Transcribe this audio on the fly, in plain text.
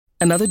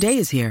Another day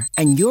is here,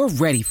 and you're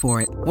ready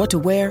for it. What to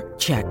wear?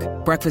 Check.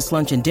 Breakfast,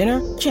 lunch, and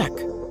dinner? Check.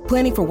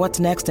 Planning for what's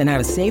next and how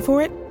to save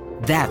for it?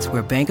 That's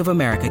where Bank of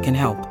America can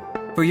help.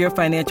 For your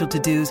financial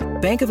to-dos,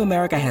 Bank of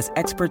America has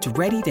experts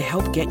ready to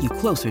help get you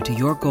closer to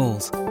your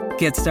goals.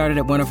 Get started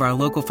at one of our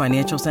local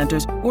financial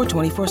centers or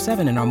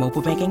 24/7 in our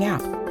mobile banking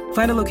app.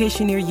 Find a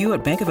location near you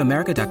at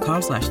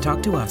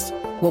bankofamerica.com/talktous.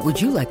 What would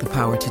you like the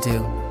power to do?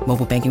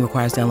 Mobile banking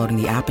requires downloading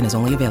the app and is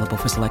only available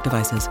for select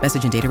devices.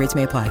 Message and data rates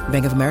may apply.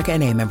 Bank of America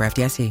N.A., member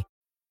FDIC.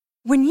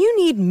 When you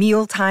need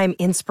mealtime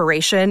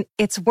inspiration,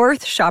 it's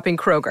worth shopping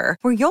Kroger,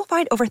 where you'll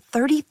find over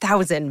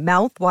 30,000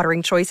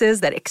 mouth-watering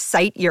choices that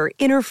excite your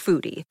inner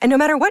foodie. And no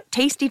matter what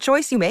tasty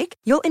choice you make,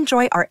 you'll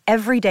enjoy our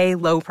everyday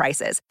low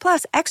prices,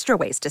 plus extra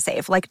ways to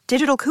save, like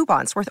digital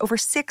coupons worth over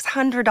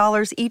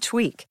 $600 each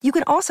week. You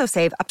can also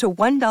save up to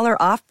 $1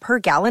 off per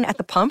gallon at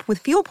the pump with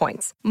fuel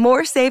points.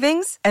 More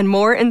savings and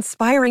more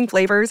inspiring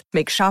flavors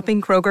make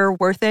shopping Kroger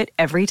worth it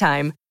every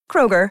time.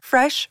 Kroger,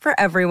 fresh for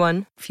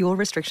everyone. Fuel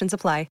restrictions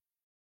apply.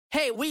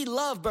 Hey, we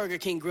love Burger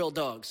King grilled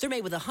dogs. They're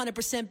made with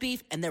 100%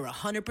 beef, and they're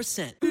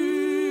 100%.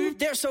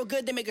 They're so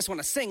good, they make us want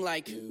to sing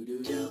like...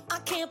 I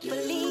can't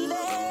believe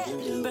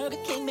it. Burger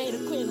King made a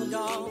grilled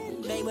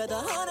dog. Made with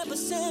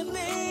 100%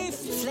 beef.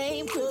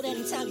 Flame grilled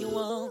anytime you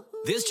want.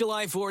 This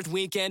July 4th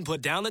weekend,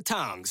 put down the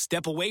tongs,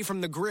 step away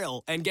from the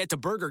grill, and get to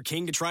Burger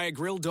King to try a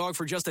grilled dog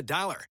for just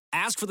 $1.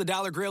 Ask for the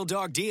 $1 grilled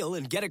dog deal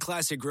and get a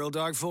classic grilled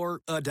dog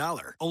for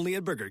 $1. Only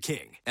at Burger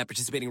King. At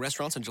participating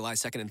restaurants on July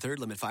 2nd and 3rd,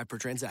 limit 5 per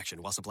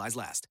transaction while supplies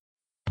last.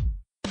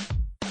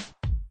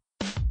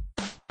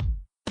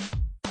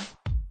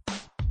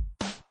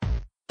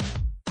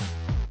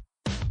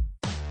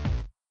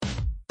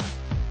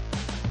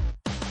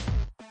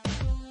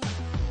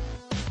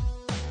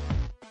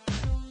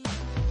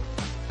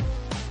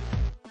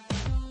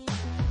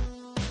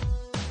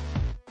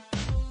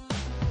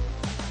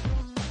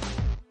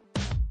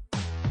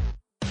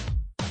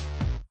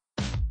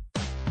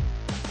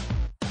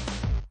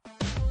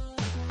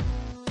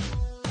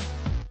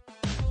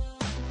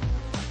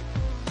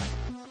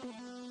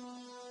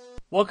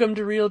 Welcome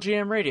to Real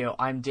GM Radio.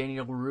 I'm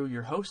Daniel LaRue,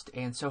 your host,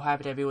 and so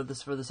happy to have you with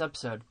us for this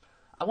episode.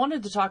 I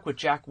wanted to talk with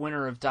Jack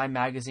Winter of Dime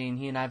Magazine.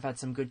 He and I have had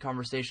some good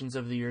conversations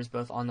over the years,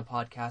 both on the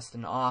podcast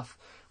and off.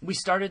 We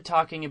started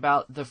talking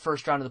about the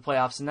first round of the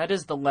playoffs, and that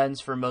is the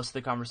lens for most of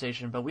the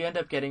conversation, but we end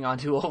up getting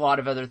onto a lot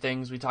of other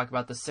things. We talk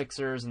about the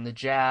Sixers and the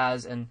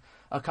Jazz and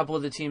a couple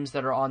of the teams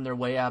that are on their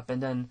way up,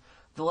 and then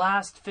the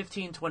last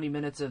 15-20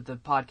 minutes of the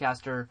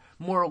podcast are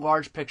more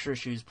large picture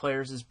issues,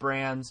 players as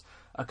brands,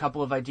 a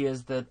couple of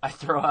ideas that I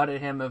throw out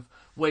at him of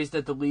ways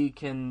that the league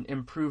can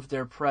improve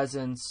their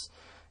presence.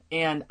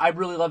 And I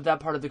really loved that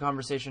part of the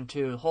conversation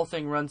too. The whole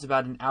thing runs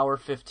about an hour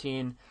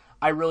 15.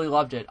 I really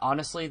loved it.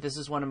 Honestly, this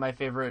is one of my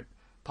favorite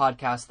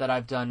podcasts that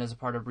I've done as a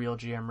part of Real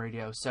GM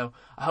Radio. So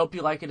I hope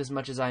you like it as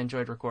much as I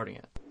enjoyed recording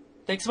it.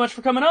 Thanks so much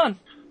for coming on.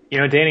 You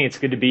know, Danny, it's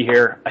good to be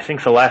here. I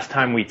think the last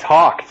time we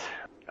talked,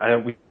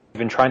 we've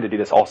been trying to do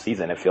this all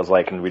season, it feels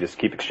like, and we just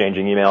keep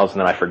exchanging emails, and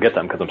then I forget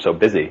them because I'm so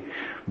busy.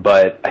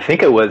 But I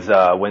think it was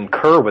when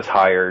Kerr was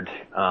hired,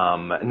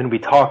 and then we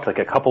talked like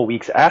a couple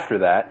weeks after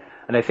that,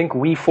 and I think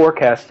we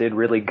forecasted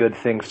really good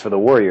things for the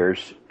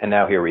Warriors, and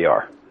now here we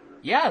are.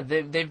 Yeah,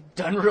 they've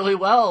done really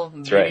well.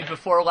 That's maybe right.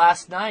 Before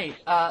last night.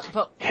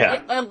 But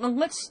yeah.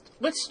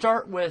 Let's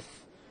start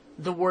with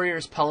the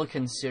Warriors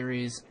Pelicans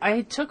series.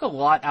 I took a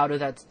lot out of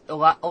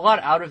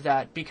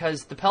that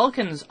because the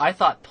Pelicans, I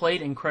thought,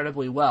 played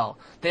incredibly well.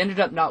 They ended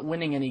up not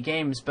winning any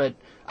games, but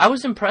I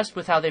was impressed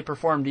with how they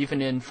performed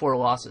even in 4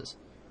 losses.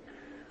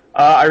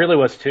 I really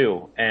was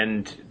too.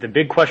 And the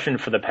big question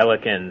for the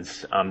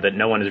Pelicans that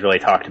no one has really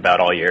talked about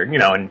all year, you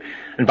know, and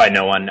by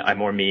no one, I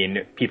more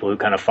mean people who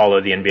kind of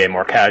follow the NBA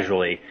more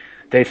casually.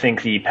 They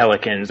think the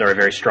Pelicans are a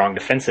very strong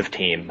defensive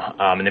team,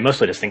 and they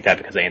mostly just think that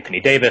because of Anthony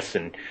Davis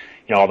and,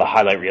 you know, all the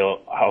highlight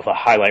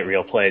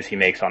reel plays he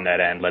makes on that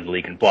end, led the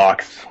league in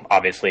blocks.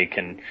 Obviously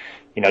can,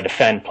 you know,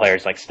 defend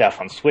players like Steph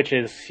on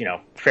switches, you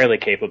know, fairly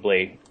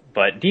capably.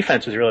 But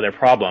defense was really their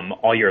problem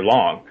all year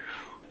long.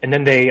 And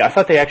then I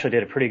thought they actually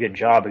did a pretty good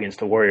job against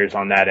the Warriors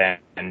on that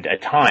end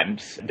at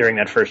times during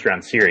that first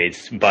round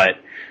series. But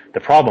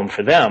the problem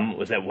for them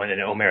was that when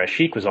Omer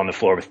Asik was on the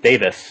floor with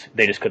Davis,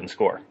 they just couldn't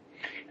score.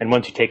 And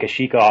once you take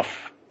Asik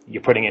off,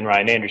 you're putting in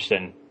Ryan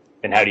Anderson,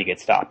 and how do you get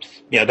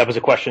stops? You know, that was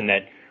a question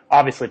that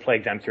obviously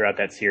plagued them throughout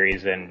that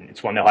series, and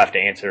it's one they'll have to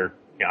answer,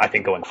 you know, I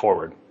think, going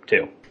forward,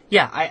 too.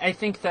 Yeah, I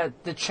think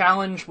that the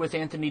challenge with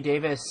Anthony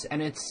Davis,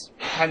 and it's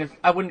kind of,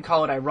 I wouldn't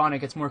call it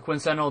ironic, it's more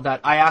coincidental that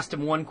I asked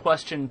him one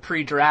question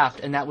pre-draft,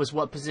 and that was,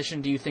 what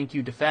position do you think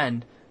you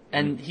defend?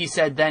 And he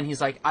said then,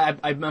 he's like,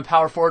 I'm a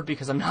power forward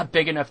because I'm not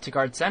big enough to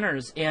guard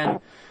centers.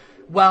 And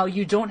while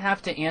you don't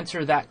have to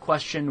answer that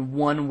question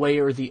one way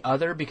or the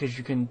other because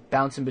you can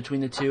bounce in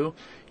between the two,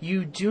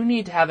 you do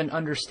need to have an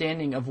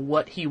understanding of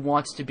what he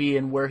wants to be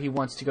and where he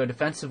wants to go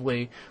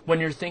defensively when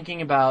you're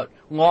thinking about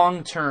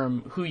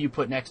long-term who you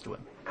put next to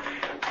him.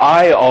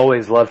 I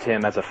always loved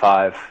him as a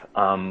 5.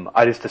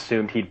 I just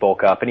assumed he'd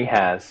bulk up, and he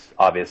has,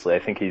 obviously. I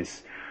think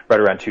he's right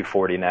around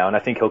 240 now, and I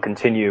think he'll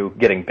continue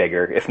getting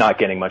bigger, if not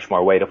getting much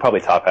more weight. He'll probably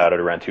top out at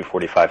around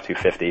 245,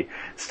 250.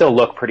 Still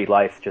look pretty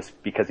lithe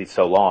just because he's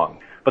so long.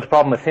 But the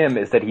problem with him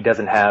is that he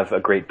doesn't have a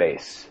great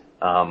base.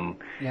 And,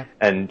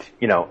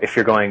 if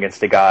you're going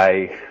against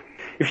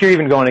if you're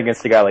even going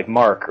against a guy like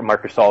Marc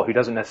Gasol, who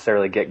doesn't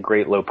necessarily get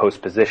great low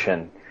post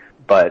position,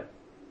 but,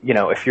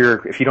 if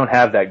you don't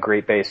have that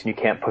great base and you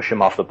can't push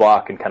him off the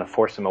block and kind of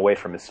force him away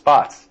from his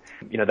spots,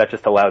 that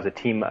just allows a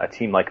team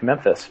like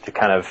Memphis to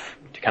kind of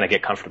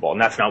get comfortable.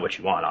 And that's not what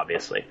you want,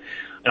 obviously.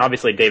 And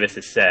obviously Davis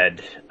has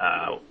said,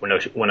 when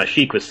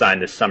Asik was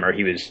signed this summer,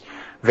 he was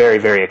very,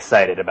 very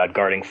excited about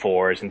guarding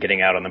fours and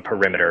getting out on the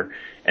perimeter.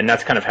 And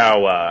that's kind of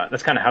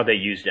how they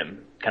used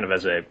him, kind of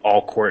as a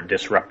all-court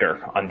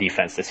disruptor on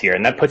defense this year.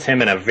 And that puts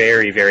him in a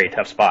very, very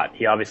tough spot.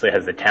 He obviously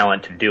has the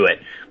talent to do it,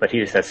 but he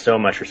just has so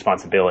much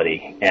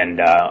responsibility. And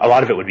a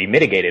lot of it would be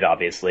mitigated,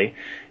 obviously,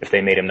 if they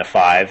made him the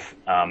 5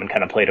 and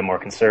kind of played a more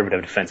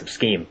conservative defensive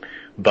scheme.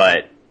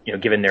 But,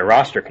 given their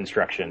roster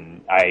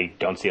construction, I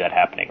don't see that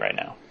happening right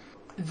now.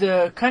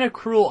 The kind of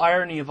cruel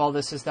irony of all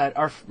this is that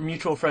our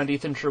mutual friend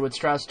Ethan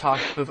Sherwood-Strauss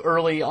talked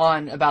early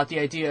on about the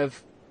idea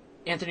of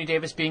Anthony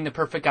Davis being the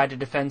perfect guy to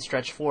defend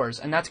stretch fours,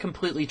 and that's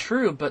completely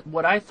true, but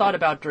what I thought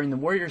about during the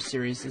Warriors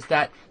series is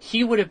that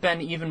he would have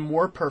been even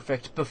more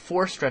perfect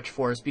before stretch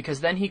fours,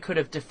 because then he could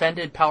have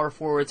defended power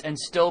forwards and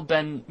still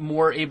been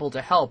more able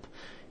to help.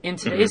 In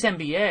today's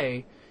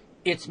NBA,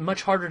 it's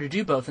much harder to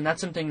do both, and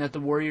that's something that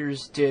the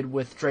Warriors did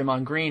with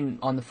Draymond Green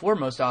on the floor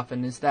most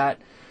often, is that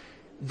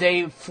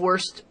they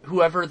forced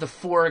whoever the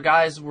 4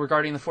 guys were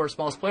guarding the 4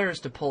 smallest players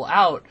to pull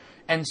out.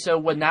 And so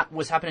when that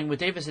was happening with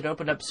Davis, it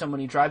opened up so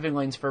many driving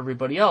lanes for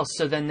everybody else.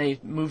 So then they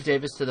moved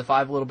Davis to the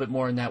 5 a little bit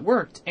more, and that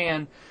worked.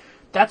 And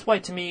that's why,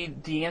 to me,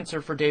 the answer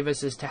for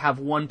Davis is to have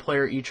one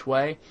player each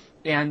way.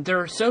 And there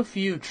are so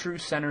few true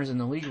centers in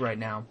the league right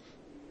now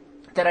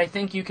that I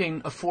think you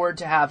can afford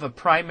to have a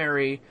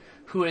primary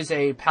who is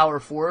a power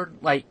forward,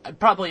 like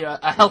probably a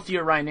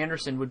healthier Ryan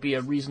Anderson would be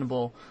a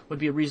reasonable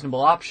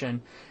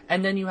option.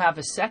 And then you have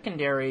a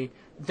secondary,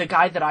 the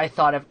guy that I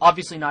thought of,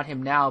 obviously not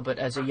him now, but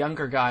as a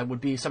younger guy, would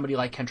be somebody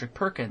like Kendrick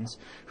Perkins,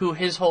 who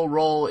his whole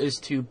role is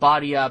to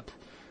body up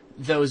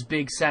those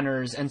big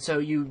centers, and so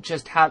you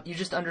just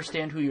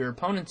understand who your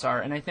opponents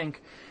are, and I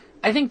think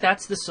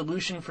that's the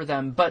solution for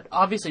them. But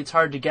obviously, it's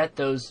hard to get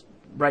those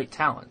right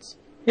talents.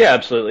 Yeah,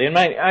 absolutely, and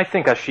I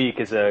think Asik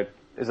is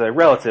a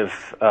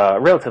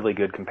relatively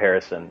good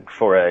comparison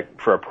for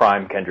a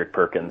prime Kendrick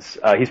Perkins.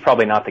 He's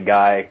probably not the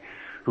guy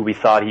who we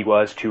thought he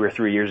was 2 or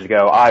 3 years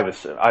ago. I was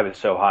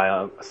so high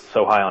on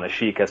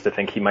Asik as to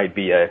think he might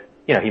be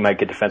he might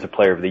get Defensive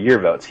Player of the Year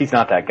votes. He's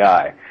not that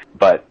guy.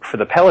 But for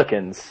the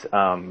Pelicans,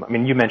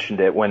 you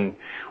mentioned it when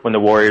the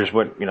Warriors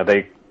would,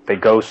 they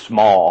go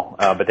small,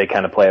 but they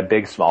kind of play a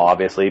big small,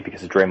 obviously,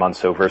 because Draymond's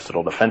so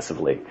versatile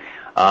defensively.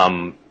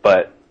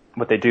 But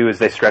what they do is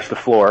they stretch the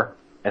floor,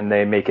 and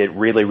they make it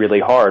really, really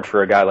hard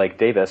for a guy like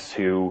Davis,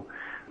 who,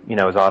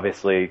 is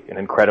obviously an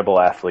incredible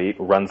athlete,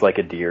 runs like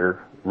a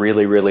deer,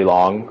 really, really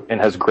long,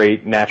 and has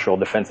great natural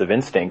defensive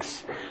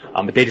instincts.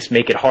 But they just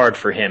make it hard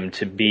for him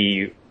to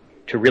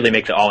really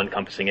make the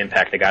all-encompassing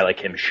impact a guy like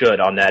him should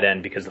on that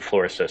end, because the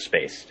floor is so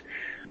spaced.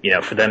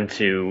 For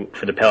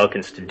the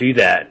Pelicans to do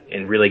that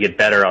and really get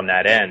better on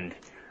that end,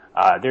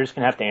 they're just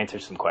going to have to answer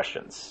some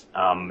questions.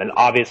 And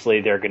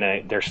obviously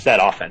they're set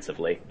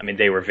offensively.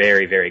 They were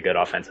very, very good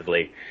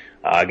offensively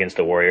against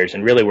the Warriors,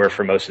 and really were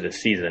for most of the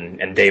season.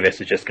 And Davis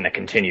is just going to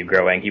continue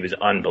growing. He was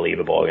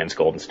unbelievable against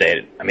Golden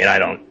State.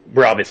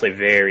 We're obviously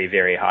very,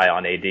 very high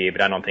on AD,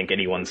 but I don't think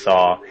anyone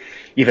saw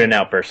even an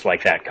outburst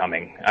like that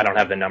coming. I don't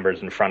have the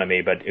numbers in front of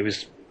me, but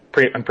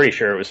I'm pretty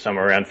sure it was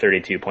somewhere around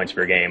 32 points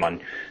per game on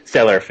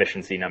stellar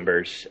efficiency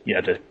numbers.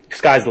 The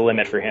sky's the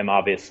limit for him,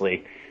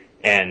 obviously.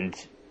 And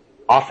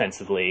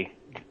offensively,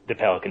 the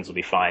Pelicans will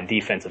be fine.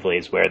 Defensively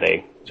is where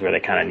they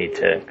kind of need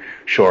to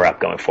shore up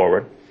going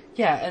forward.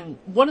 Yeah, and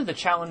one of the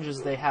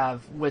challenges they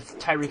have with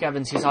Tyreke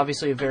Evans, he's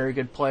obviously a very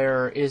good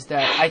player, is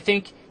that I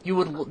think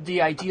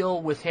the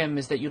ideal with him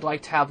is that you'd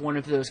like to have one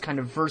of those kind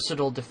of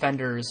versatile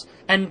defenders.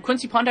 And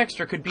Quincy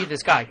Pondexter could be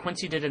this guy.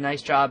 Quincy did a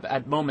nice job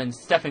at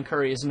moments. Stephen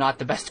Curry is not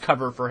the best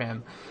cover for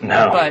him.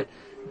 No.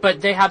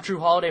 But they have Drew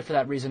Holiday for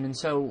that reason. And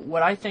so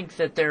what I think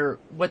that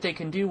what they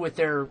can do with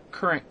their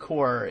current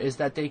core is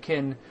that they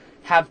can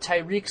have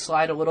Tyreke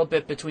slide a little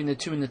bit between the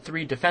 2 and the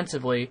 3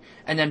 defensively,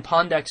 and then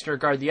Pondexter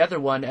guard the other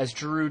one as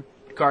Drew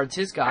guards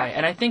his guy.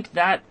 And I think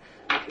that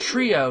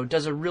trio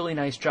does a really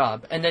nice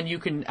job. And then you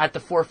can, at the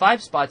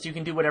 4-5 spots, you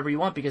can do whatever you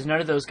want, because none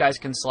of those guys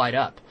can slide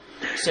up.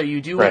 So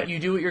you do what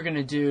you're going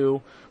to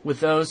do with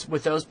those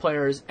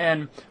players.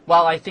 And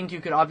while I think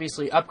you could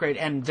obviously upgrade,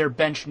 and their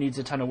bench needs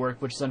a ton of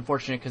work, which is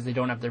unfortunate because they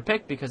don't have their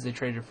pick because they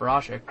traded for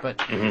Asik, but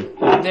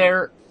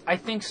I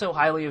think so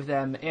highly of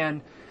them.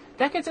 And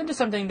that gets into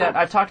something that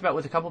I've talked about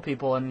with a couple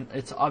people, and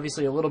it's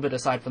obviously a little bit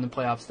aside from the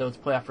playoffs, though it's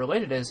playoff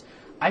related, is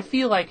I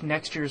feel like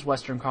next year's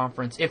Western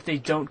Conference, if they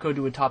don't go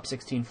to a top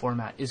 16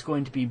 format, is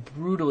going to be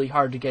brutally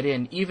hard to get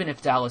in, even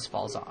if Dallas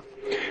falls off.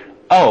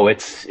 Oh,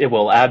 it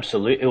will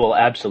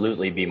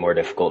absolutely be more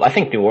difficult. I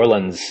think New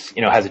Orleans,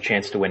 has a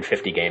chance to win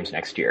 50 games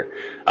next year,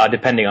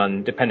 depending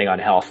on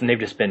health. And they've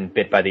just been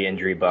bit by the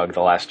injury bug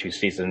the last 2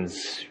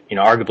 seasons,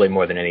 arguably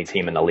more than any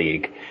team in the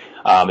league.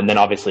 And then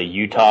obviously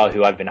Utah,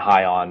 who I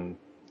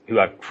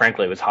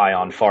frankly was high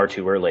on far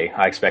too early.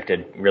 I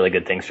expected really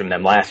good things from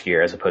them last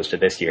year as opposed to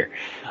this year.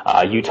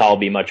 Utah will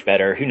be much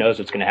better. Who knows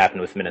what's going to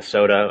happen with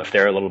Minnesota if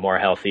they're a little more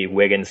healthy.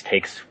 Wiggins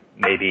takes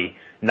maybe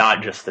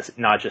not just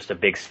a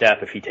big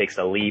step, if he takes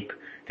a leap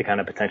to kind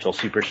of potential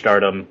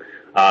superstardom.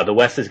 The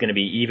West is going to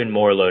be even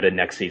more loaded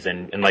next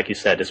season. And like you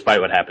said,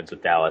 despite what happens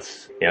with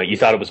Dallas, you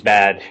thought it was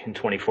bad in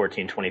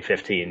 2014,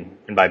 2015.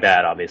 And by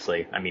bad,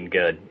 obviously, I mean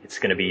good. It's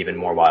going to be even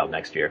more wild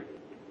next year.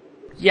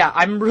 Yeah,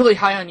 I'm really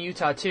high on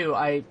Utah, too.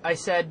 I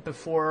said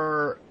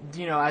before,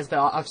 as the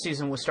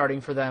offseason was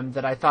starting for them,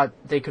 that I thought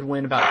they could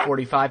win about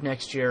 45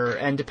 next year.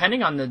 And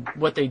depending on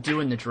what they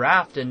do in the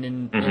draft and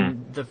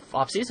in the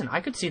offseason,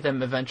 I could see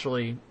them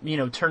eventually,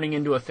 turning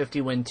into a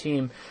 50-win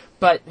team.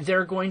 But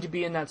they're going to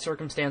be in that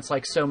circumstance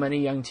like so many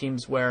young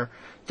teams where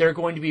they're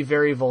going to be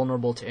very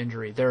vulnerable to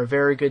injury. They're a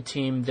very good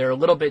team. They're a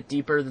little bit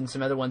deeper than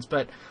some other ones,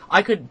 but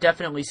I could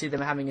definitely see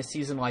them having a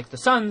season like the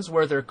Suns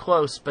where they're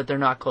close, but they're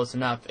not close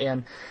enough.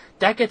 And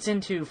that gets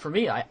into, for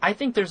me, I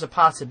think there's a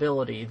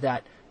possibility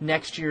that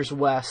next year's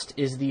West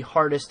is the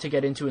hardest to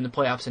get into in the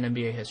playoffs in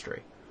NBA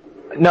history.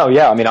 No,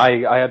 yeah, I mean,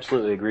 I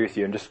absolutely agree with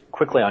you. And just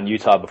quickly on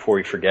Utah before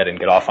we forget and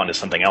get off onto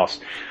something else.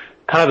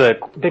 Kind of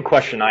the big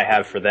question I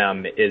have for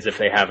them is if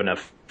they have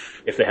enough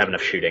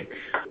shooting.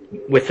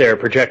 With their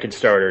projected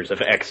starters of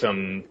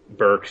Exum,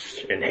 Burks,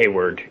 and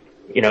Hayward,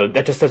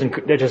 that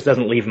just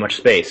doesn't leave much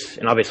space.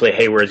 And obviously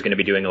Hayward is going to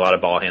be doing a lot of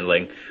ball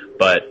handling,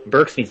 but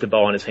Burks needs the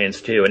ball in his hands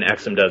too, and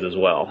Exum does as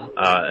well.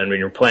 And when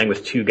you're playing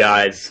with 2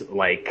 guys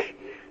like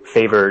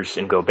Favors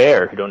and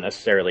Gobert, who don't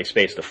necessarily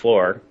space the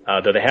floor,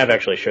 though they have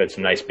actually showed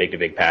some nice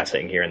big-to-big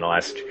passing here in the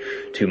last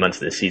 2 months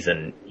of the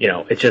season.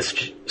 It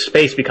just,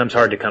 space becomes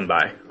hard to come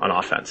by on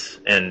offense.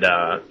 And,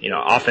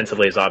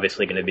 offensively is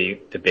obviously going to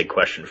be the big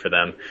question for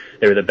them.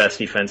 They were the best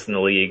defense in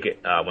the league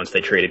once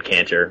they traded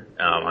Cantor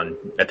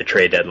at the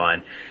trade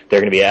deadline.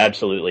 They're going to be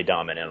absolutely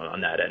dominant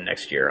on that end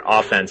next year.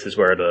 Offense is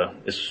where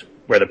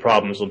the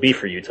problems will be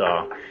for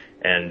Utah.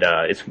 And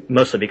it's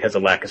mostly because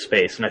of lack of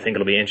space. And I think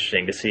it'll be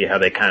interesting to see how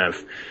they kind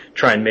of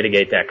try and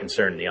mitigate that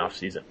concern in the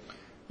offseason.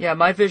 Yeah,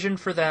 my vision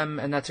for them,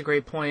 and that's a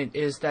great point,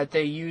 is that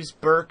they use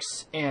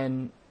Burks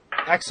and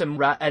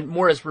Exum and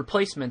more as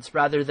replacements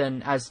rather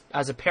than as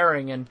a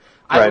pairing. And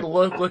I would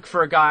look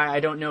for a guy, I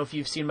don't know if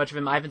you've seen much of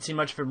him. I haven't seen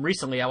much of him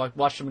recently. I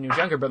watched him when he was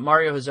younger. But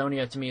Mario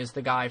Hezonja, to me, is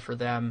the guy for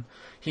them.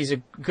 He's a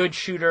good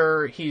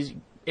shooter. He's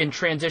in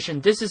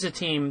transition. This is a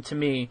team, to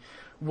me,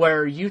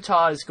 where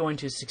Utah is going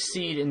to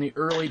succeed in the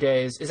early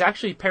days is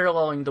actually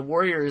paralleling the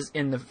Warriors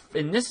in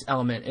this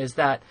element, is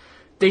that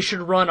they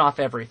should run off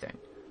everything.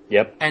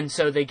 Yep. And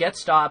so they get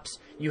stops.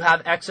 You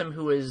have Exum,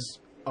 who is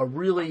a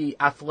really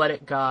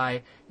athletic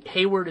guy.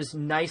 Hayward is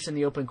nice in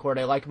the open court.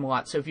 I like him a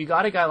lot. So if you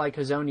got a guy like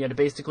Hezonja to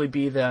basically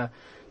be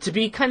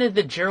kind of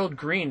the Gerald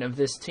Green of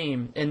this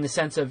team in the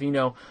sense of,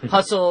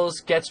 hustles,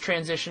 gets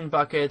transition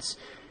buckets,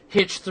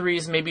 hitch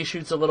threes, maybe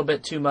shoots a little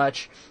bit too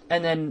much.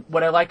 And then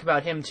what I like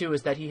about him, too,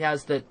 is that he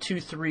has the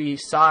 2-3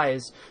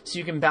 size, so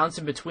you can bounce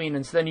in between.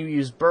 And so then you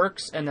use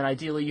Burks, and then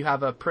ideally you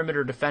have a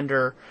perimeter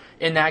defender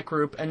in that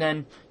group, and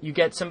then you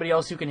get somebody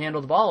else who can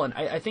handle the ball. And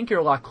I think you're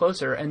a lot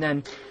closer. And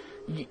then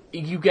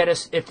you get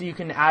if you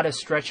can add a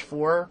stretch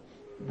 4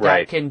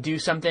 that can do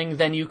something,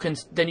 then you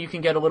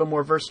can get a little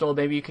more versatile.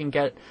 Maybe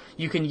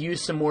you can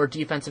use some more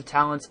defensive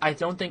talents. I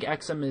don't think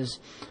Exum is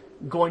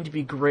going to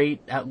be great,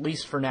 at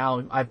least for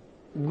now. I've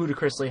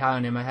ludicrously high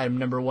on him. I had him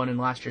number 1 in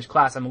last year's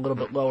class. I'm a little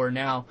bit lower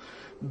now.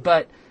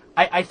 But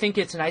I think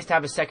it's nice to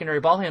have a secondary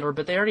ball handler,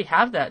 but they already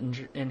have that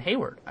in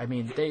Hayward. I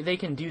mean, they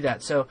can do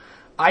that. So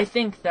I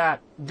think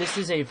that this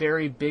is a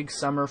very big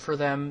summer for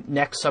them.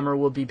 Next summer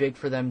will be big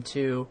for them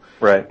too.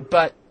 Right.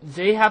 But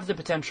they have the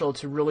potential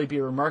to really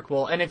be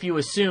remarkable. And if you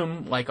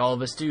assume, like all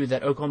of us do,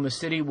 that Oklahoma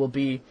City will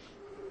be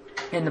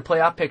in the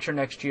playoff picture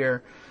next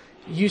year,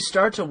 you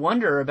start to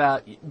wonder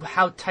about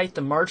how tight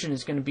the margin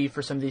is going to be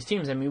for some of these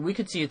teams. I mean, we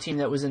could see a team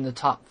that was in the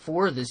top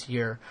 4 this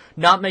year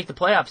not make the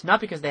playoffs,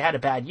 not because they had a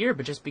bad year,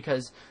 but just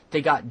because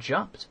they got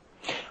jumped.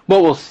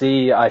 What we'll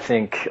see, I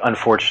think,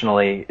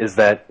 unfortunately, is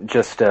that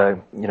just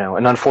an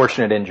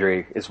unfortunate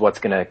injury is what's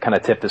going to kind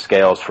of tip the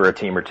scales for a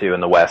team or two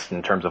in the West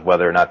in terms of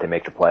whether or not they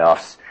make the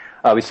playoffs.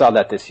 We saw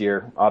that this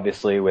year,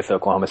 obviously, with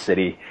Oklahoma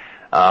City,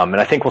 and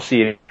I think we'll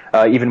see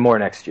even more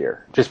next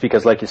year, just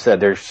because, like you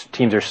said,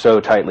 teams are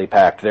so tightly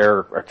packed.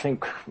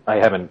 I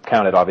haven't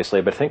counted,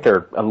 obviously, but I think there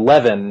are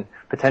 11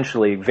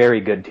 potentially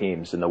very good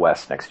teams in the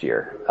West next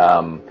year.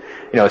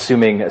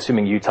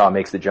 Assuming Utah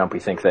makes the jump, we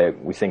think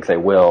they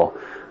will,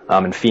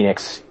 and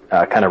Phoenix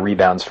kind of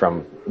rebounds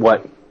from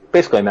what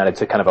basically amounted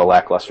to kind of a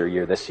lackluster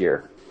year this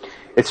year.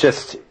 It's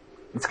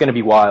going to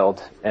be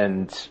wild,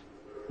 and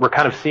we're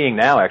kind of seeing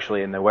now,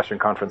 actually, in the Western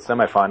Conference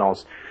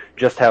semifinals,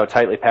 just how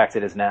tightly packed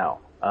it is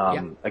now.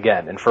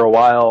 Again, and for a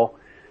while,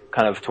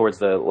 kind of towards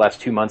the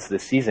last 2 months of the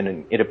season,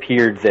 and it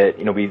appeared that,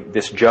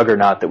 this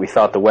juggernaut that we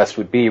thought the West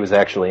would be was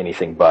actually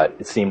anything but.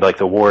 It seemed like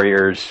the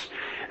Warriors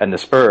and the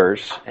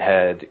Spurs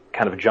had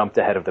kind of jumped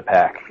ahead of the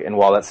pack. And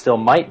while that still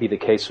might be the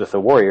case with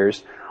the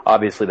Warriors,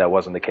 obviously that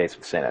wasn't the case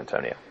with San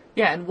Antonio.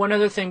 Yeah, and one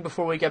other thing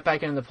before we get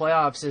back into the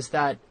playoffs is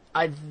that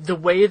the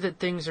way that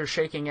things are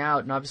shaking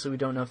out, and obviously we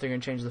don't know if they're going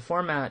to change the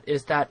format,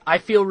 is that I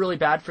feel really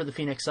bad for the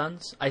Phoenix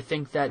Suns. I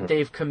think that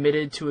they've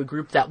committed to a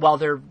group that, while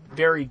they're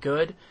very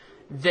good,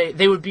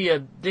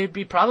 they'd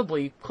be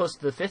probably close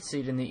to the 5th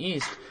seed in the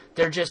East.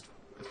 They're just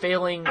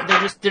failing.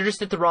 They're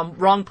just at the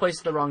wrong place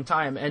at the wrong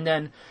time. And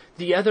then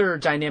the other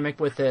dynamic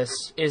with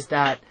this is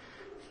that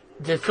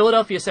the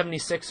Philadelphia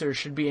 76ers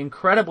should be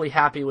incredibly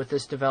happy with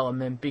this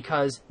development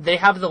because they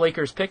have the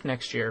Lakers pick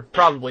next year.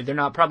 Probably.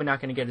 They're probably not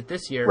going to get it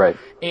this year. Right.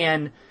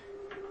 And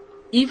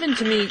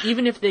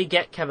even if they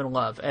get Kevin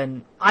Love,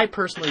 and I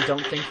personally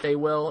don't think they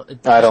will.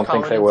 I don't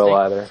think they will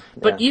either.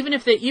 But even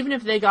if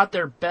they got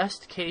their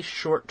best case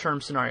short-term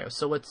scenario,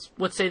 so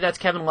let's say that's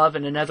Kevin Love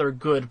and another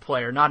good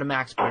player, not a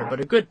max player, but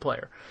a good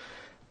player,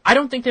 I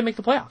don't think they make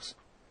the playoffs.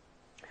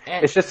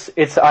 And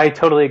I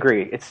totally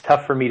agree. It's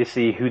tough for me to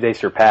see who they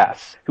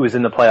surpass, who is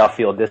in the playoff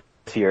field this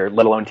year,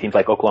 let alone teams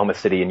like Oklahoma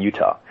City and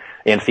Utah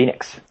and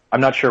Phoenix.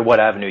 I'm not sure what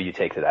avenue you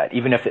take to that.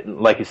 Even if,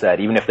 like you said,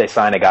 even if they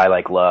sign a guy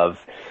like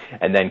Love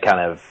and then kind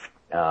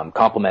of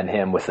complement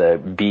him with a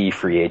B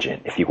free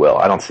agent, if you will,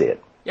 I don't see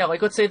it. Yeah,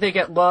 like let's say they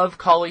get Love,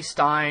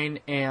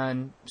 Cauley-Stein,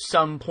 and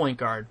some point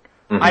guard.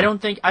 Mm-hmm. I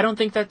don't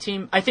think that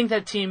team. I think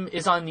that team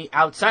is on the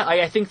outside.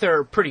 I think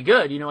they're pretty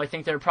good. I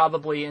think they're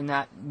probably in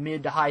that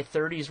mid to high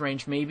 30s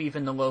range, maybe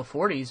even the low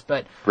 40s.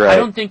 But right. I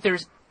don't think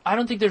there's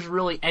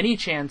really any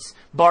chance,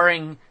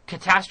 barring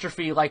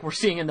catastrophe like we're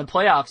seeing in the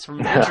playoffs from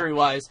injury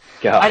wise.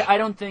 I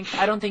don't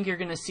think you're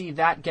going to see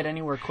that get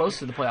anywhere close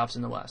to the playoffs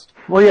in the West.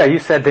 Well, yeah, you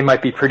said they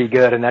might be pretty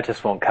good, and that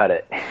just won't cut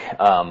it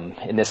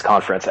in this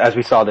conference, as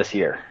we saw this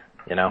year.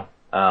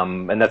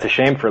 And that's a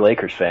shame for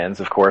Lakers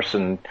fans, of course,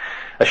 and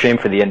a shame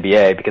for the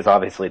NBA because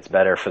obviously it's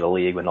better for the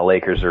league when the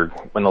Lakers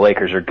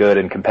are good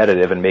and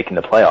competitive and making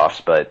the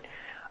playoffs. But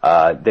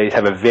they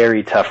have a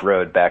very tough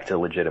road back to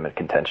legitimate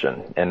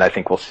contention, and I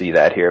think we'll see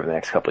that here over the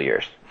next couple of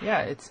years.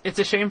 Yeah, it's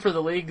a shame for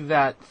the league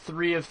that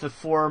 3 of the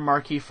 4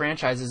 marquee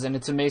franchises, and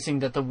it's amazing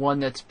that the one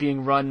that's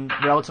being run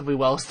relatively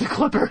well is the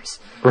Clippers.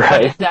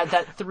 Right.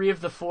 That 3 of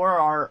the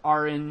 4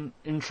 are in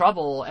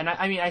trouble, and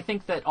I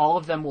think that all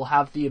of them will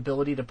have the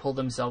ability to pull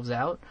themselves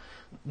out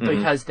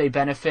because they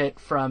benefit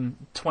from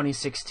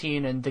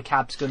 2016 and the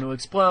cap's going to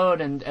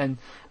explode, and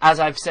as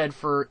I've said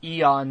for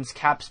eons,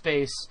 cap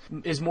space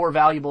is more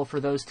valuable for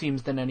those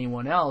teams than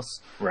anyone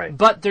else. Right.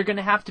 But they're going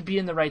to have to be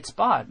in the right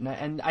spot,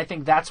 and I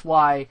think that's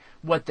why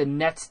what the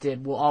Nets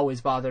did will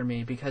always bother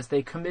me, because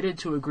they committed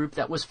to a group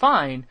that was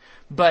fine,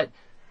 but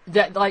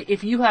that, like,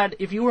 if you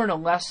were in a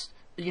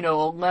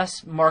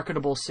less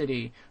marketable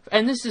city,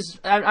 and this is,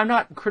 I'm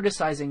not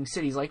criticizing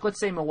cities, like let's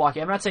say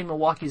Milwaukee. I'm not saying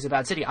Milwaukee's a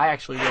bad city. I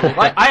actually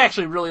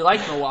really like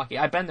Milwaukee.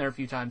 I've been there a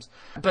few times,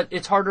 but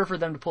it's harder for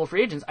them to pull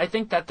free agents. I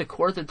think that the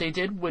core that they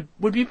did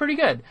would be pretty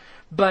good,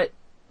 but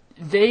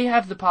they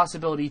have the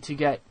possibility to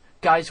get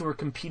guys who are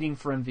competing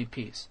for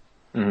MVPs.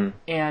 Mm-hmm.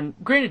 And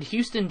granted,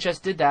 Houston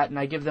just did that, and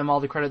I give them all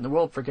the credit in the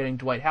world for getting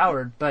Dwight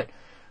Howard, but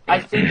I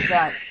think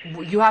that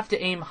you have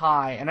to aim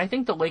high, and I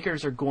think the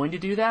Lakers are going to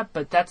do that,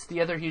 but that's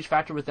the other huge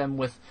factor with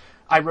them.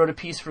 I wrote a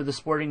piece for the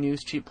Sporting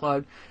News, cheap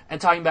plug,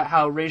 and talking about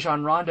how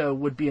Rajon Rondo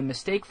would be a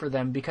mistake for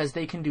them because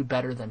they can do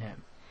better than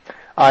him.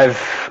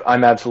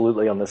 I'm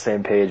absolutely on the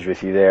same page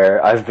with you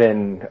there. I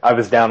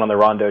was down on the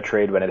Rondo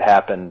trade when it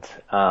happened,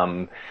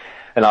 and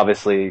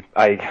obviously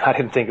I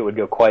didn't think it would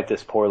go quite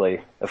this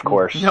poorly, of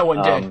course. No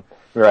one did.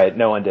 Right,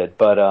 no one did.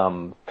 But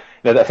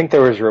I think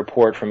there was a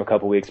report from a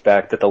couple weeks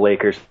back that the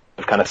Lakers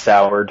have kind of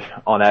soured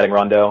on adding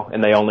Rondo,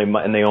 and they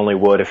only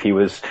would if he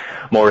was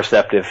more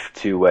receptive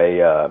to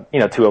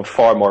a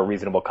far more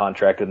reasonable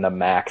contract than the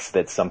max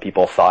that some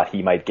people thought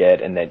he might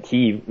get, and that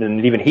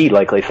even he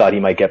likely thought he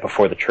might get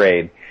before the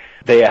trade.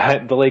 For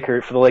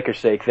the Lakers'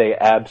 sake, they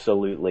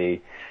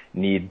absolutely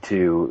need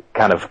to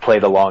kind of play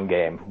the long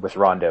game with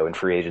Rondo in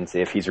free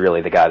agency if he's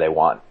really the guy they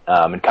want,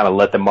 and kind of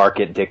let the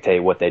market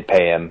dictate what they'd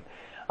pay him.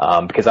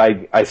 Because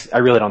I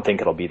really don't think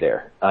it'll be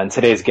there. In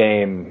today's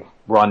game,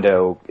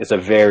 Rondo is a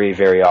very,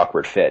 very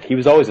awkward fit. He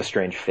was always a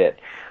strange fit,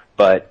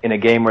 but in a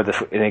game where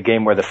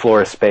the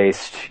floor is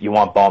spaced, you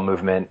want ball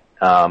movement.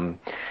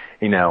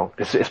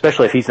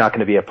 Especially if he's not going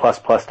to be a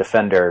plus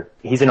defender,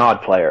 he's an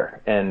odd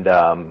player, and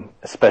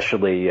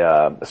especially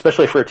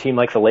for a team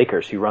like the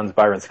Lakers who runs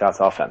Byron Scott's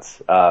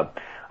offense.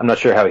 I'm not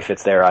sure how he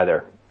fits there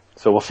either.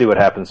 So we'll see what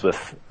happens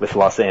with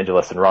Los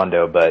Angeles and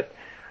Rondo, but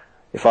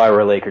if I were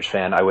a Lakers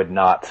fan, I would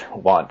not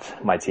want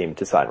my team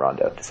to sign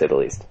Rondo, to say the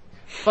least.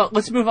 Well,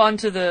 let's move on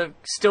to the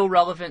still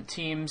relevant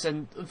teams.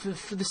 And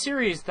for the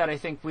series that I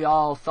think we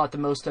all thought the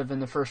most of in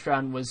the first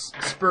round was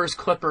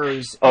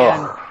Spurs-Clippers.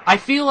 And I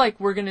feel like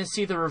we're going to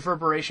see the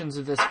reverberations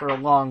of this for a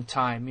long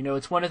time.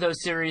 It's one of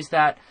those series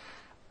that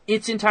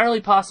it's entirely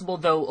possible,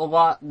 though a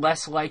lot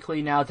less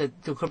likely now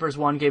that the Clippers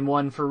won Game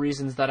 1 for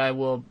reasons that I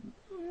will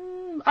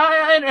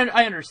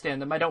I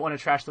understand them. I don't want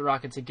to trash the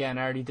Rockets again.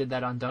 I already did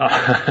that on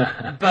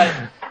Duncan.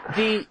 But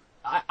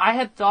I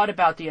had thought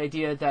about the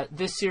idea that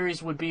this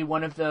series would be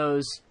one of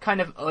those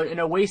kind of an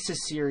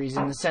oasis series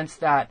in the sense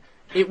that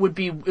it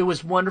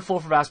was wonderful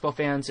for basketball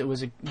fans. It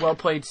was a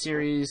well-played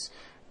series,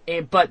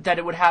 but that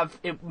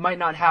it might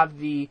not have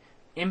the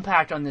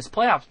impact on this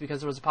playoffs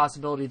because there was a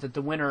possibility that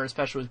the winner,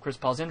 especially with Chris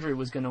Paul's injury,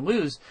 was going to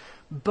lose.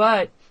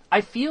 But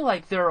I feel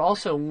like there are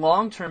also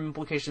long-term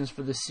implications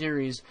for the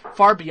series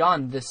far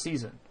beyond this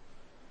season.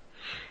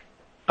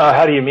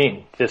 How do you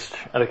mean? Just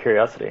out of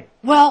curiosity.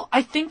 Well,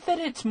 I think that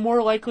it's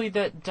more likely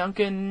that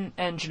Duncan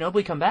and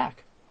Ginobili come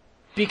back.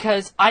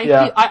 Because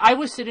I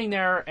was sitting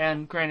there,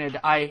 and granted,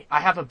 I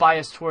have a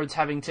bias towards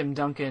having Tim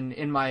Duncan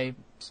in my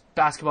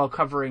basketball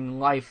covering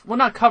life. Well,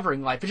 not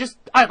covering life, but just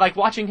I like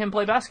watching him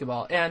play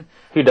basketball. And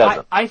who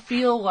doesn't? I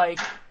feel like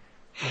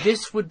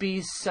this would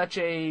be such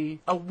a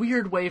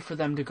weird way for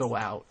them to go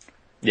out.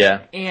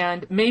 Yeah.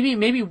 And maybe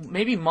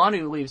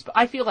Manu leaves, but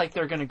I feel like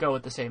they're going to go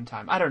at the same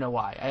time. I don't know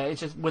why.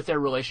 It's just with their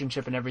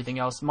relationship and everything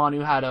else. Manu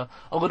had a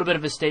little bit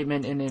of a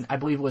statement in I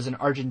believe it was an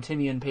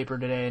Argentinian paper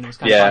today, and it was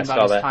kind of talking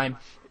about his time.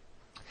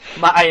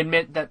 I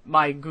admit that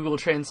my Google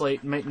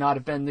Translate might not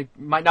have been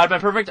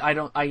perfect. I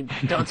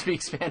don't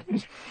speak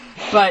Spanish,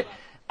 but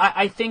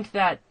I think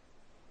that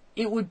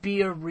it would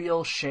be a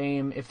real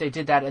shame if they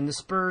did that. And the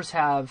Spurs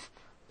have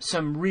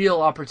some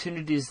real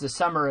opportunities this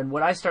summer. And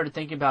what I started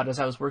thinking about as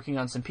I was working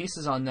on some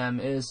pieces on them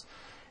is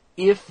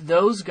if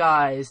those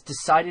guys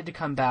decided to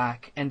come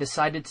back and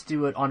decided to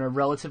do it on a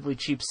relatively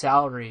cheap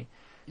salary,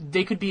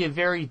 they could be a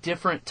very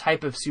different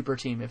type of super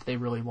team if they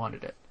really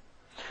wanted it.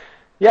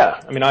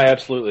 Yeah, I mean, I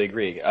absolutely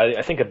agree.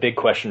 I think a big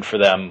question for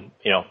them,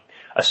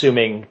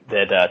 assuming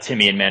that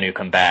Timmy and Manu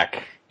come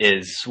back,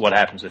 is what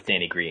happens with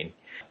Danny Green.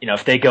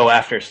 If they go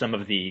after some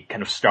of the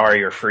kind of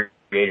starrier free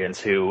agents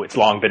who it's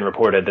long been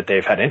reported that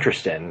they've had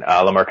interest in,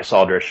 LaMarcus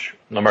Aldridge,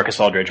 Marc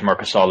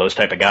Gasol, those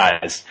type of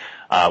guys.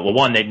 Well,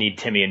 one, they'd need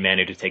Timmy and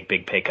Manu to take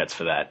big pay cuts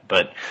for that.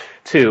 But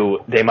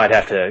two, they might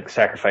have to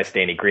sacrifice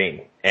Danny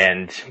Green.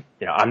 And,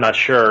 I'm not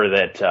sure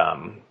that,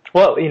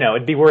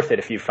 it'd be worth it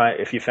if you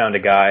found a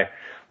guy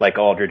like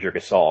Aldridge or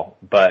Gasol,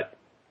 but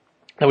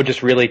that would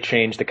just really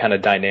change the kind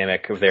of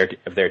dynamic of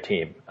their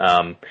team.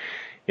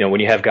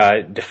 When you have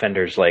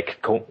defenders like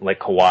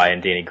Kawhi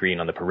and Danny Green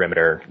on the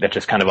perimeter, that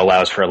just kind of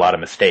allows for a lot of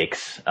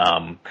mistakes,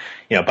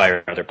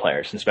 by other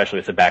players, especially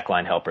with a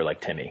backline helper like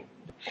Timmy.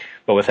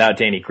 But without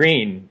Danny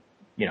Green,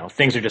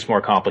 things are just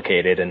more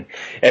complicated and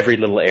every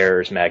little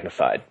error is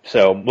magnified.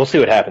 So we'll see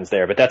what happens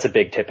there, but that's a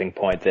big tipping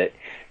point that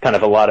kind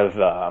of a lot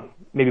of,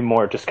 maybe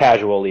more just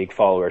casual league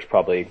followers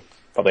probably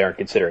aren't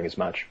considering as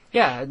much.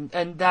 Yeah,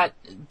 and that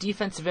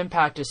defensive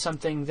impact is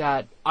something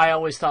that I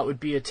always thought would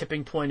be a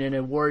tipping point in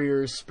a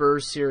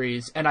Warriors-Spurs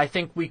series, and I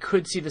think we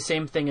could see the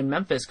same thing in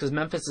Memphis, because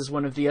Memphis is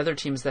one of the other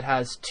teams that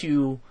has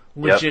two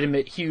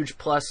legitimate huge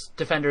plus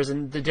defenders,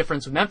 and the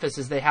difference with Memphis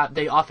is they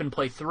often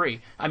play three.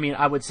 I mean,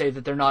 I would say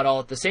that they're not all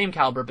at the same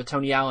caliber, but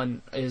Tony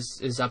Allen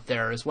is up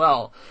there as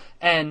well.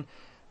 And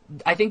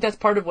I think that's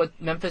part of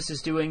what Memphis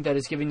is doing that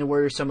is giving the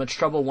Warriors so much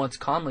trouble once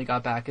Conley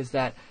got back, is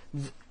that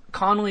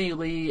Conley,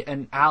 Lee,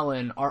 and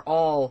Allen are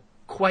all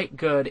quite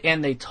good,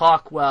 and they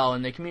talk well,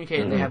 and they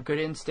communicate, and they have good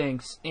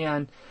instincts,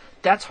 and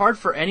that's hard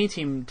for any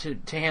team to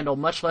handle,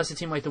 much less a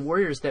team like the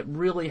Warriors that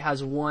really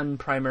has one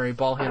primary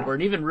ball handler,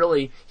 and even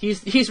really,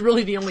 he's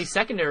really the only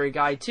secondary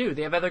guy, too.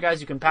 They have other guys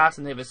who can pass,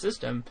 and they have a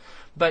system,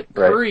 but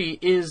Curry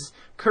is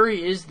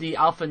the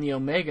alpha and the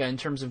omega in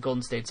terms of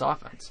Golden State's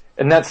offense.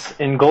 And that's,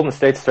 in Golden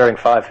State's starting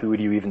five, who would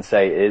you even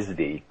say is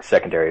the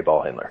secondary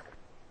ball handler?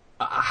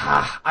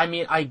 I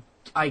mean,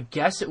 I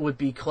guess it would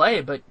be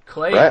Clay, but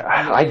Clay. Right.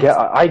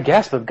 I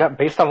guess, but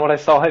based on what I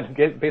saw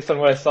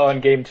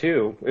in Game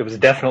 2, it was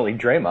definitely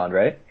Draymond,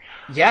 right?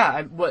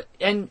 Yeah,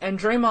 and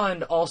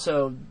Draymond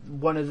also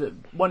one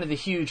of the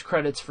huge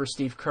credits for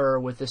Steve Kerr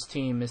with this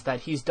team is that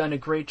he's done a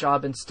great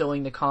job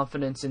instilling the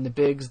confidence in the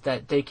bigs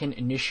that they can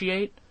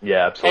initiate.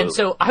 Yeah, absolutely. And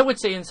so I would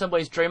say in some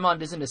ways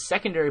Draymond isn't a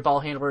secondary ball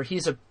handler;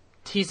 he's a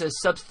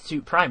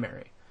substitute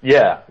primary.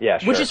 Yeah, sure.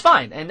 Which is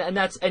fine, and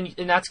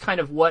that's kind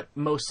of what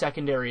most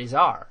secondaries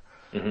are.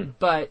 Mm-hmm.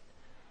 But,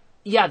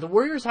 yeah, the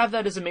Warriors have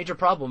that as a major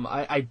problem.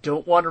 I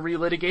don't want to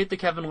relitigate the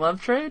Kevin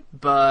Love trade,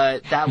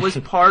 but that was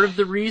part of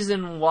the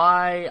reason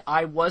why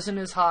I wasn't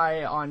as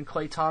high on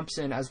Klay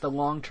Thompson as the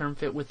long-term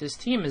fit with this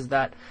team, is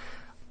that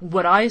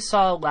what I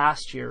saw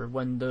last year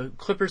when the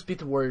Clippers beat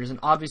the Warriors, and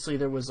obviously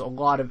there was a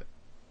lot of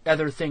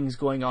other things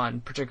going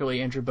on,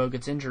 particularly Andrew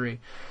Bogut's injury,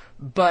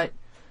 but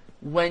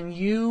when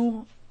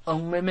you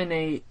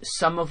eliminate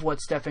some of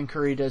what Stephen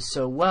Curry does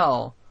so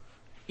well,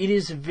 it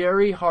is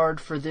very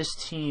hard for this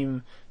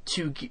team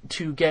to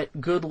get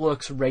good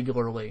looks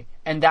regularly.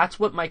 And that's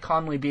what Mike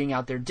Conley being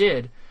out there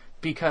did,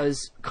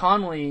 because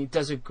Conley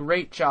does a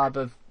great job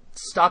of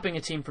stopping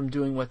a team from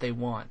doing what they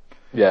want.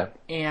 Yeah.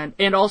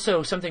 And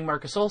also something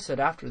Marc Gasol said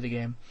after the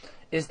game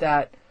is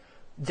that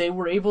they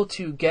were able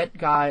to get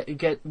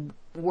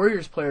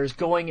Warriors players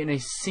going in a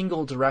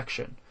single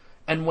direction.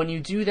 And when you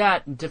do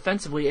that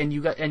defensively and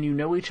you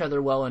know each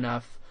other well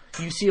enough,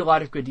 you see a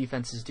lot of good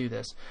defenses do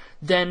this.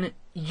 Then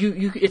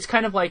it's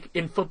kind of like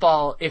in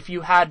football, if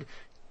you had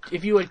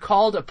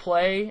called a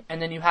play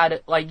and then you had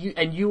it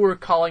and you were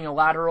calling a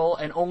lateral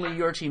and only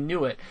your team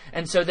knew it,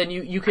 and so then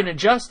you can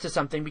adjust to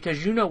something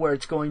because you know where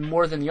it's going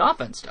more than the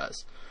offense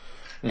does.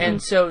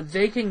 And so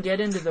they can get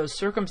into those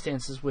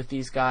circumstances with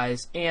these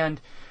guys, and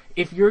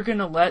if you're going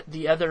to let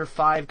the other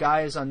 5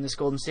 guys on this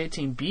Golden State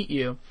team beat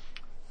you,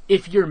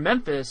 if you're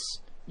Memphis,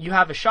 you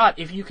have a shot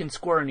if you can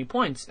score any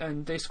points,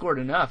 and they scored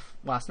enough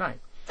last night.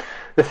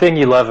 The thing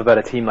you love about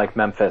a team like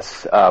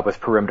Memphis with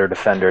perimeter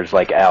defenders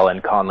like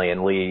Allen, Conley,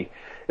 and Lee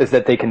is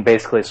that they can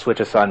basically switch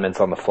assignments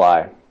on the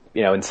fly.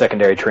 You know, in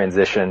secondary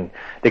transition,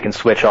 they can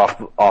switch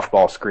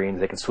off-ball screens.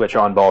 They can switch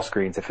on-ball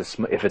screens if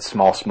it's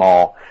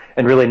small,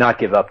 and really not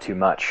give up too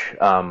much.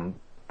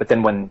 But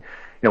then when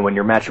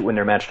they're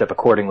matched up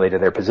accordingly to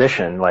their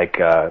position, like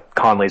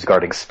Conley's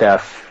guarding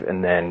Steph,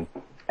 and then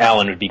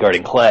Allen would be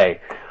guarding Clay.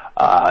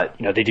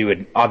 They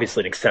do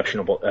obviously an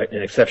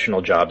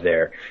exceptional job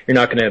there. You're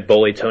not going to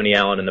bully Tony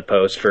Allen in the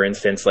post, for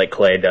instance, like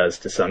Clay does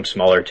to some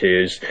smaller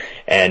twos.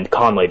 And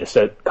Conley just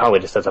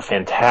does a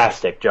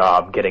fantastic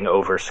job getting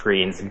over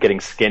screens and getting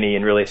skinny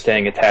and really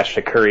staying attached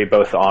to Curry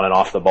both on and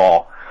off the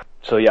ball.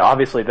 So yeah,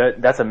 obviously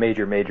that's a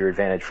major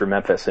advantage for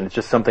Memphis, and it's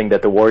just something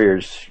that the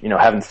Warriors,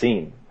 haven't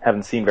seen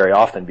very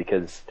often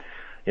because,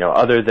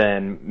 other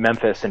than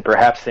Memphis and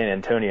perhaps San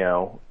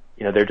Antonio,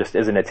 there just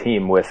isn't a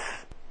team with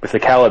the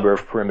caliber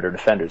of perimeter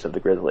defenders of the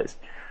Grizzlies.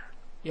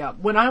 Yeah,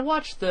 when I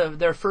watched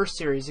their first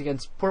series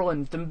against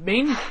Portland, the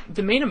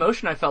main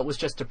emotion I felt was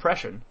just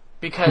depression,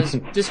 because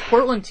this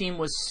Portland team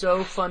was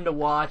so fun to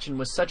watch and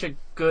was such a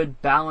good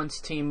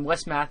balanced team.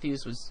 Wes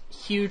Matthews was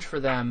huge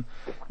for them.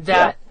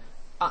 That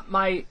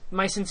my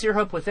sincere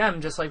hope with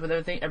them, just like with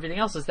everything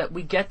else, is that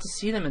we get to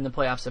see them in the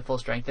playoffs at full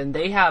strength, and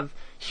they have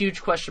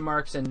huge question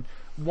marks. And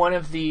one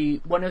of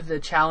the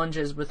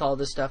challenges with all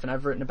this stuff, and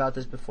I've written about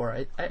this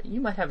before,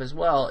 you might have as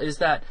well, is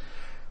that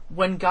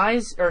when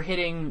guys are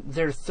hitting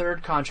their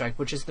third contract,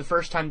 which is the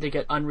first time they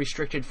get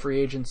unrestricted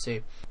free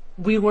agency,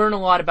 we learn a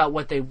lot about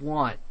what they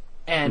want.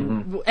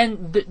 And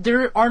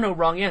there are no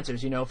wrong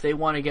answers. If they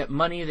want to get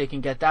money, they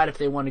can get that. If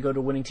they want to go to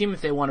a winning team,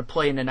 if they want to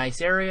play in a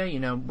nice area,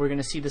 we're going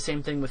to see the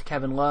same thing with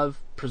Kevin Love,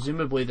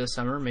 presumably this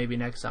summer, maybe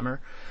next summer.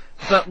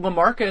 But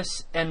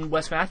LaMarcus and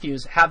Wes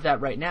Matthews have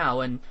that right now,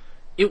 and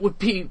it would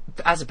be,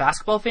 as a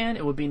basketball fan,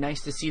 it would be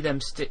nice to see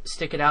them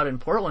stick it out in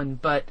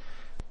Portland. But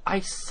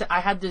I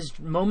had this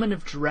moment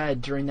of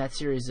dread during that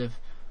series of,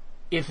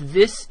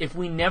 if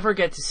we never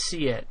get to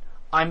see it,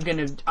 I'm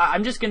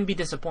just going to be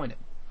disappointed.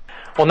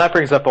 Well, and that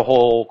brings up a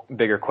whole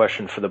bigger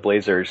question for the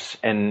Blazers,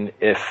 and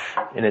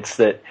it's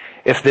that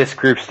if this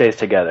group stays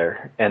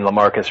together and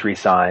LaMarcus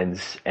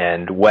resigns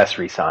and Wes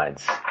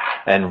resigns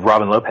and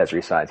Robin Lopez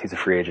resigns, he's a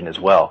free agent as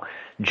well,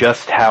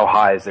 just how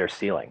high is their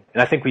ceiling?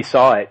 And I think we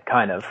saw it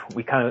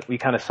we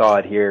kind of saw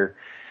it here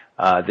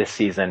this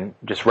season,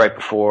 just right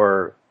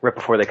before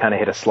they kind of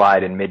hit a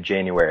slide in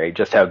mid-January,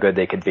 just how good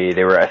they could be.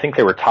 I think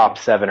they were top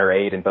 7 or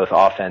 8 in both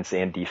offense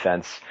and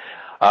defense.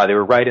 They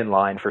were right in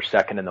line for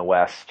second in the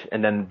West,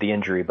 and then the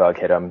injury bug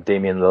hit them.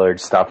 Damian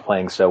Lillard stopped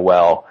playing so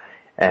well,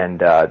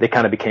 and they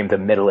kind of became the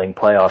middling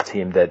playoff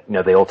team that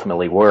they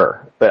ultimately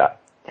were.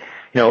 But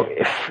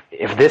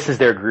if this is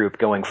their group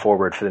going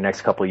forward for the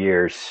next couple of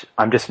years,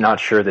 I'm just not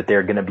sure that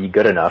they're going to be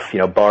good enough.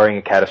 Barring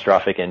a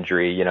catastrophic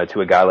injury,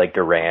 to a guy like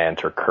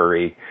Durant or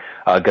Curry,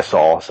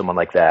 Gasol, someone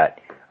like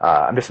that.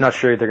 I'm just not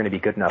sure they're going to be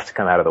good enough to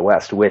come out of the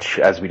West, which,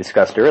 as we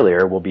discussed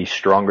earlier, will be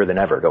stronger than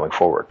ever going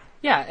forward.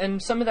 Yeah,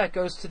 and some of that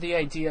goes to the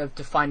idea of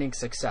defining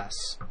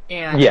success.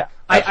 And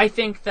I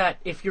think that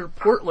if you're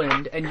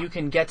Portland and you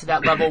can get to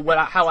that level,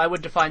 how I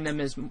would define them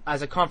is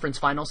as a conference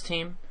finals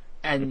team.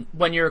 And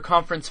when you're a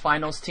conference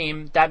finals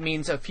team, that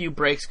means a few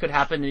breaks could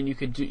happen, and you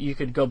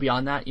could go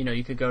beyond that.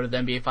 You could go to the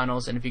NBA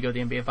finals, and if you go to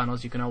the NBA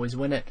finals, you can always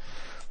win it.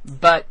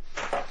 But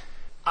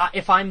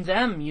if I'm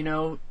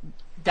them,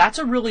 that's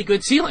a really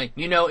good ceiling.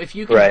 If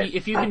you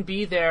can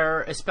be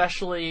there,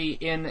 especially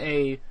in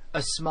a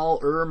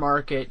smaller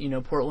market,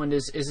 Portland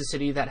is a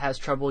city that has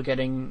trouble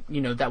getting,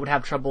 that would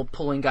have trouble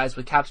pulling guys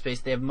with cap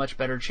space. They have much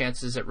better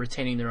chances at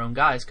retaining their own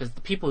guys because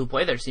the people who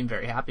play there seem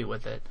very happy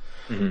with it.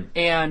 Mm-hmm.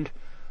 And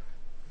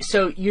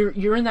so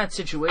you're in that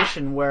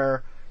situation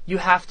where you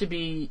have to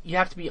be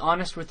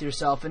honest with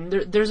yourself, and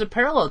there's a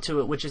parallel to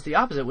it, which is the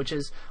opposite, which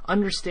is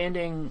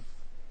understanding.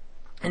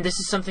 And this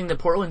is something that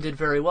Portland did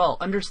very well,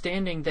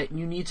 understanding that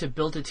you need to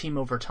build a team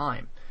over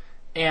time.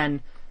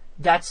 And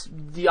that's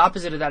the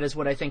opposite of that is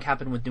what I think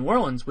happened with New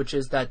Orleans, which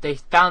is that they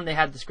found they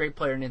had this great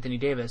player in Anthony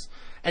Davis,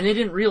 and they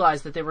didn't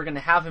realize that they were going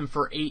to have him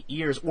for 8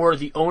 years, or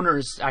the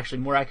owners, actually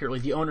more accurately,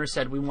 the owners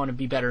said, we want to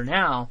be better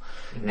now.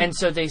 Mm-hmm. And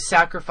so they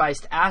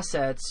sacrificed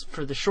assets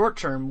for the short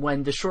term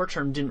when the short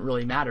term didn't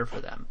really matter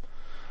for them.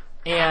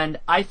 And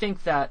I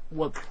think that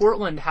what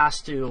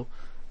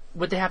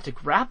they have to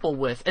grapple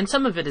with, and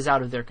some of it is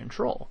out of their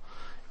control,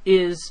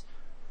 is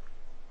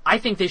I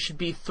think they should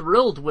be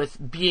thrilled with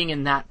being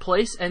in that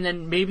place, and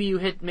then maybe you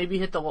hit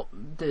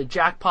the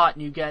jackpot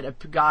and you get a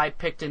guy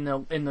picked in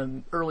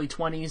the early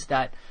 20s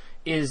that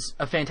is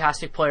a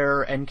fantastic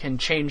player and can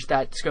change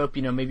that scope,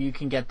 maybe you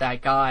can get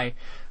that guy.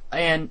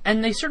 And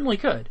they certainly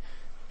could.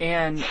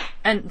 And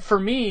for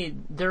me,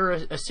 there are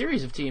a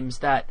series of teams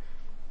that,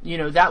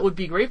 that would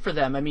be great for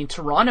them. I mean,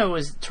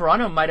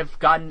 Toronto might have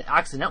gotten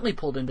accidentally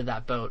pulled into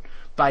that boat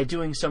by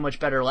doing so much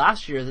better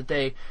last year that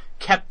they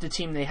kept the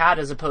team they had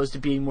as opposed to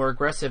being more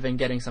aggressive and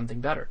getting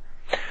something better.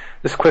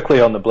 Just quickly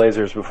on the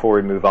Blazers before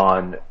we move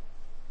on,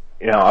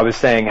 I was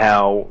saying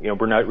how,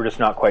 we're just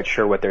not quite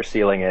sure what their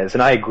ceiling is,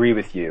 and I agree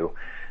with you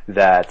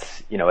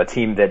that, a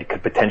team that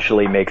could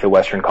potentially make the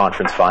Western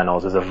Conference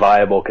Finals is a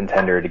viable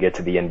contender to get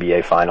to the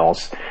NBA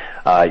Finals.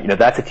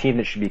 That's a team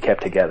that should be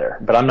kept together.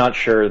 But I'm not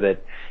sure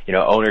that,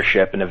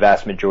 ownership and a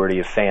vast majority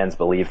of fans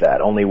believe that.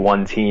 Only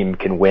one team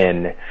can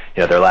win,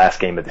 their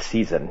last game of the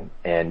season.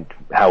 And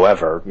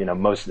however,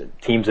 most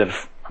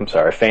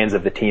fans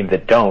of the team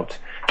that don't,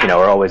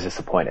 are always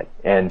disappointed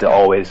and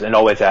always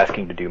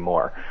asking to do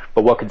more.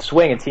 But what could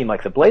swing a team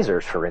like the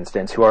Blazers, for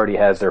instance, who already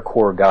has their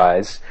core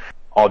guys,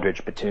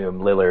 Aldridge, Batum,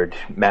 Lillard,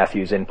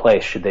 Matthews in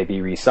place should they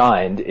be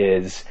re-signed,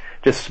 is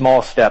just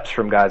small steps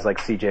from guys like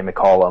C.J.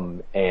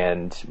 McCollum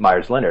and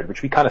Myers Leonard,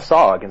 which we kind of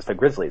saw against the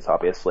Grizzlies,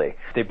 obviously.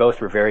 They both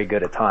were very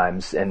good at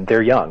times, and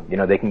they're young.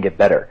 They can get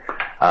better.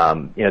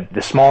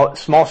 The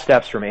small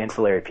steps from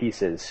ancillary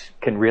pieces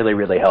can really,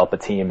 really help a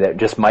team that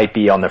just might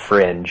be on the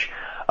fringe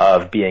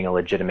of being a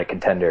legitimate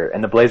contender,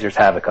 and the Blazers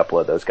have a couple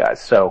of those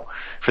guys. So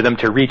for them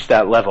to reach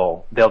that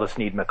level, they'll just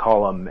need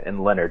McCollum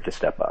and Leonard to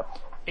step up.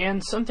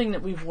 And something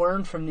that we've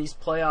learned from these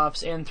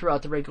playoffs and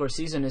throughout the regular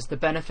season is the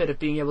benefit of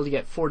being able to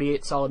get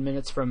 48 solid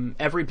minutes from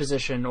every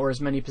position or as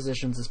many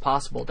positions as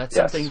possible. That's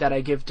something that I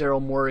give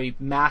Daryl Morey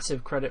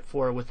massive credit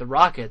for with the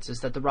Rockets, is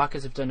that the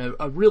Rockets have done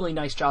a really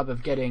nice job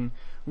of getting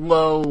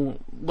low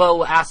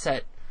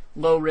asset,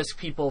 low risk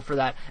people for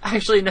that.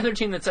 Actually, another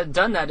team that's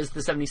done that is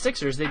the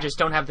 76ers. They just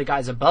don't have the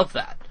guys above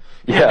that.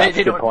 That's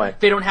a good point.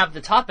 They don't have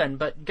the top end,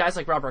 but guys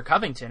like Robert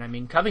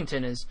Covington,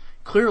 Covington is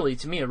clearly,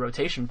 to me, a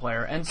rotation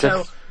player. And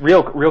so, just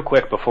real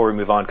quick before we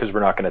move on, because we're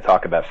not going to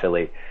talk about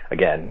Philly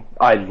again.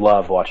 I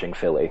love watching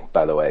Philly,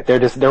 by the way.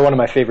 They're one of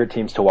my favorite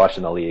teams to watch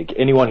in the league.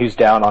 Anyone who's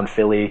down on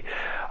Philly,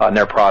 on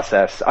their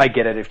process, I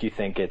get it if you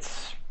think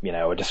it's,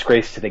 a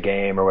disgrace to the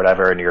game or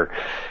whatever, and you're,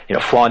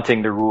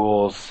 flaunting the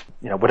rules,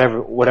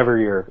 whatever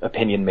your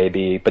opinion may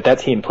be. But that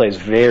team plays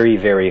very,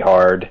 very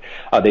hard.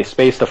 They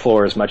space the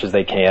floor as much as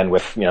they can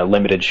with,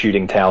 limited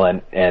shooting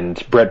talent,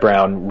 and Brett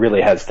Brown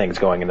really has things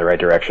going in the right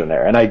direction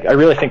there. And I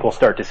really think we'll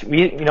start to see,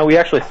 we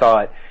actually saw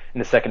it in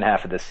the second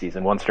half of this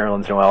season. Once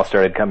Nerlens Noel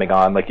started coming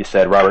on, like you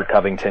said, Robert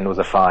Covington was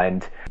a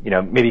find.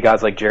 Maybe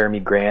guys like Jeremy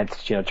Grant,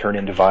 turn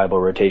into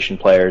viable rotation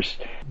players.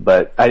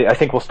 But I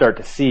think we'll start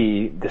to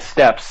see the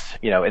steps,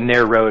 in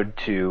their road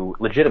to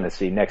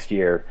legitimacy next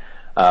year,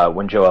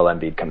 when Joel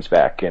Embiid comes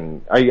back.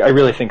 And I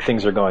really think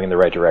things are going in the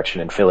right direction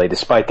in Philly,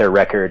 despite their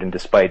record and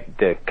despite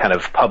the kind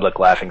of public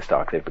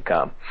laughingstock they've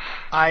become.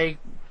 I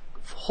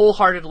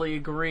wholeheartedly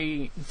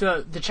agree.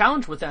 The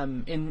challenge with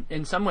them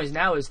in some ways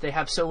now is they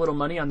have so little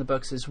money on the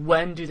books is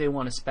when do they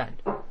want to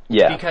spend?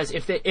 Yeah. Because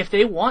if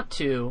they want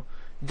to,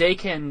 they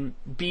can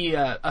be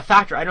a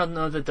factor. I don't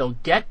know that they'll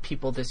get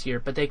people this year,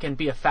 but they can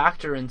be a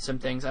factor in some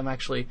things. I'm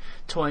actually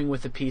toying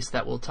with a piece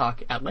that we'll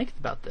talk at length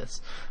about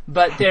this.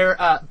 But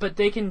but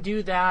they can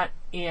do that,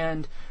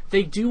 and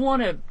they do you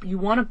want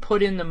to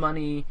put in the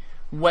money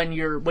when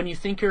you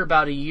think you're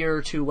about a year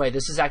or two away.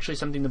 This is actually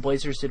something the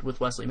Blazers did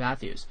with Wesley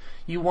Matthews.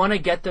 You want to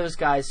get those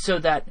guys so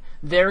that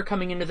they're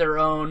coming into their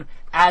own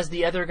as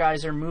the other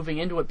guys are moving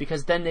into it,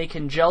 because then they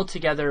can gel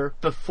together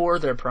before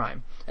their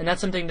prime. And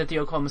that's something that the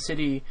Oklahoma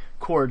City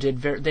core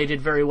did. They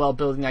did very well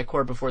building that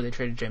core before they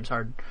traded James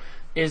Harden.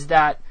 Is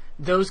that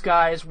those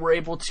guys were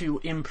able to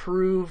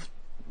improve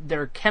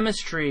their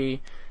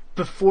chemistry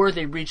before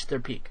they reached their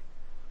peak.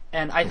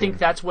 And I think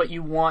that's what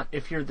you want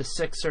if you're the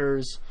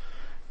Sixers.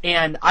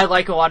 And I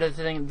like a lot of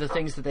the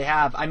things that they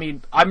have. I'm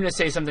going to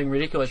say something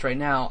ridiculous right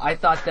now. I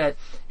thought that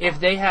if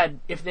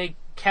they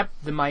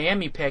kept the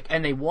Miami pick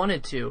and they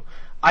wanted to,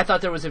 I thought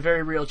there was a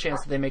very real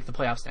chance that they make the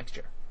playoffs next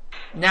year.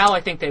 Now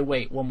I think they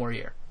wait one more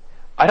year.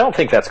 I don't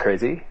think that's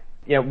crazy.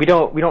 We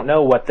don't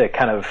know what the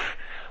kind of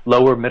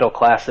lower middle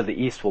class of the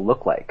East will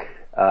look like,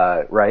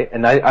 right?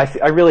 And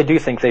I really do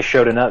think they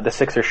showed enough. The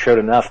Sixers showed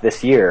enough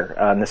this year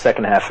in the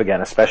second half again,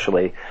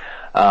 especially.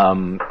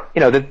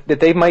 That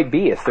they might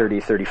be a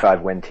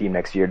 30-35 win team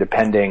next year,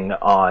 depending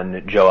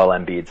on Joel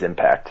Embiid's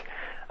impact.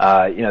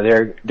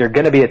 They're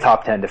going to be a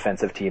top 10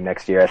 defensive team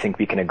next year. I think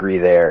we can agree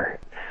there.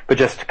 But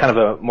just kind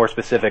of a more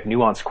specific,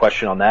 nuanced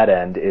question on that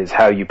end is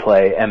how you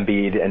play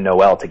Embiid and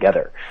Noel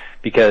together.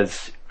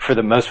 Because for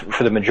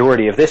the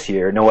majority of this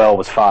year, Noel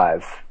was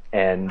 5,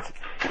 and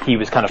he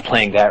was kind of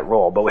playing that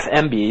role. But with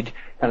Embiid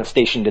kind of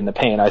stationed in the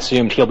paint, I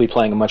assumed he'll be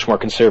playing a much more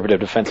conservative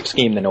defensive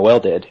scheme than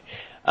Noel did.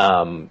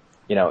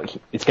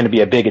 It's going to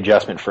be a big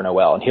adjustment for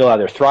Noel, and he'll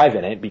either thrive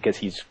in it because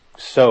he's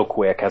so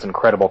quick, has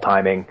incredible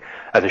timing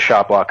as a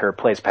shot blocker,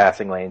 plays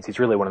passing lanes. He's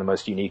really one of the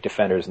most unique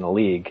defenders in the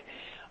league.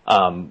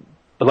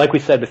 But like we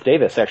said with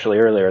Davis actually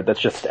earlier, that's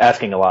just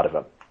asking a lot of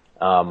him.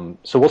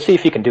 So we'll see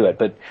if he can do it.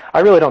 But I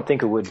really don't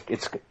think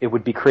it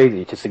would be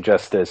crazy to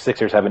suggest the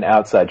Sixers have an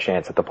outside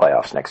chance at the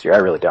playoffs next year. I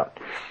really don't.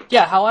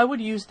 Yeah, how I would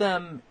use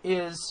them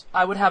is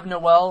I would have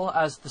Noel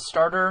as the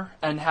starter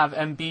and have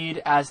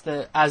Embiid as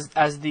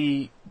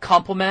the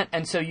complement,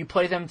 and so you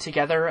play them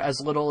together as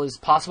little as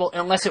possible,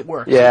 unless it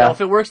works. Yeah. If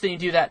it works, then you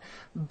do that.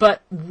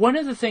 But one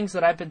of the things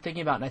that I've been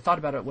thinking about, and I thought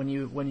about it when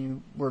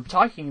you were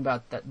talking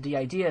about the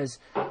idea is,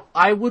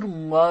 I would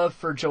love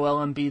for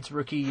Joel Embiid's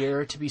rookie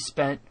year to be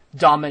spent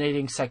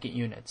dominating second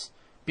units,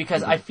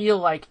 because I feel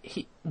like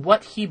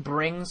what he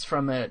brings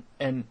from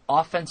an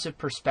offensive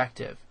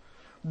perspective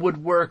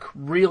would work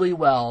really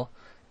well,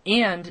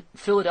 and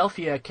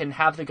Philadelphia can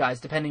have the guys,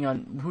 depending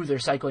on who they're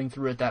cycling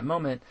through at that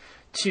moment,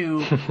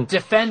 to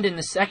defend in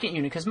the second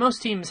unit, because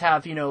most teams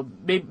have,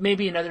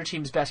 maybe another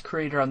team's best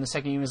creator on the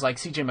second unit is like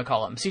CJ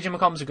McCollum. CJ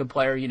McCollum's a good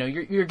player,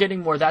 you're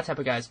getting more of that type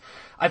of guys.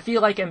 I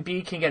feel like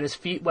Embiid can get his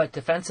feet wet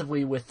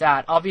defensively with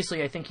that.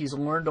 Obviously, I think he's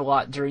learned a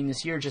lot during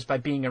this year just by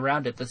being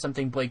around it. That's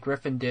something Blake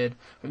Griffin did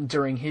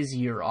during his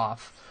year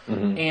off.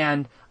 Mm-hmm.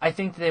 And I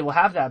think they will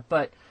have that,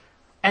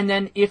 and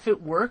then if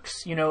it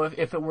works,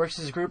 if it works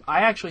as a group, I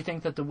actually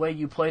think that the way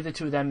you play the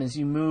two of them is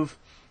you move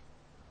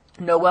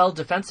Noel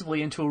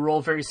defensively into a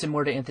role very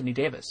similar to Anthony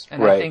Davis.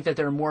 And right. I think that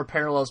there are more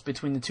parallels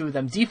between the two of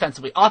them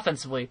defensively.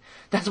 Offensively,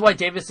 that's why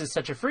Davis is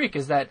such a freak,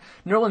 is that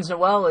Nerlens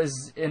Noel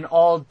is an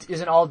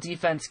all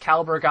defense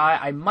caliber guy.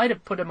 I might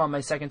have put him on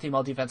my second team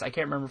all defense. I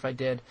can't remember if I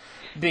did,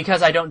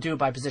 because I don't do it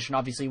by position.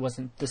 Obviously, he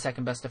wasn't the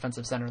second best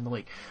defensive center in the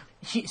league.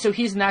 So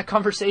he's in that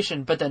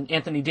conversation, but then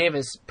Anthony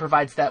Davis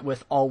provides that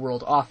with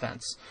all-world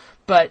offense.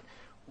 But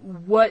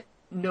what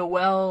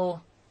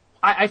Noel...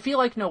 I feel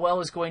like Noel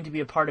is going to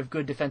be a part of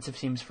good defensive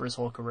teams for his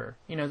whole career.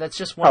 That's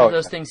just one of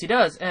those things he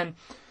does. And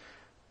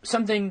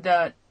something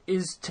that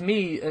is, to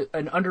me,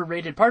 an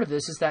underrated part of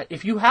this is that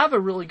if you have a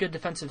really good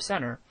defensive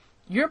center,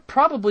 you're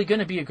probably going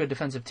to be a good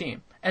defensive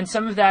team. And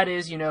some of that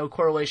is,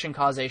 correlation,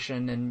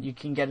 causation, and you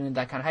can get into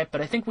that kind of hype.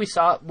 But I think we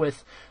saw it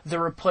with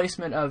the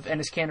replacement of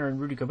Enes Kanter and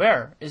Rudy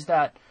Gobert, is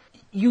that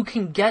you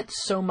can get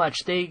so much.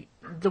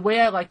 The way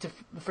I like to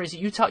phrase it,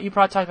 you probably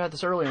talked about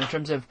this earlier in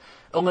terms of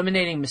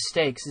eliminating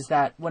mistakes, is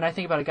that when I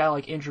think about a guy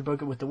like Andrew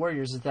Bogut with the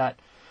Warriors, is that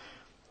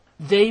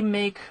they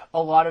make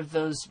a lot of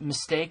those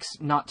mistakes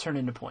not turn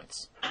into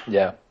points.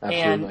 Yeah,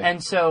 absolutely.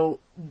 And so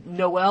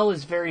Noel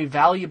is very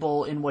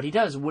valuable in what he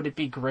does. Would it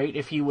be great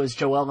if he was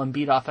Joel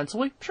Embiid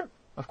offensively? Sure,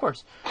 of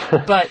course.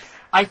 But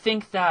I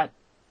think that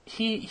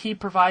he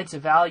provides a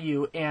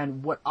value,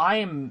 and what I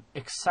am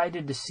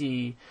excited to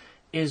see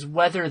is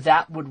whether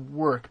that would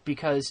work,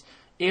 because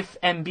if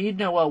Embiid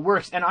Noel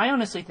works, and I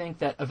honestly think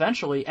that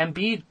eventually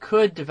Embiid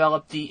could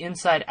develop the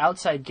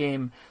inside-outside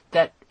game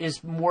that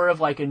is more of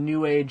like a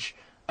new age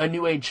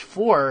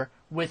 4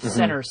 with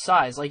center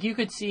size. Like, you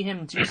could see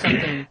him do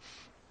something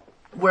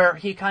where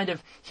he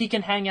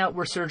can hang out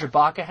where Serge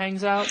Ibaka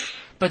hangs out,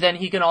 but then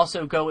he can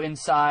also go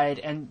inside,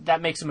 and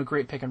that makes him a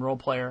great pick and roll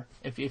player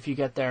if you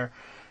get there.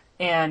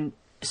 And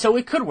so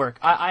it could work.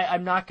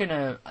 I'm not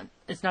gonna.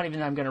 It's not even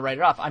that I'm gonna write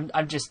it off.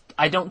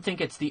 I don't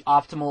think it's the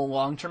optimal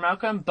long-term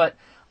outcome, but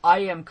I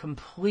am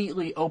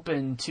completely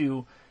open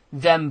to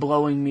them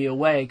blowing me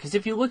away. Because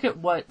if you look at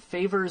what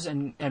Favors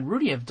and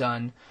Rudy have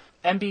done,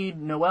 Embiid,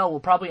 Noel will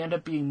probably end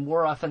up being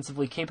more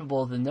offensively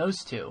capable than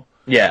those two.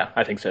 Yeah,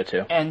 I think so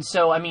too. And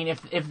so, I mean,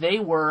 if they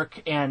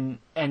work and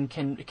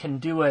can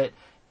do it.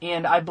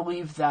 And I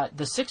believe that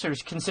the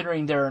Sixers,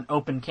 considering they're an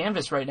open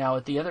canvas right now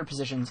at the other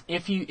positions,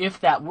 if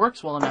that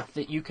works well enough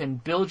that you can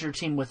build your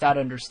team with that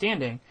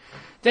understanding,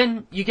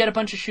 then you get a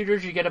bunch of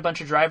shooters, you get a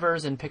bunch of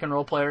drivers and pick and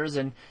roll players,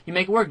 and you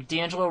make it work.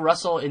 D'Angelo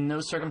Russell in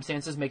those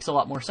circumstances makes a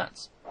lot more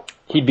sense.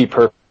 He'd be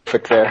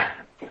perfect there.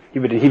 He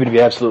would be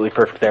absolutely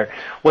perfect there.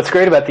 What's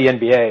great about the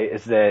NBA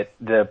is that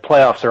the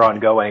playoffs are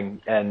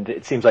ongoing, and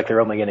it seems like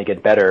they're only going to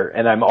get better.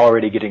 And I'm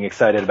already getting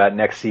excited about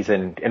next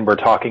season. And we're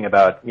talking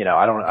about,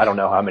 I don't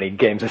know how many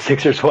games the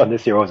Sixers won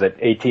this year. What was it,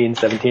 18,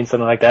 17,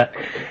 something like that?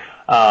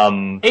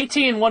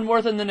 18, one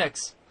more than the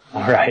Knicks.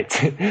 All right,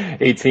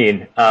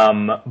 18.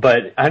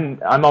 But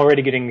I'm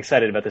already getting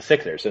excited about the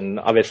Sixers, and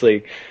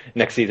obviously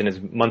next season is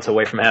months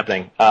away from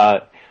happening.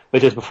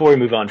 But just before we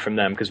move on from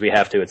them, because we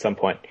have to at some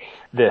point,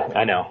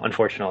 I know,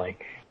 unfortunately,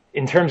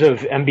 in terms of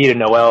Embiid and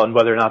Noel and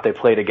whether or not they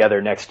play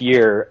together next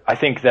year, I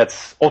think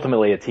that's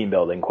ultimately a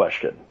team-building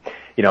question.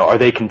 Are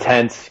they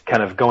content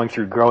kind of going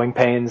through growing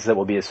pains that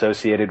will be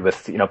associated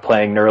with,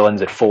 playing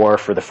Nerlens at 4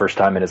 for the first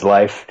time in his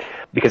life?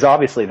 Because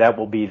obviously that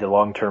will be the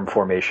long-term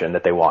formation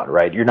that they want,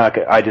 right?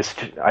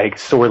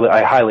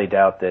 I highly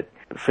doubt that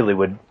Philly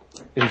would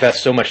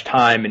invest so much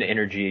time and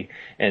energy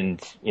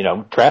and,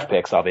 draft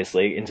picks,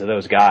 obviously, into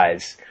those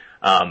guys,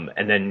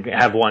 and then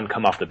have one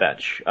come off the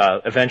bench.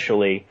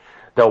 Eventually,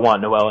 they'll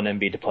want Noel and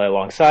Embiid to play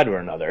alongside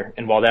one another.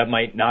 And while that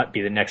might not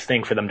be the next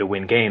thing for them to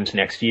win games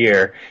next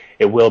year,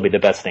 it will be the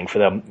best thing for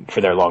them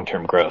for their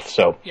long-term growth.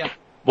 So yeah.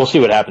 We'll see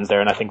what happens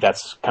there, and I think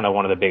that's kind of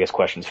one of the biggest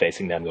questions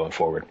facing them going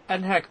forward.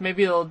 And heck,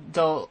 maybe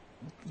they'll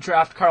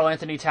draft Karl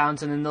Anthony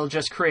Towns, and then they'll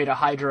just create a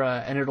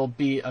Hydra, and it'll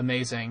be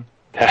amazing.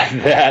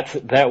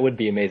 That would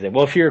be amazing.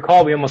 Well, if you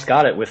recall, we almost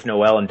got it with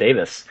Noel and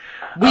Davis.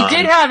 We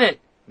did have it.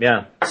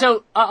 Yeah.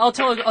 So I'll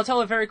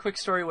tell a very quick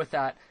story with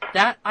that.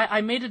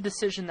 I made a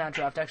decision that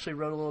draft. I actually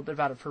wrote a little bit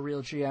about it for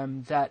Real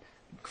GM. That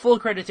full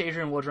credit to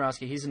Adrian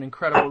Wojnarowski. He's an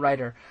incredible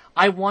writer.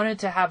 I wanted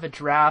to have a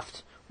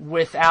draft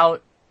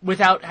without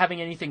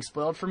having anything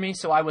spoiled for me.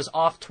 So I was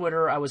off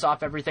Twitter. I was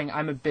off everything.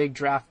 I'm a big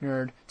draft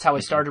nerd. It's how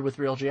I started with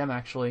Real GM,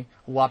 actually,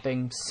 a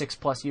whopping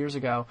 6+ years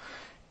ago.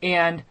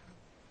 And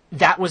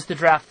that was the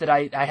draft that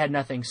I had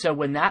nothing. So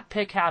when that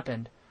pick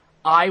happened,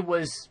 I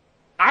was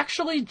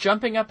actually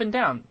jumping up and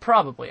down.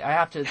 Probably. I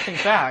have to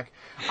think back.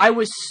 I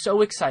was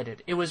so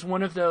excited. It was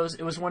one of those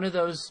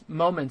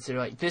moments that are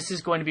like, this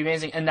is going to be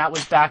amazing. And that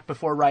was back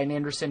before Ryan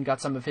Anderson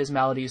got some of his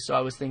maladies. So I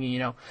was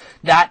thinking,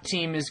 that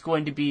team is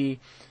going to be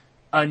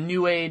a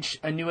new age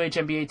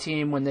NBA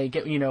team when they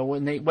get,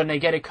 when they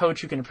get a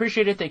coach who can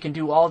appreciate it, they can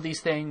do all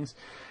these things.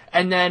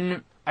 And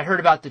then I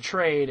heard about the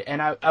trade,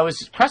 and I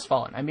was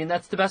crestfallen. I mean,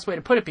 that's the best way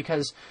to put it,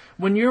 because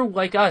when you're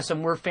like us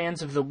and we're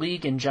fans of the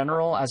league in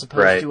general as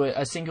opposed to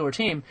a singular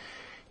team,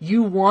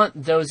 you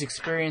want those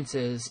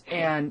experiences.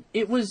 And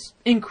it was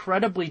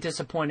incredibly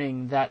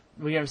disappointing that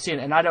we haven't seen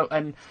it. And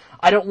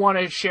I don't want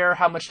to share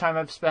how much time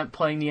I've spent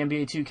playing the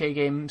NBA 2K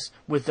games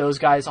with those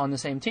guys on the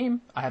same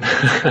team. I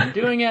haven't been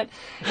doing it.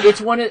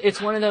 It's one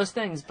of those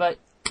things, but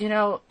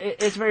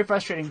it's very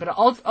frustrating. But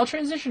I'll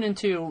transition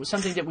into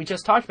something that we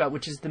just talked about,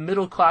 which is the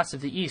middle class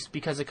of the East,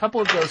 because a couple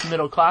of those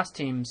middle class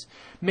teams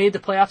made the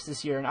playoffs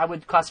this year, and I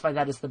would classify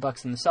that as the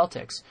Bucks and the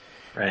Celtics.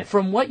 Right.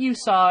 From what you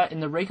saw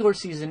in the regular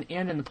season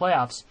and in the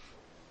playoffs,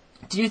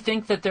 do you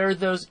think that there are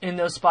those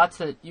spots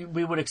that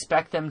we would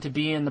expect them to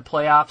be in the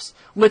playoffs?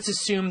 Let's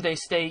assume they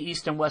stay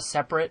East and West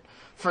separate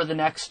for the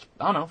next,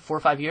 4 or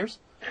 5 years.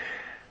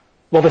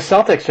 Well, the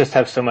Celtics just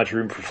have so much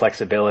room for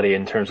flexibility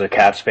in terms of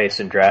cap space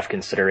and draft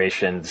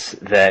considerations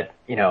that,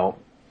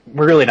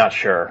 we're really not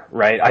sure,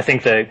 right? I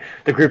think the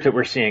group that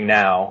we're seeing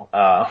now,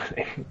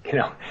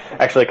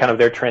 actually kind of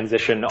their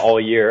transition all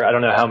year. I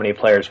don't know how many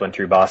players went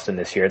through Boston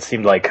this year. It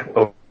seemed like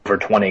over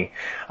 20.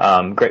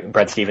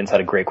 Brad Stevens had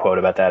a great quote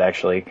about that,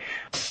 actually.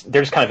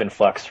 They're just kind of in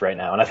flux right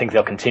now, and I think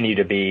they'll continue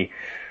to be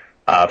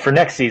for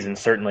next season,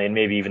 certainly, and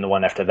maybe even the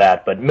one after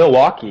that. But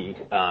Milwaukee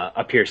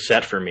appears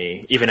set for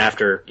me, even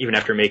after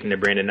making the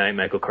Brandon Knight,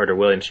 Michael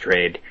Carter-Williams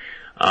trade.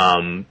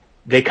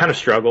 They kind of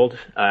struggled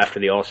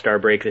after the All-Star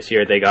break this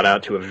year. They got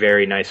out to a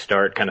very nice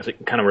start, kind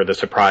of were the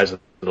surprise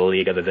of the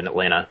league, other than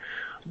Atlanta,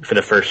 for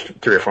the first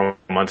 3 or 4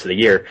 months of the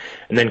year,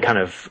 and then kind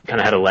of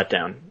had a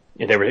letdown.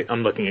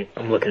 I'm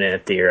looking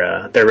at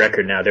their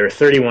record now. They were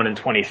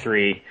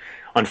 31-23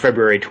 on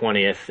February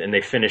 20th, and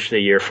they finished the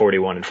year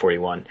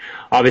 41-41.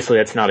 Obviously,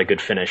 that's not a good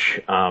finish.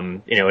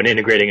 And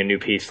integrating a new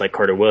piece like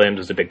Carter-Williams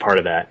was a big part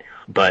of that.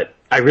 But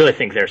I really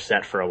think they're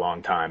set for a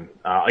long time.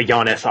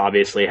 Giannis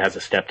obviously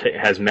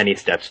has many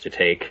steps to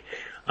take.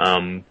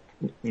 And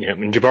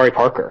Jabari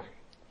Parker,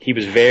 he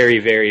was very,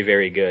 very,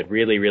 very good,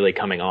 really, really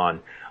coming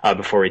on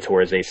before he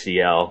tore his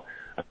ACL.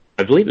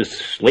 I believe it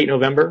was late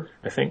November,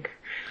 I think.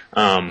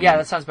 Yeah,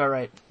 that sounds about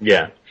right.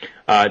 Yeah.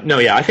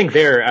 I think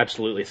they're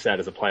absolutely set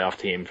as a playoff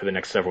team for the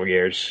next several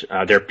years.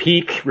 Their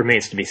peak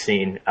remains to be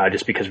seen,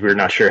 just because we're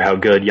not sure how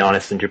good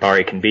Giannis and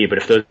Jabari can be. But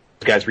if those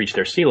guys reach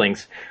their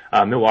ceilings,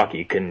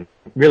 Milwaukee can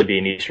really be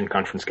an Eastern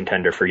Conference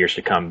contender for years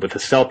to come. With the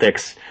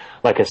Celtics,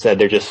 like I said,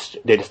 they just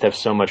have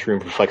so much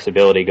room for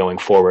flexibility going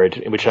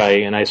forward, which I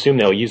assume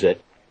they'll use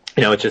it.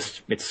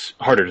 It's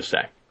harder to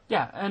say.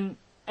 Yeah, and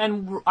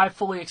I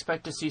fully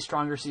expect to see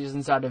stronger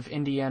seasons out of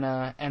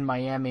Indiana and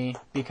Miami,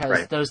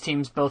 because those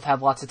teams both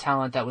have lots of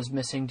talent that was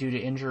missing due to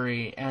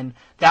injury, and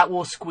that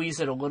will squeeze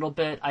it a little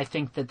bit. I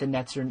think that the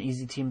Nets are an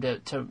easy team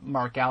to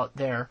mark out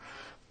there.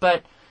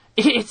 But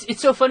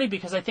it's so funny,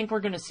 because I think we're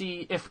going to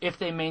see if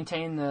they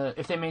maintain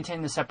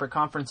the separate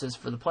conferences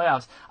for the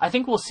playoffs, I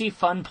think we'll see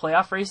fun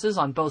playoff races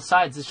on both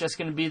sides. It's just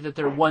going to be that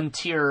they're one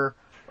tier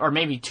or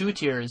maybe 2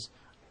 tiers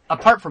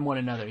apart from one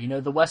another.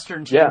 The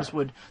Western teams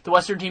would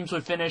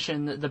finish,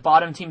 and the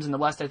bottom teams in the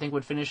West, I think,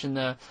 would finish in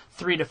the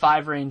 3 to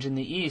 5 range in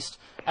the East,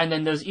 and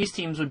then those East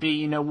teams would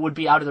be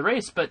out of the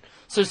race. But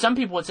so some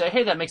people would say,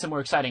 hey, that makes it more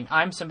exciting.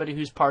 I'm somebody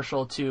who's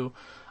partial to,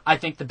 I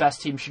think the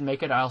best team should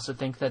make it. I also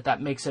think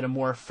that makes it a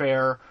more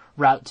fair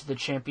route to the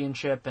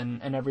championship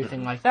and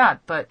everything like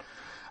that. But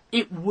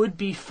it would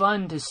be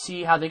fun to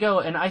see how they go.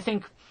 And I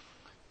think,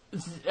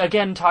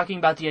 again, talking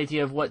about the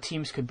idea of what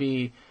teams could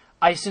be,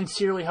 I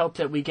sincerely hope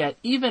that we get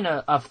even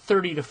a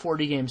 30 to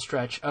 40 game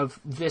stretch of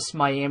this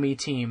Miami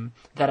team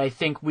that I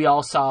think we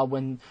all saw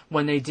when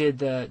they did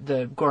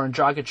the Goran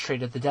Dragic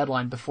trade at the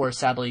deadline before,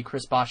 sadly,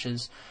 Chris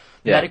Bosh's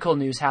medical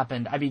news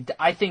happened. I mean,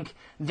 I think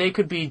they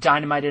could be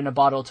dynamite in a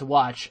bottle to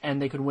watch,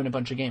 and they could win a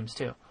bunch of games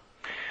too.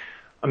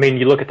 I mean,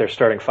 you look at their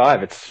starting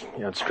five. It's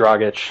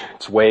Dragic,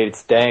 it's Wade,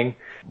 it's Deng,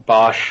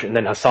 Bosh, and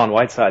then Hassan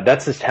Whiteside.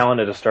 That's as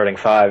talented a starting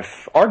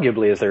five,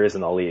 arguably, as there is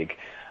in the league.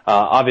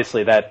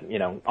 Obviously that,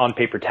 on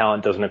paper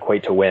talent doesn't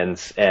equate to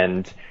wins,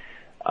 and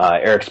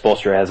Eric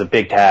Spoelstra has a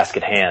big task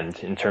at hand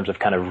in terms of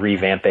kind of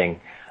revamping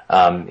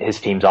his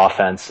team's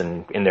offense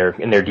and in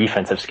their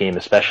defensive scheme,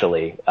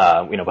 especially,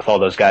 with all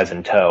those guys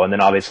in tow. And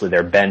then obviously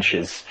their bench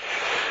is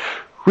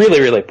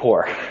really, really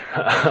poor.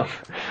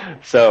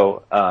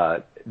 So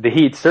the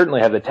Heat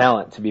certainly have the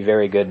talent to be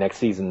very good next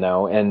season,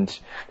 though. And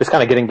just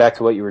kind of getting back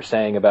to what you were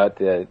saying about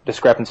the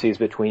discrepancies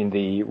between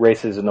the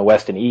races in the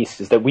West and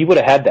East, is that we would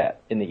have had that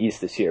in the East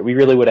this year. We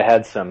really would have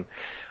had some,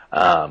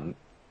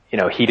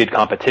 heated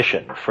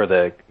competition for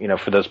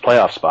for those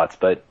playoff spots.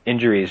 But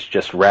injuries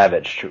just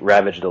ravaged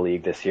the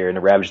league this year, and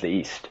it ravaged the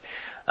East.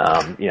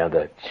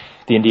 The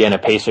Indiana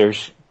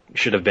Pacers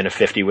should have been a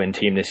 50-win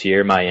team this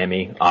year.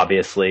 Miami,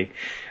 obviously.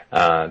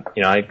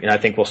 I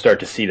think we'll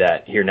start to see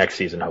that here next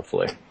season,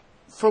 hopefully.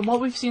 From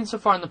what we've seen so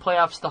far in the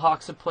playoffs, the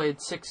Hawks have played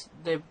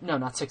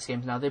not 6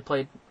 games now. They've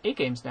played 8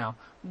 games now.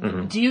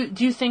 Mm-hmm.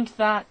 Do you think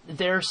that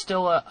they're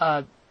still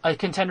a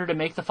contender to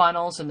make the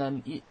finals and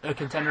then a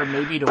contender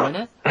maybe to win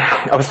it?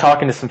 I was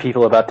talking to some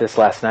people about this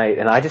last night,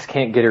 and I just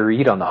can't get a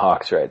read on the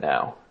Hawks right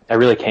now. I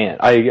really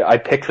can't. I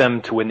picked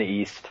them to win the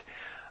East.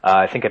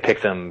 I think I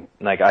picked them,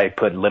 I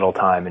put little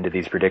time into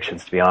these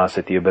predictions, to be honest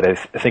with you, but I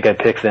think I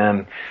picked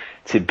them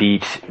to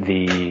beat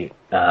the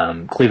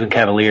Cleveland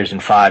Cavaliers in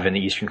 5 in the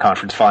Eastern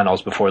Conference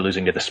Finals before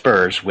losing to the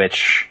Spurs,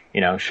 which,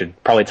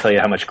 should probably tell you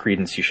how much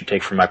credence you should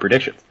take from my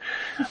predictions.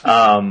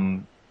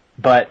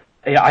 But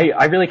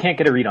I really can't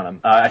get a read on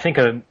them. I think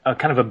a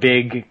kind of a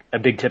big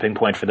tipping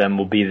point for them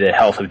will be the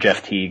health of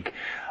Jeff Teague.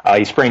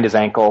 He sprained his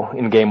ankle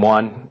in Game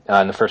 1,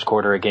 in the first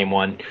quarter of Game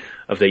 1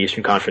 of the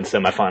Eastern Conference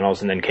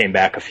semifinals, and then came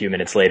back a few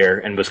minutes later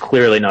and was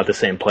clearly not the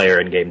same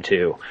player in Game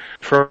 2.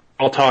 For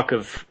all talk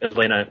of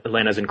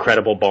Atlanta's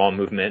incredible ball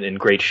movement and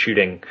great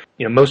shooting,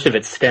 most of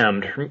it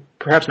stemmed,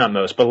 perhaps not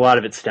most, but a lot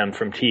of it stemmed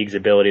from Teague's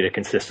ability to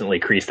consistently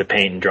crease the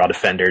paint and draw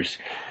defenders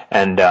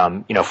and,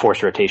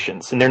 force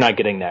rotations. And they're not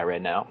getting that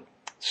right now.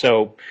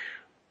 So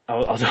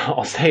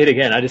I'll say it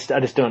again. I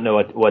just don't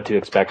know what to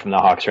expect from the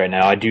Hawks right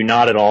now. I do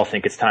not at all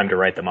think it's time to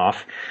write them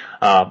off.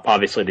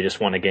 Obviously, they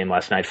just won a game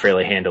last night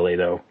fairly handily,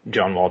 though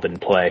John Wall didn't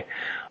play.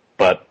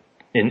 But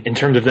in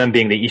terms of them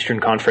being the Eastern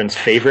Conference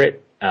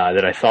favorite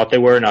that I thought they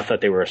were, and I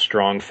thought they were a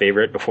strong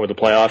favorite before the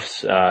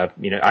playoffs, I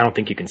don't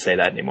think you can say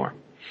that anymore.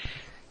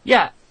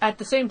 Yeah, at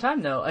the same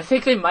time, though, I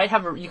think they might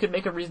you could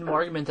make a reasonable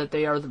argument that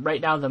they are right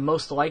now the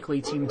most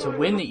likely team to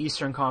win the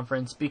Eastern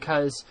Conference,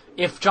 because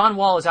if John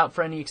Wall is out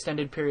for any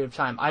extended period of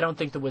time, I don't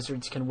think the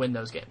Wizards can win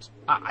those games.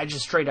 I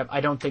just straight up,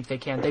 I don't think they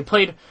can. They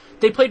played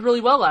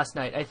really well last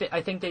night.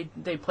 I think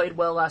they played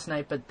well last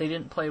night, but they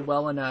didn't play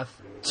well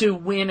enough to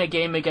win a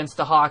game against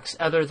the Hawks,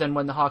 other than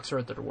when the Hawks are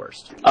at their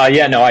worst.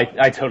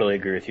 I totally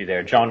agree with you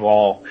there. John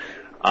Wall,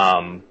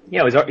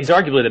 he's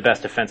arguably the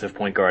best defensive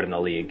point guard in the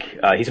league.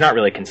 He's not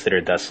really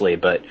considered thusly,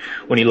 but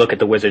when you look at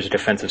the Wizards'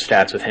 defensive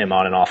stats with him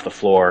on and off the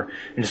floor,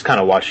 and just kind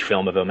of watch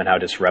film of him and how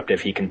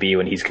disruptive he can be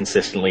when he's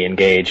consistently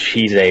engaged,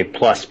 he's a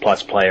plus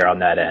player on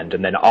that end.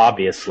 And then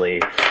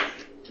obviously,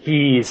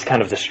 he's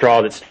kind of the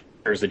straw that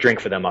stirs the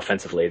drink for them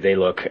offensively. They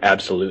look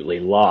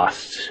absolutely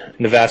lost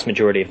in the vast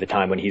majority of the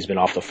time when he's been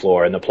off the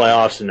floor in the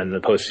playoffs and in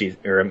the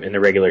postseason, or in the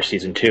regular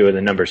season too, and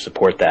the numbers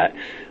support that.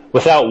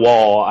 Without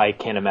Wall, I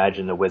can't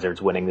imagine the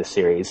Wizards winning this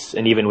series.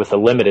 And even with a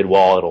limited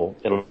Wall,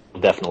 it'll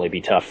definitely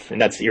be tough. And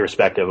that's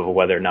irrespective of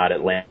whether or not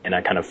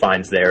Atlanta kind of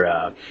finds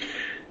their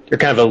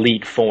kind of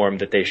elite form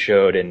that they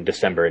showed in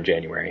December and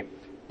January.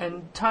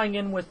 And tying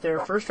in with their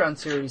first round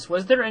series,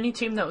 was there any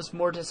team that was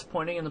more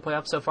disappointing in the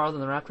playoffs so far than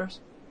the Raptors?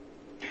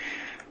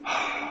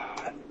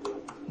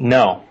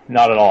 No,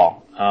 not at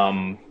all.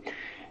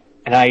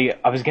 And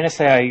I was going to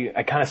say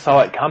I kind of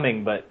saw it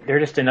coming, but they're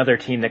just another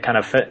team that kind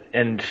of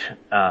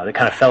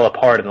fell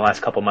apart in the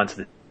last couple months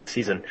of the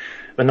season.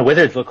 When the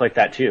Wizards look like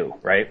that too,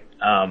 right?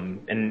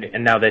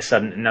 And now they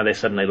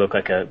suddenly look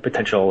like a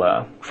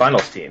potential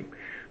finals team.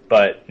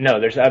 But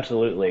no, there's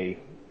absolutely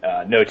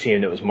no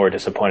team that was more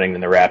disappointing than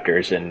the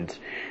Raptors. And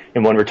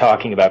when we're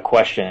talking about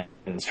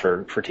questions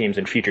for teams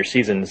in future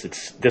seasons,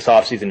 this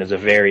offseason is a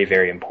very,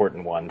 very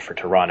important one for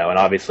Toronto. And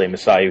obviously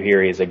Masai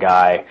Ujiri is a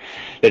guy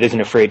that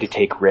isn't afraid to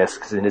take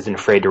risks and isn't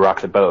afraid to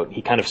rock the boat.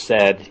 He kind of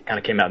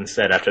came out and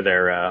said after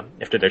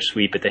their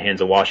sweep at the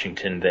hands of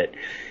Washington that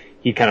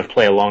he'd kind of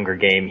play a longer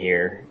game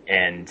here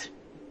and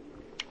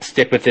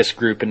stick with this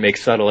group and make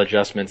subtle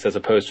adjustments as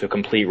opposed to a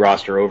complete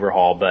roster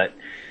overhaul. But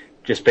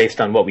just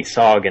based on what we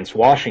saw against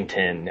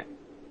Washington,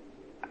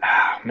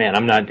 man,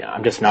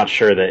 I'm just not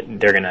sure that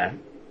they're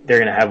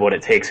gonna have what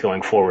it takes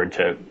going forward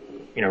to,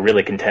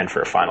 really contend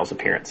for a finals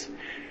appearance.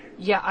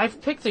 Yeah,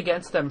 I've picked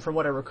against them from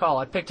what I recall.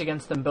 I picked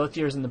against them both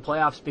years in the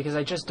playoffs because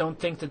I just don't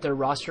think that their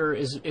roster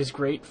is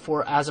great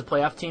as a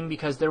playoff team,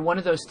 because they're one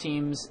of those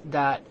teams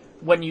that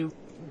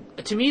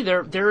to me,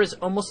 they're as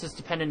almost as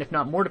dependent, if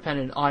not more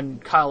dependent, on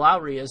Kyle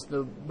Lowry as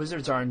the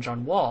Wizards are on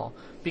John Wall,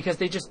 because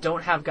they just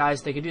don't have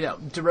guys that can do that.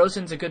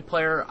 DeRozan's a good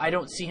player. I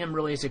don't see him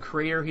really as a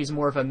creator. He's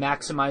more of a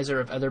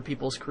maximizer of other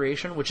people's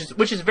creation, which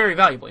is very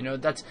valuable.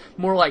 That's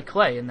more like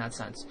Clay in that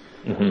sense.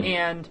 Mm-hmm.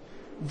 And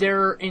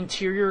their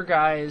interior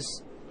guys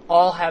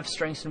all have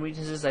strengths and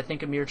weaknesses. I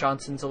think Amir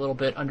Johnson's a little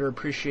bit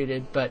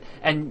underappreciated,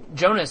 and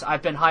Jonas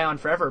I've been high on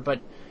forever,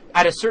 but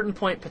at a certain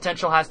point,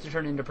 potential has to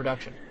turn into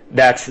production.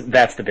 That's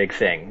the big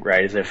thing,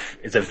 right? Is if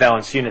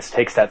Valanciunas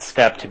takes that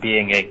step to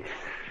being a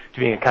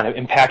kind of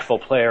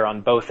impactful player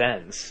on both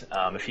ends,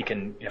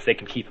 if they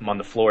can keep him on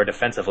the floor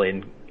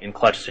defensively in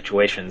clutch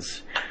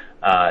situations,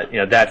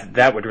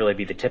 that would really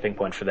be the tipping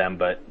point for them.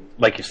 But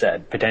like you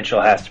said,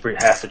 potential has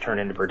to turn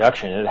into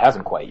production, and it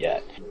hasn't quite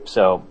yet.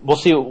 So we'll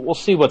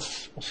see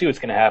what's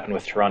going to happen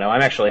with Toronto.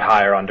 I'm actually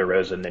higher on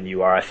DeRozan than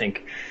you are. I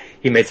think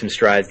he made some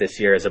strides this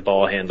year as a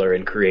ball handler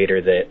and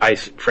creator that I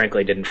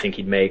frankly didn't think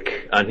he'd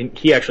make.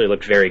 He actually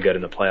looked very good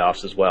in the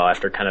playoffs as well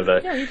after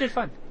he did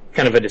fine.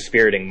 Kind of a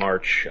dispiriting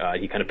March.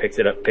 He kind of picked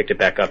it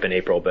back up in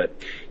April, but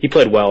he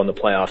played well in the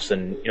playoffs.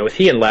 And with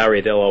he and Lowry,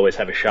 they'll always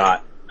have a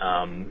shot.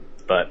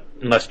 But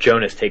unless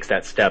Jonas takes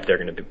that step, they're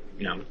going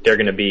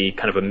to be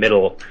kind of a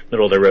middle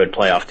of the road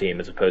playoff team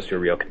as opposed to a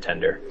real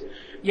contender.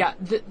 Yeah,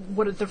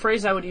 the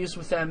phrase I would use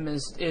with them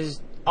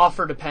is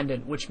offer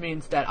dependent, which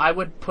means that I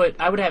would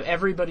have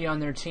everybody on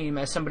their team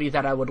as somebody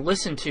that I would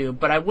listen to,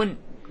 but I wouldn't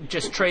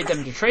just trade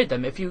them to trade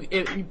them.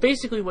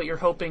 Basically what you're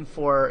hoping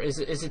for is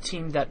a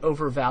team that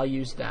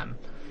overvalues them,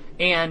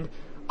 and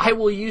I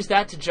will use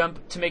that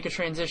to make a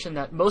transition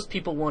that most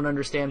people won't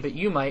understand, but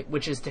you might,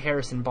 which is to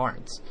Harrison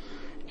Barnes.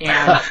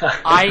 And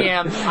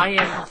I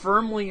am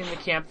firmly in the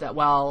camp that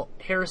while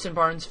Harrison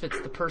Barnes fits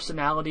the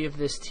personality of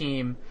this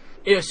team,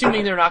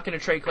 assuming they're not going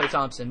to trade Klay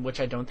Thompson, which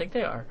I don't think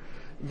they are,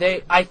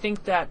 I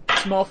think that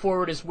small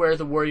forward is where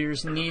the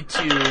Warriors need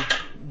to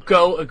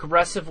go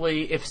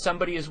aggressively if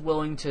somebody is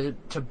willing to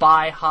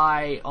buy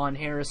high on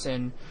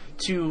Harrison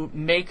to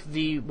make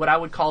what I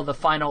would call the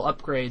final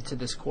upgrade to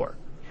this core.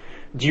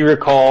 Do you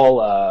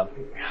recall, I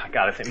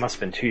think it must have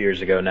been 2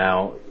 years ago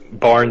now,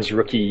 Barnes'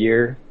 rookie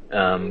year,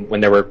 when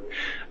there were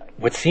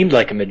what seemed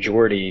like a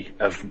majority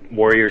of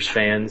Warriors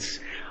fans,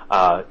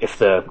 if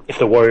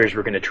the Warriors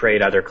were going to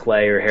trade either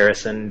Klay or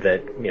Harrison,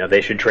 that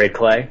they should trade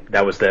Klay.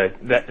 That was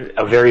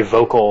a very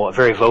vocal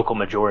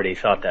majority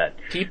thought that.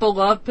 People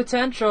love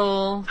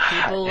potential.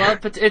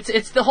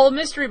 It's the whole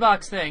mystery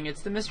box thing.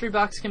 It's the mystery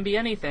box can be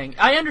anything.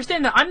 I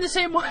understand that. I'm the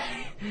same way.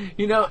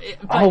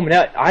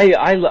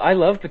 I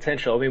love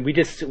potential. I mean, we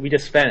just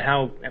spent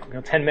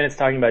 10 minutes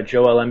talking about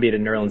Joel Embiid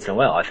and Nerlens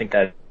Noel. I think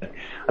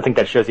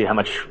that shows you how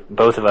much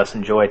both of us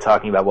enjoy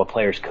talking about what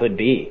players could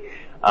be.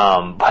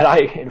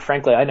 But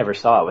frankly, I never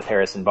saw it with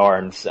Harrison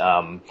Barnes.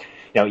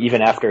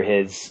 Even after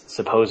his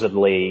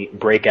supposedly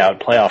breakout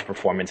playoff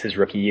performance his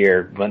rookie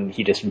year, when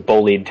he just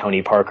bullied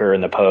Tony Parker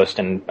in the post,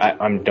 and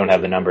I don't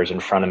have the numbers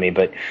in front of me,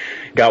 but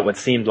got what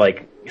seemed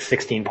like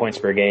 16 points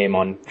per game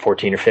on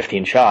 14 or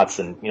 15 shots,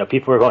 and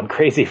people were going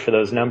crazy for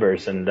those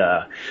numbers, and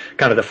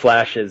kind of the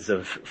flashes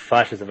of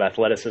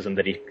athleticism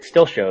that he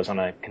still shows on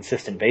a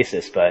consistent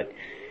basis. But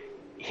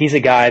he's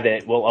a guy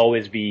that will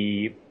always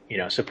be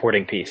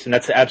supporting piece, and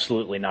that's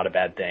absolutely not a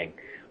bad thing.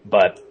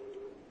 But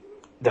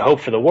the hope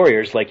for the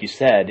Warriors, like you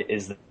said,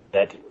 is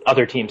that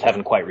other teams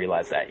haven't quite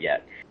realized that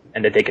yet,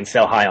 and that they can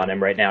sell high on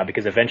him right now,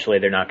 because eventually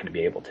they're not going to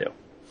be able to.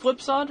 Flip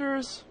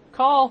Saunders,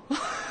 call.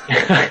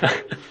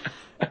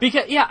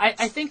 Because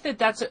I think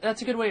that's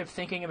a good way of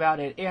thinking about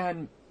it,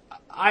 and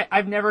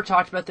I've never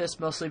talked about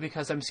this mostly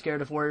because I'm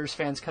scared of Warriors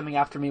fans coming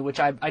after me, which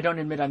I don't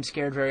admit I'm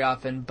scared very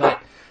often,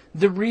 but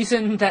the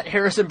reason that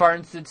Harrison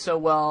Barnes did so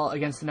well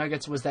against the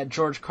Nuggets was that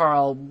George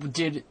Karl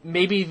did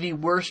maybe the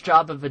worst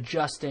job of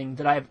adjusting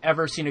that I've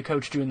ever seen a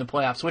coach do in the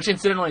playoffs, which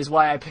incidentally is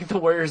why I picked the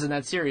Warriors in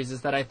that series,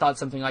 is that I thought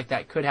something like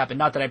that could happen.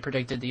 Not that I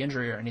predicted the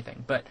injury or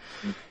anything, but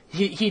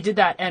he did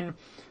that, and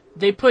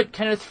they put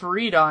Kenneth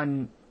Faried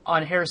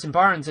on Harrison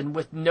Barnes, and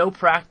with no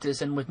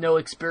practice and with no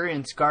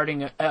experience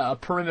guarding a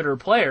perimeter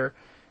player,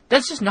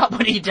 that's just not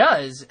what he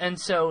does.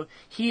 And so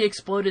he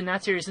exploded in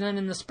that series. And then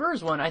in the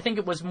Spurs one, I think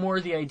it was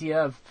more the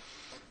idea of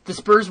the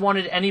Spurs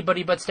wanted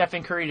anybody but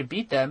Stephen Curry to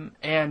beat them,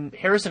 and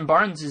Harrison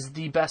Barnes is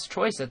the best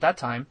choice at that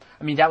time.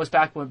 I mean, that was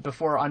back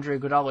before Andre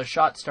Iguodala's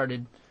shot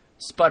started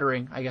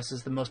sputtering, I guess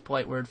is the most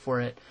polite word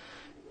for it.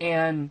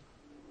 And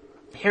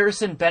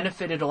Harrison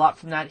benefited a lot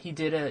from that. He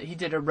did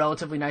a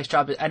relatively nice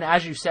job, and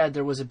as you said,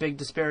 there was a big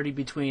disparity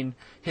between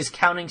his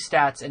counting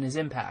stats and his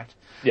impact.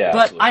 Yeah,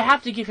 but absolutely. I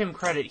have to give him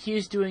credit. He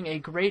is doing a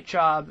great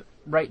job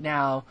right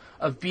now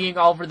of being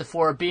all over the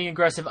floor, being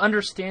aggressive,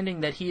 understanding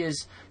that he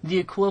is the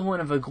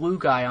equivalent of a glue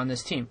guy on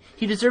this team.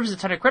 He deserves a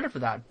ton of credit for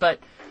that. But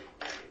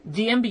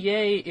the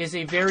NBA is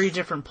a very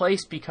different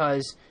place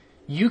because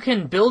you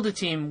can build a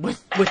team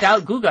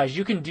without glue guys.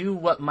 You can do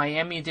what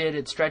Miami did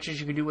at stretches.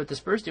 You can do what the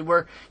Spurs did,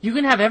 where you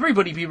can have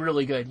everybody be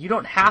really good. You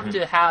don't have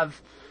to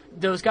have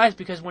those guys,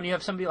 because when you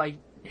have somebody like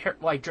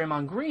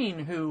Draymond Green,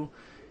 who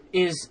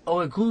is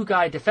a glue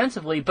guy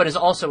defensively, but is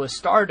also a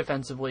star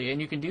defensively,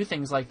 and you can do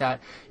things like that.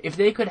 If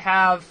they could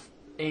have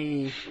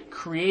a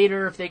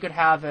creator, if they could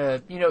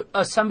have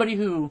somebody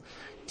who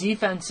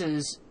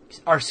defenses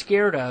are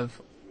scared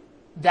of,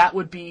 that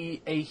would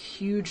be a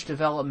huge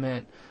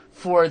development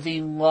for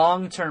the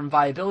long-term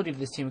viability of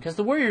this team, because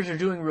the Warriors are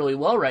doing really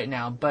well right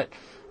now, but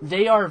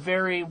they are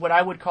very, what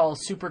I would call,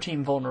 super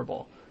team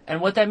vulnerable. And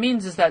what that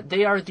means is that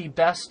they are the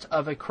best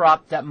of a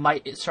crop that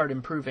might start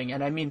improving.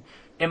 And I mean,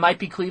 It might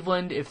be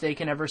Cleveland if they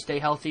can ever stay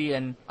healthy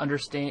and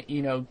understand,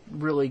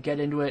 really get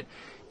into it.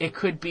 It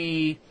could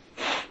be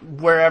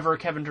wherever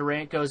Kevin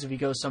Durant goes if he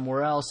goes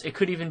somewhere else. It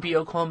could even be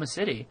Oklahoma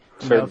City,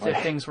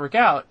 if things work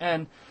out.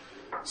 And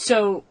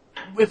so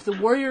if the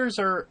Warriors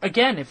are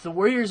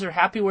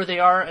happy where they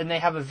are and they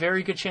have a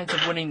very good chance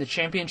of winning the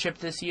championship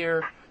this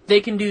year, they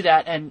can do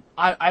that, and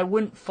I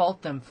wouldn't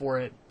fault them for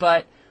it.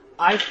 But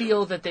I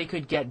feel that they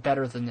could get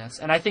better than this,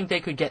 and I think they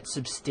could get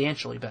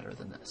substantially better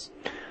than this.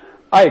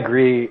 I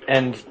agree,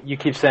 and you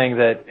keep saying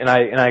that, and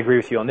I agree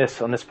with you on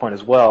this point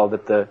as well,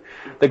 that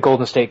the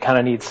Golden State kind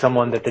of needs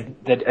someone that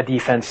a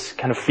defense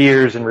kind of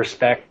fears and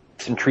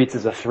respects and treats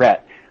as a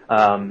threat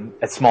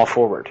at small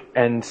forward.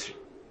 And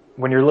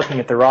when you're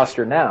looking at the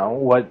roster now,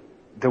 what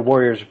the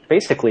Warriors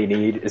basically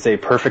need is a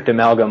perfect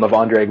amalgam of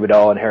Andre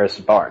Iguodala and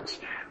Harrison Barnes,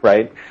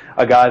 right?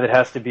 A guy that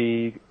has to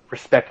be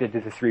respected to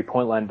the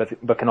three-point line,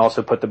 but can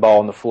also put the ball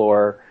on the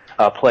floor,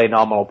 play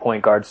nominal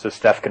point guard so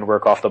Steph can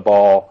work off the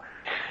ball.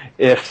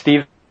 If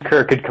Steve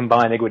Kerr could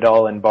combine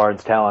Iguodala and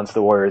Barnes' talents,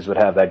 the Warriors would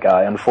have that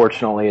guy.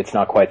 Unfortunately, it's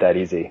not quite that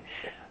easy.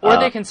 Or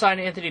they can sign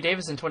Anthony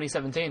Davis in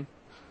 2017.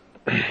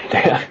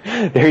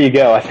 There you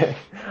go.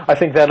 I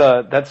think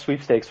that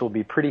sweepstakes will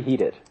be pretty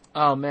heated.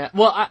 Oh man!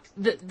 Well,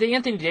 the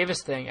Anthony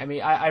Davis thing. I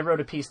mean, I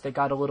wrote a piece that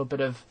got a little bit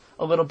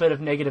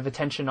of negative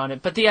attention on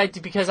it, but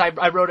because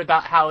I wrote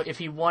about how if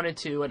he wanted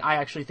to, and I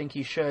actually think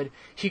he should,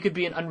 he could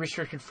be an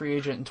unrestricted free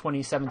agent in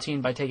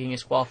 2017 by taking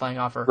his qualifying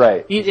offer.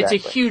 Right. Exactly.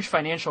 It's a huge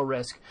financial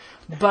risk,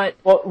 but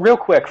real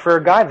quick, for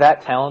a guy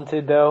that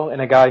talented though,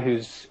 and a guy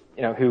who's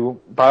who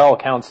by all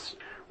accounts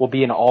will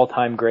be an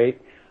all-time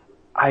great,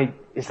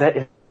 is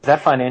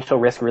that financial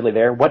risk really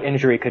there? What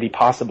injury could he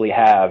possibly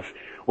have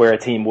where a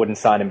team wouldn't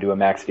sign him to a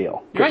max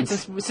deal? You're right.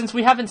 Since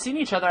we haven't seen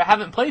each other, I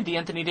haven't played the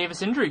Anthony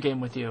Davis injury game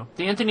with you.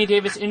 The Anthony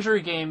Davis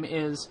injury game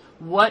is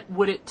what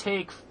would it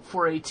take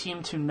for a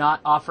team to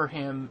not offer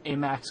him a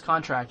max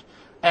contract?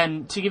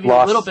 And to give you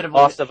a little bit of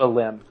loss of a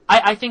limb.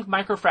 I think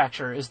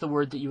microfracture is the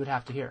word that you would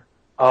have to hear.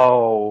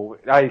 Oh,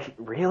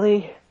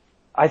 really?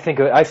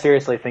 I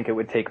seriously think it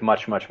would take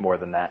much, much more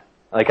than that.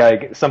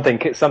 Like something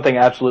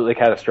absolutely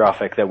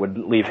catastrophic that would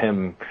leave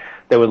him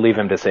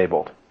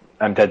disabled.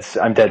 I'm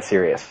dead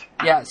serious.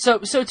 Yeah. So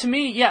to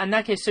me, yeah. In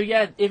that case, so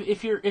yeah,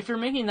 if you're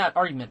making that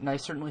argument, and I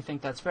certainly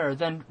think that's fair,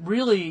 then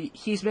really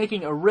he's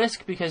making a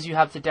risk because you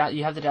have the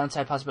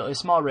downside possibility, a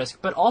small risk,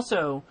 but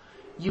also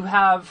you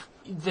have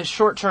the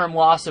short-term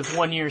loss of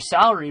 1 year's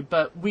salary.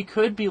 But we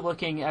could be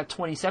looking at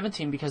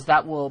 2017 because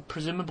that will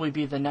presumably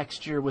be the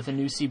next year with a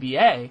new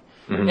CBA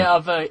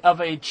of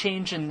a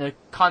change in the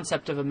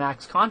concept of a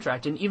max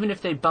contract, and even if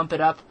they bump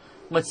it up,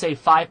 let's say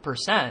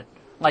 5%.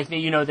 Like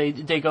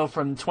they go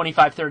from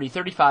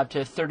 25-30-35 to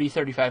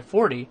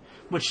 30-35-40,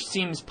 which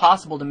seems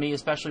possible to me,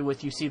 especially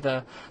with you see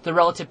the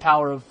relative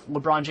power of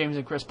LeBron James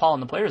and Chris Paul in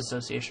the Players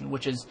Association,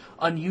 which is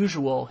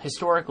unusual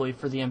historically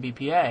for the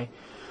NBPA.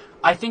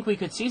 I think we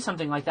could see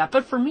something like that.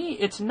 But for me,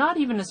 it's not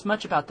even as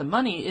much about the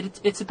money.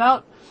 It's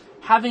about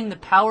having the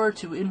power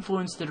to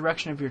influence the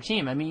direction of your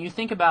team. I mean, you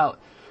think about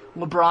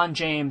LeBron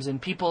James, and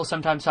people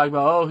sometimes talk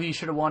about, he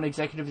should have won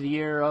Executive of the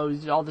Year,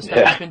 all the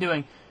stuff he's been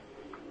doing.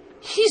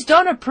 He's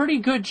done a pretty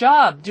good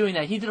job doing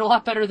that. He did a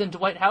lot better than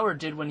Dwight Howard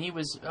did when he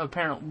was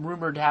apparently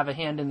rumored to have a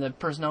hand in the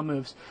personnel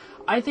moves.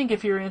 I think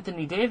if you're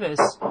Anthony Davis,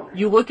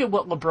 you look at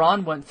what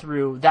LeBron went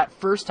through that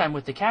first time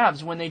with the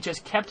Cavs when they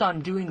just kept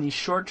on doing these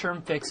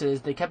short-term fixes.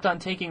 They kept on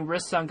taking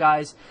risks on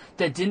guys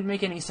that didn't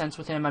make any sense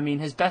with him. I mean,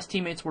 his best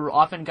teammates were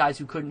often guys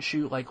who couldn't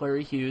shoot, like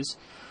Larry Hughes.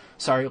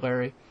 Sorry,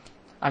 Larry.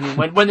 I mean,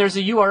 when there's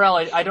a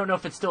URL, I don't know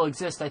if it still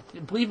exists. I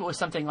believe it was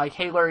something like,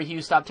 hey, Larry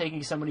Hughes, stop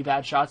taking so many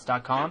bad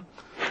shots.com.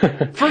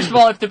 First of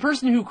all, if the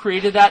person who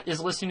created that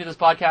is listening to this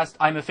podcast,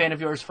 I'm a fan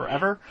of yours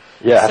forever.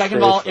 Yeah, Second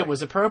of all, it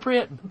was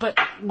appropriate. But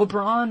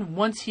LeBron,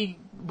 once he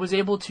was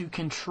able to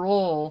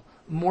control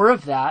more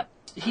of that,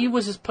 he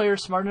was his player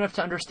smart enough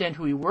to understand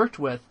who he worked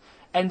with.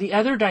 And the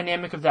other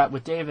dynamic of that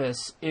with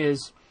Davis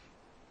is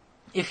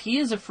if he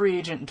is a free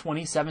agent in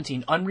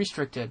 2017,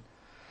 unrestricted,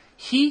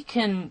 he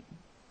can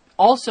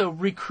also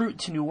recruit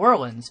to New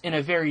Orleans in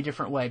a very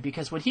different way,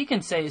 because what he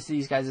can say is to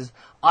these guys is,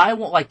 I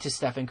want, like to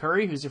Stephen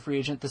Curry, who's a free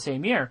agent the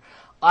same year,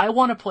 I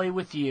want to play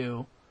with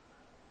you.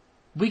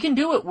 We can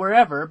do it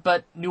wherever,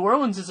 but New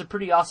Orleans is a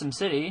pretty awesome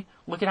city.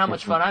 Look at how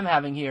much fun I'm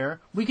having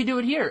here. We could do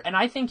it here. And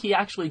I think he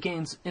actually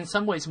gains, in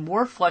some ways,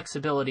 more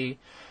flexibility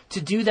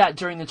to do that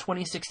during the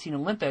 2016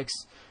 Olympics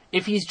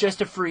if he's just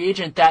a free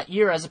agent that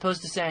year, as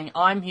opposed to saying,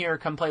 I'm here,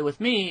 come play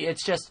with me.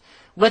 It's just,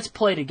 let's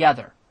play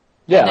together.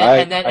 Yeah,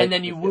 and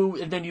then you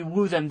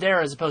woo them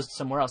there as opposed to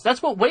somewhere else.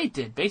 That's what Wade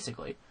did,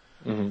 basically.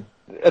 Mm-hmm.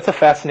 That's a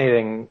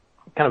fascinating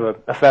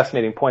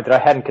fascinating point that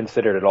I hadn't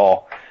considered at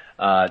all.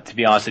 To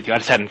be honest with you, I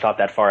just hadn't thought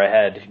that far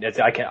ahead.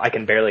 I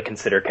can barely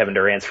consider Kevin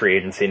Durant's free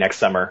agency next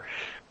summer,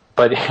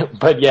 but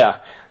yeah,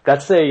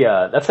 that's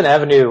an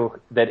avenue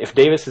that if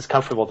Davis is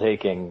comfortable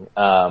taking,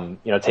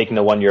 taking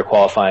the 1 year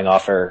qualifying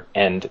offer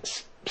and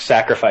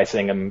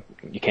sacrificing,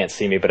 you can't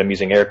see me, but I'm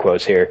using air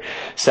quotes here,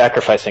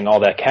 sacrificing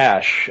all that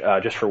cash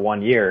just for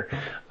 1 year.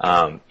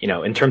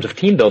 In terms of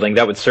team building,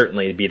 that would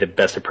certainly be the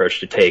best approach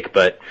to take.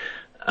 But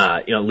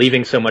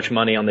leaving so much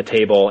money on the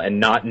table and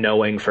not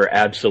knowing for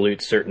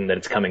absolute certain that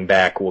it's coming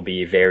back will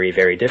be very,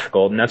 very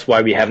difficult. And that's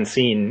why we haven't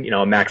seen,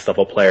 a max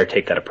level player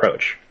take that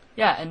approach.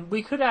 Yeah, and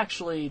we could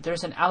actually,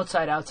 there's an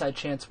outside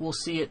chance we'll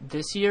see it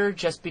this year,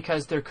 just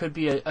because there could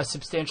be a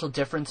substantial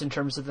difference in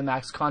terms of the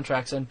max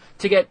contracts. And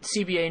to get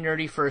CBA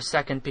nerdy for a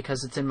second,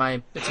 because it's in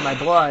my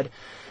blood,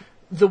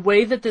 the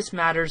way that this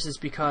matters is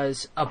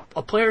because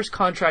a player's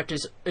contract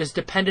is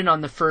dependent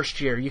on the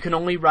first year. You can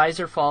only rise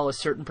or fall a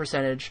certain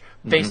percentage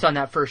based on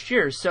that first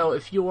year. So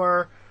if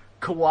you're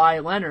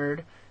Kawhi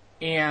Leonard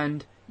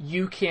and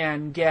you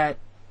can get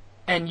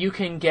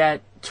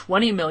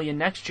 $20 million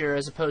next year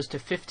as opposed to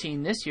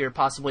 $15 this year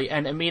possibly,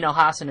 and Amin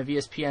Elhassan of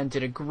ESPN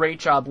did a great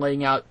job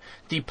laying out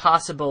the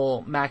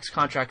possible max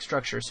contract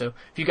structure. So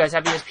if you guys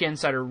have ESPN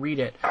Insider, read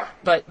it.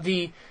 But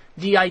the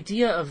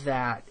idea of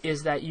that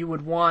is that you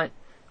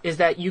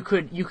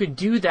could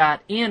do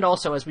that, and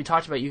also, as we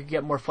talked about, you could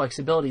get more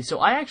flexibility. So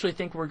I actually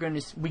think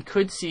we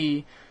could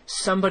see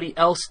somebody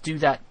else do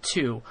that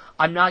too.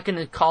 I'm not going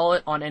to call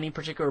it on any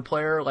particular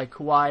player like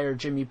Kawhi or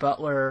Jimmy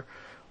Butler,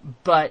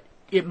 but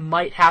it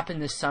might happen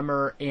this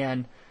summer,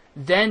 and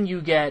then you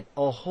get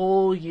a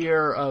whole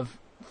year of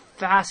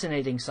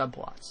fascinating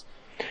subplots.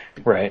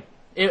 Right.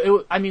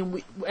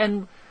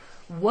 And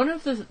one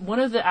of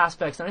the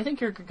aspects, and I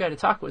think you're a good guy to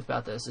talk with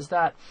about this, is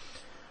that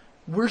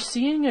we're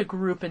seeing a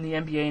group in the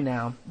NBA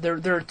now.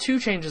 There are two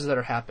changes that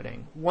are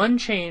happening. One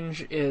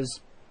change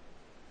is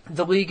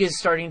the league is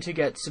starting to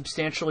get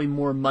substantially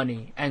more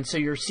money, and so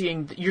you're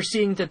seeing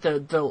that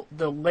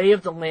the lay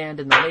of the land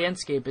and the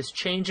landscape is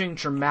changing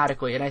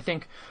dramatically. And I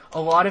think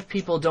a lot of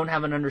people don't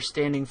have an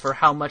understanding for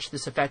how much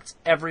this affects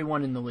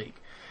everyone in the league.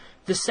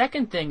 The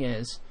second thing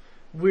is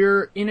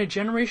we're in a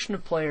generation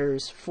of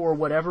players, for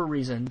whatever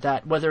reason,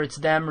 that whether it's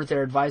them or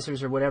their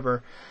advisors or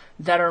whatever,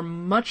 that are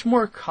much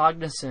more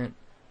cognizant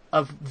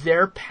of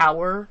their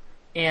power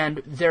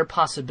and their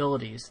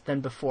possibilities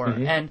than before.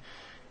 And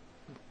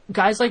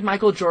guys like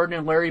Michael Jordan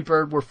and Larry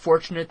Bird were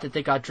fortunate that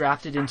they got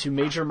drafted into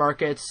major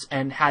markets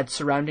and had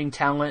surrounding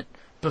talent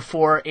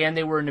before, and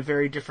they were in a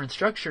very different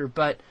structure.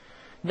 But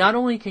not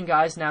only can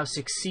guys now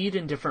succeed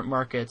in different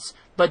markets,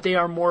 but they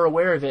are more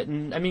aware of it.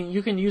 And I mean,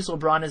 you can use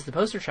LeBron as the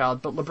poster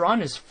child, but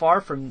LeBron is far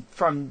from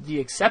the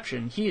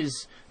exception. He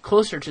is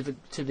closer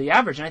to the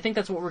average, and I think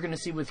that's what we're going to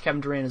see with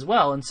Kevin Durant as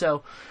well. And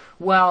so,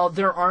 while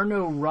there are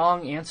no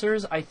wrong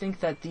answers, I think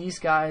that these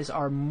guys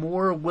are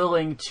more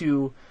willing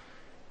to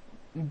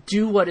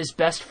do what is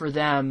best for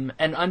them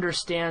and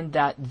understand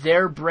that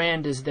their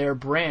brand is their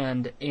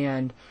brand,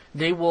 and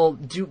they will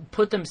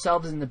put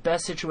themselves in the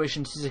best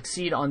situation to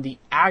succeed on the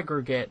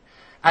aggregate,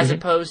 as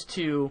opposed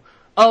to,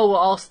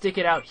 I'll stick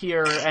it out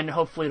here and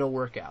hopefully it'll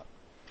work out.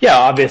 Yeah,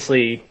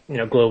 obviously,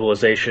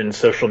 globalization,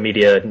 social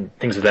media, and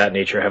things of that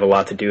nature have a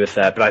lot to do with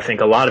that. But I think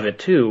a lot of it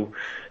too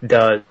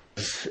does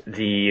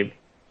the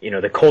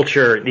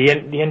culture, the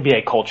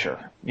NBA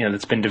culture,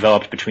 that's been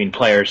developed between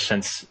players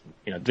since,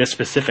 this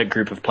specific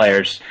group of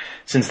players,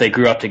 since they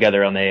grew up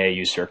together on the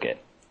AAU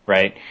circuit,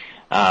 right?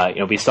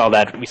 We saw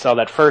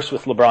that first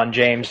with LeBron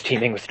James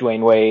teaming with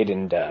Dwayne Wade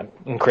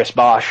and Chris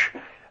Bosh.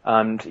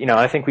 And,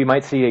 I think we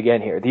might see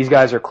again here. These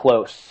guys are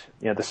close.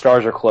 The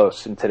stars are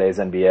close in today's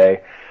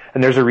NBA.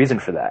 And there's a reason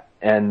for that.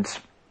 And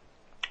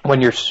when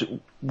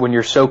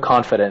you're so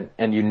confident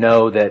and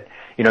that,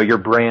 your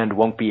brand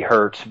won't be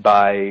hurt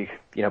by,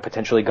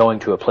 potentially going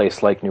to a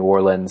place like New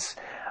Orleans,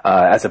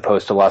 as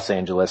opposed to Los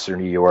Angeles or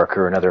New York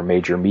or another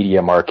major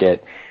media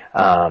market,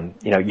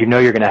 you're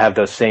going to have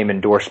those same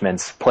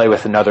endorsements, play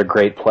with another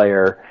great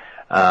player,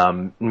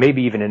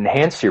 maybe even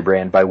enhance your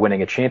brand by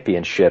winning a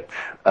championship.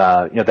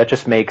 That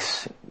just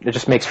makes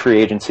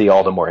free agency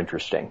all the more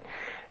interesting.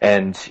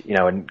 And,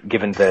 and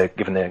given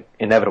the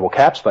inevitable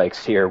cap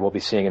spikes here we'll be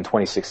seeing in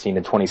 2016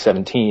 and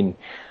 2017,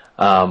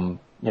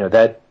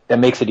 that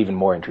makes it even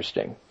more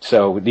interesting.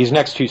 So these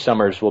next 2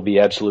 summers will be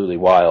absolutely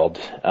wild.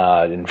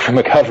 And from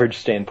a coverage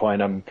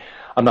standpoint, I'm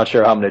not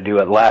sure how I'm going to do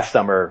it. Last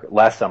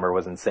summer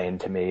was insane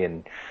to me,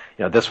 and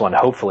this one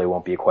hopefully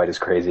won't be quite as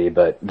crazy,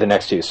 but the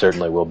next 2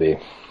 certainly will be.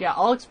 Yeah,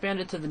 I'll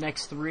expand it to the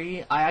next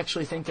 3. I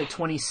actually think that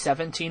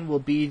 2017 will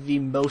be the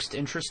most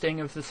interesting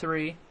of the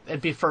 3.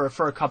 It'd be for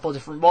a couple of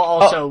different. Well,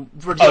 also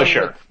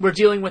we're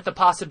dealing with the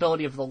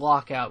possibility of the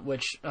lockout,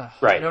 which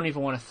right. I don't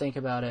even want to think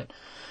about it.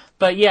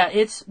 But yeah,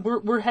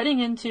 we're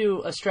heading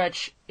into a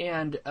stretch,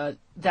 and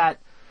that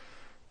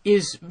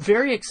is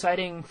very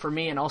exciting for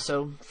me, and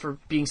also for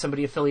being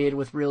somebody affiliated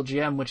with Real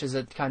GM, which is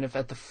kind of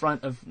at the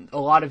front of a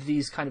lot of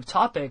these kind of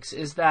topics,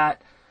 is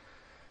that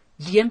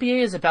the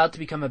NBA is about to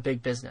become a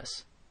big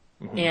business.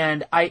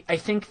 And I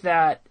think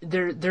that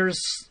there's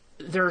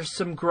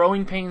some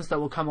growing pains that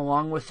will come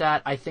along with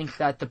that. I think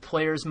that the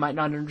players might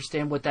not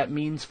understand what that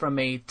means from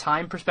a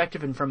time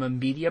perspective and from a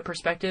media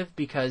perspective,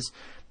 because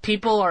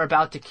people are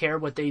about to care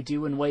what they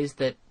do in ways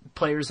that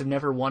players have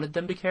never wanted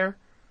them to care.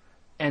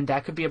 And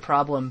that could be a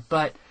problem.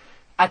 But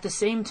at the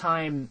same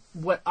time,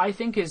 what I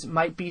think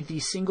might be the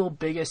single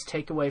biggest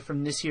takeaway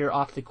from this year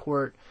off the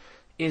court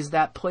is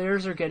that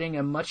players are getting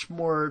a much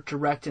more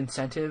direct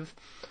incentive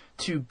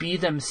to be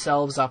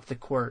themselves off the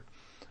court.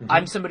 Mm-hmm.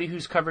 I'm somebody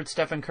who's covered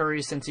Stephen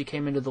Curry since he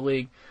came into the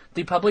league.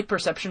 The public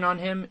perception on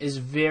him is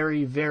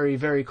very, very,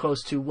 very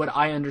close to what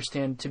I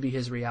understand to be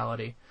his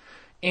reality.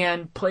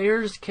 And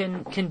players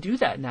can do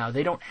that now.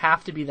 They don't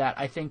have to be that.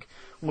 I think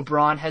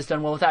LeBron has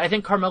done well with that. I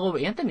think Carmelo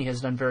Anthony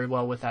has done very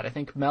well with that. I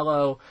think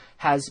Melo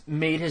has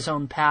made his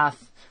own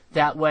path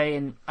that way,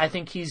 and I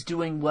think he's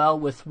doing well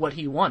with what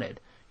he wanted.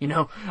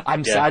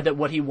 I'm sad that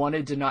what he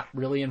wanted did not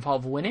really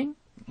involve winning,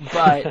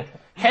 but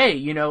hey,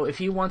 if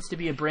he wants to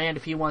be a brand,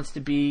 if he wants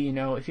to be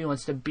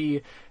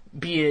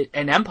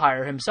an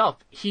empire himself,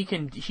 he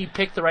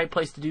picked the right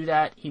place to do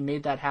that. He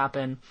made that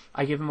happen.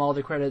 I give him all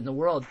the credit in the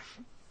world.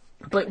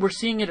 But we're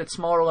seeing it at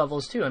smaller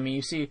levels too. I mean,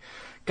 you see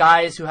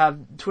guys who have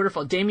Twitter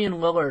followers. Damian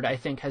Lillard, I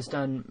think, has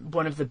done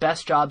one of the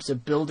best jobs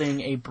of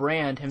building a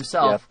brand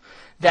himself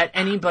that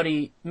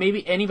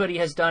maybe anybody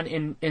has done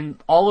in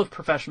all of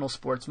professional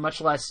sports,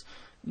 much less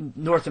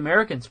North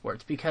American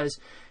sports, because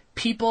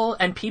people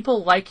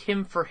like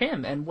him for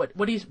him. And what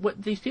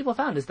these people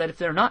found is that if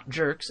they're not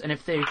jerks, and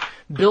if they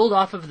build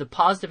off of the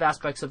positive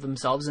aspects of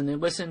themselves, and they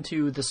listen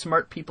to the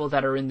smart people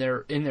that are in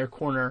their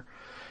corner,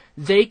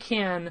 they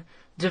can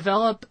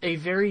develop a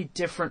very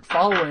different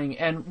following.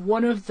 And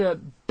one of the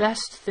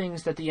best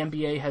things that the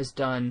NBA has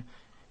done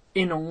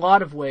in a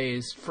lot of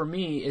ways for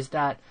me is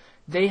that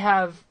they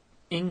have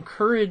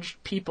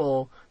encouraged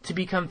people to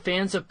become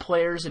fans of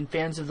players and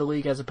fans of the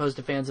league as opposed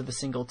to fans of a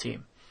single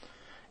team.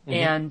 Mm-hmm.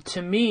 And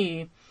to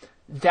me,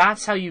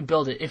 that's how you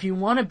build it. If you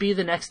want to be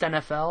the next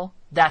NFL,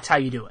 that's how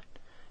you do it.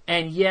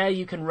 And yeah,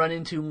 you can run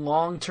into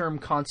long-term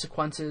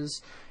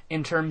consequences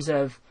in terms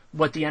of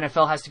what the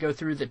NFL has to go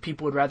through, that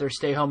people would rather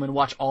stay home and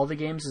watch all the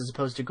games as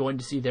opposed to going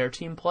to see their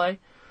team play.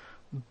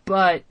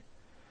 But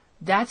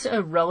that's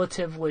a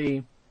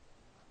relatively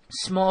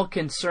small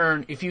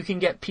concern if you can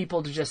get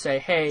people to just say,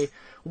 hey,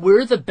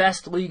 we're the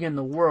best league in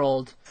the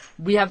world.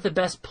 We have the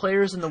best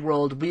players in the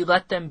world. We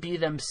let them be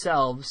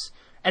themselves.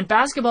 And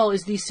basketball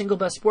is the single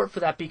best sport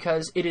for that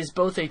because it is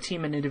both a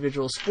team and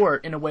individual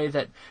sport in a way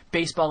that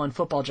baseball and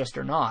football just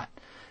are not.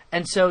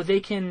 And so they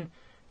can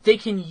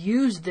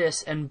use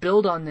this and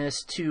build on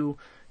this to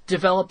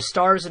develop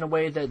stars in a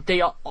way that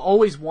they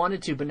always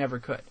wanted to but never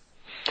could.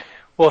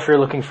 Well, if you're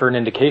looking for an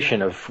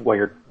indication of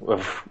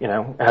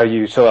how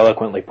you so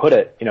eloquently put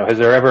it, has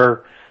there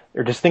ever,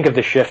 or just think of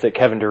the shift that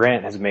Kevin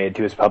Durant has made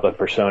to his public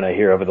persona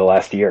here over the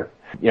last year.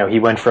 He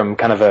went from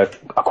kind of a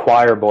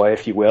choir boy,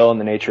 if you will, in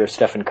the nature of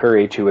Stephen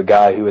Curry, to a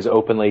guy who is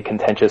openly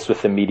contentious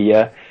with the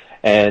media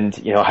and,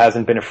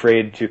 hasn't been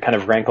afraid to kind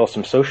of rankle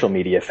some social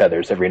media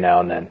feathers every now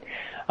and then.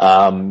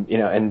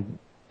 And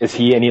is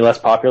he any less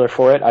popular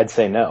for it? I'd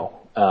say no.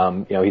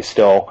 He's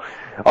still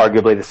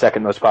arguably the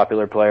second most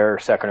popular player,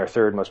 second or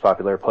third most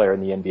popular player in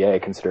the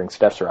NBA, considering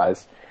Steph's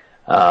rise.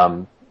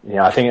 I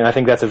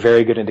think that's a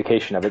very good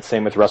indication of it.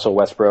 Same with Russell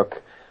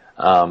Westbrook.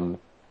 The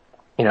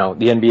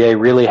NBA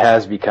really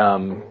has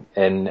become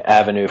an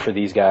avenue for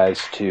these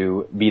guys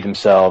to be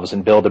themselves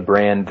and build a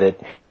brand that,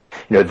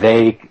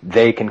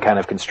 they can kind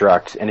of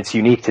construct. And it's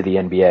unique to the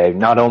NBA,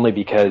 not only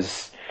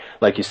because,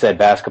 like you said,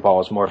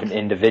 basketball is more of an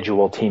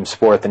individual team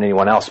sport than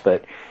anyone else,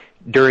 but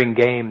during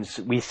games,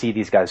 we see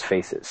these guys'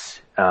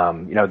 faces.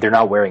 They're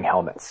not wearing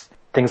helmets.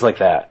 Things like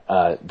that,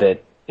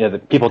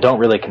 that people don't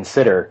really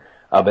consider,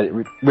 but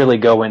really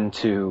go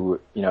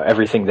into,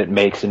 everything that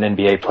makes an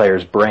NBA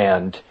player's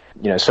brand,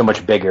 so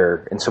much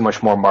bigger and so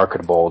much more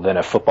marketable than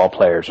a football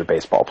player's or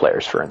baseball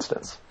player's, for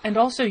instance. And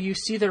also you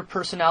see their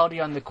personality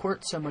on the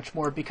court so much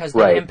more because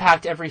they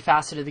impact every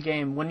facet of the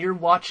game. When you're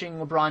watching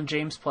LeBron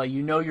James play,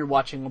 you're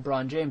watching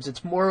LeBron James.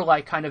 It's more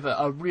like kind of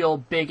a real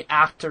big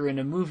actor in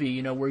a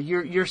movie, where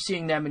you're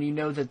seeing them and you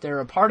know that they're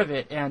a part of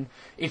it. And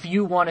if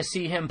you want to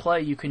see him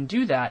play, you can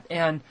do that.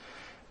 And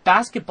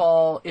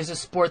basketball is a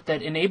sport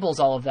that enables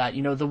all of that.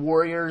 The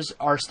Warriors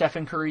are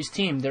Stephen Curry's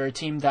team. They're a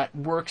team that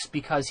works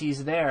because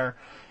he's there.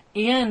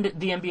 And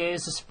the NBA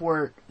is a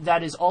sport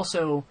that is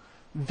also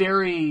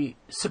very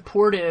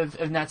supportive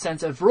in that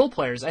sense of role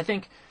players. I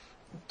think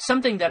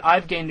something that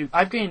I've gained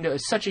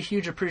such a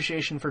huge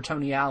appreciation for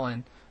Tony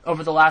Allen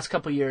over the last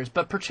couple of years,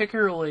 but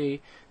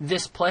particularly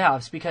this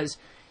playoffs, because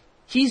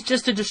he's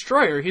just a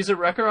destroyer. He's a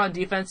wrecker on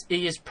defense.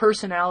 His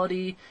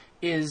personality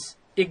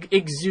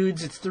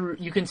exudes. It's through.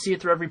 You can see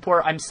it through every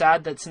pore. I'm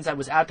sad that since I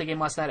was at the game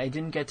last night, I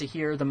didn't get to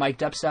hear the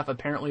mic'd up stuff.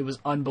 Apparently, it was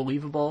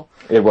unbelievable.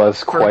 It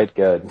was quite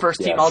good. First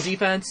team all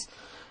defense,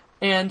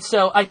 and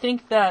so I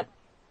think that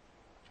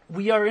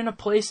we are in a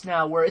place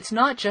now where it's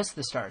not just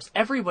the stars.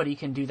 Everybody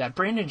can do that.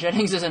 Brandon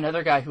Jennings is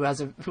another guy who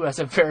has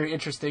a very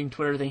interesting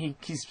Twitter thing.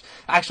 He's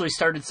actually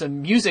started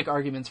some music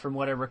arguments from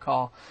what I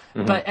recall.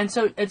 Mm-hmm. But and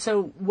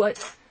so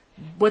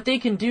what they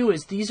can do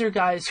is these are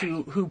guys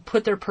who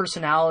put their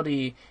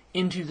personality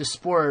into the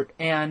sport,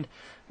 and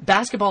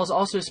basketball is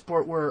also a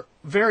sport where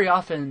very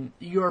often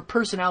your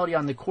personality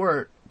on the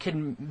court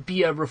can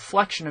be a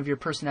reflection of your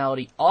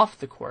personality off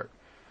the court.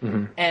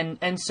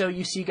 And so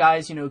you see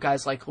guys,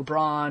 guys like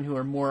LeBron who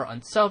are more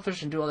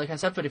unselfish and do all that kind of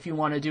stuff. But if you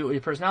want to do it with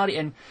your personality,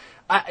 and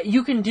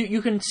you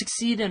can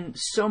succeed in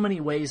so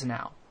many ways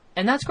now.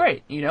 And that's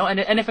great,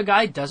 and if a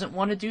guy doesn't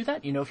want to do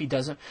that, if he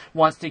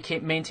wants to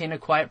maintain a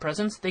quiet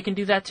presence, they can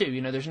do that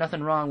too. There's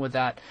nothing wrong with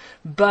that.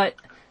 But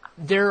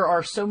there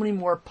are so many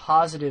more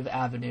positive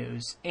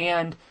avenues,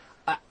 and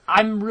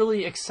I'm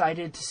really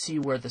excited to see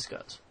where this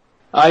goes.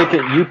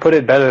 You put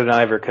it better than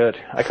I ever could.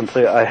 I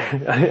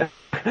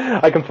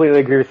completely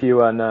agree with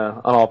you on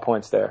all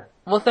points there.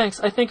 Well, thanks.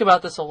 I think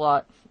about this a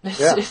lot.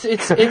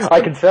 It's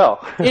I can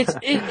tell.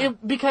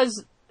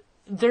 Because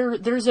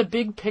there's a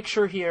big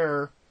picture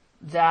here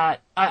that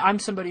I'm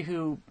somebody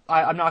who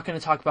I'm not going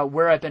to talk about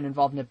where I've been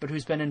involved in it, but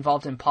who's been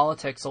involved in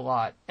politics a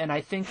lot. And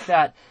I think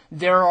that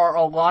there are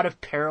a lot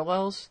of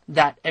parallels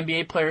that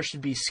NBA players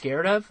should be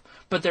scared of,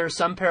 but there are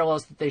some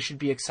parallels that they should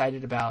be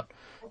excited about.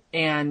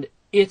 And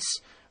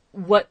it's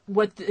what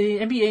the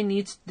NBA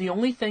needs. The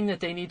only thing that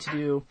they need to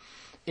do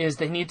is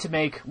they need to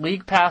make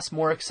League Pass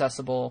more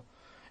accessible,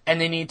 and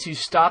they need to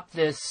stop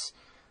this.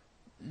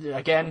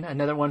 Again,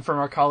 another one from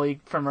our colleague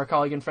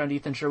and friend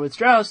Ethan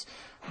Sherwood-Strauss.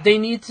 They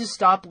need to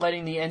stop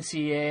letting the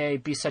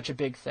NCAA be such a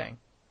big thing.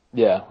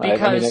 Yeah,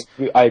 because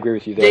I agree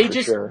with you there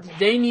sure.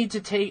 They need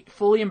to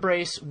fully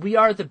embrace, we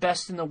are the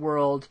best in the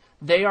world.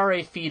 They are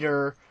a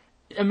feeder.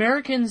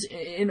 Americans,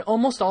 in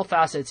almost all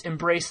facets,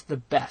 embrace the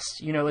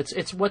best.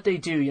 It's what they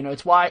do.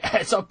 It's why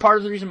it's a part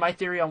of the reason my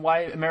theory on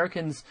why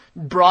Americans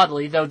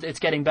broadly, though it's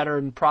getting better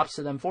and props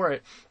to them for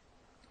it,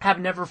 have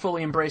never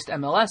fully embraced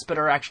MLS, but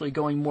are actually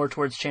going more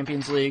towards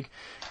Champions League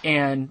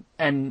and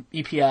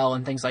EPL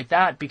and things like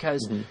that,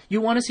 because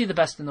you want to see the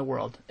best in the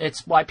world.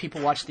 It's why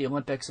people watch the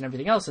Olympics and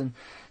everything else. And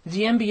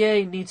the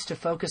NBA needs to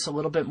focus a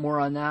little bit more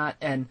on that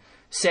and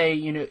say,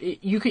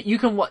 you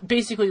can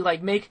basically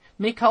like make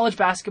college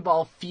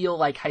basketball feel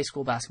like high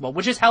school basketball,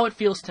 which is how it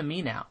feels to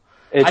me now.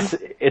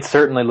 It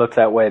certainly looked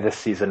that way this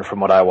season from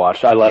what I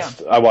watched. I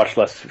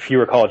watched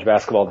fewer college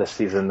basketball this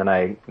season than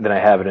I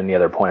have at any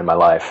other point in my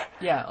life.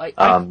 Yeah,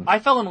 I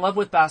fell in love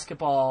with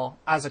basketball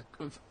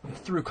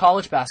through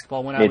college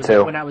basketball when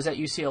I was at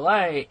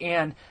UCLA,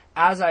 and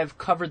as I've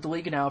covered the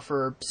league now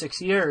for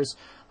 6 years,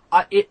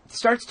 it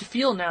starts to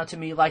feel now to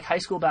me like high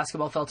school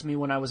basketball felt to me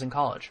when I was in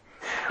college.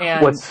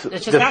 And it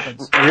just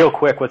happens. Real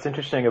quick, what's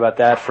interesting about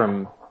that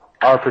from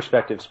our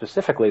perspective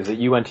specifically is that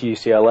you went to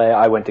UCLA,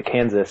 I went to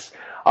Kansas.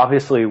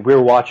 Obviously,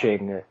 we're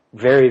watching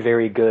very,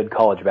 very good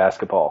college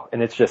basketball,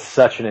 and it's just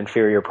such an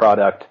inferior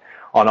product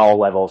on all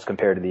levels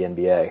compared to the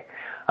NBA.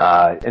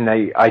 And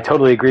I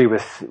totally agree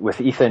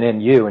with Ethan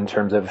and you in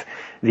terms of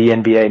the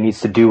NBA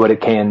needs to do what it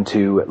can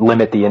to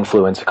limit the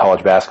influence of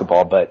college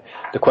basketball. But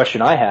the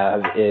question I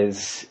have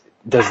is,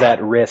 does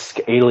that risk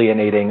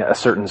alienating a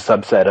certain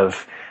subset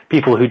of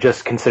people who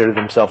just consider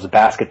themselves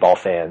basketball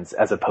fans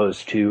as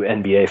opposed to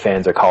NBA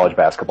fans or college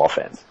basketball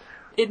fans?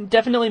 It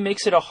definitely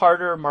makes it a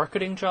harder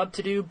marketing job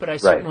to do, but I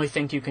certainly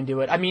think you can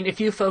do it. I mean, if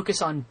you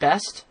focus on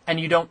best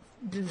and you don't,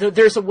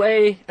 there's a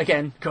way,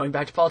 again, going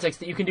back to politics,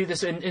 that you can do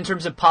this in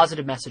terms of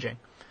positive messaging,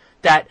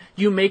 that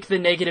you make the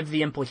negative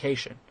the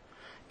implication.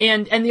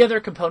 And the other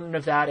component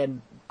of that,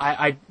 and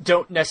I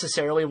don't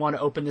necessarily want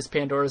to open this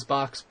Pandora's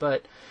box,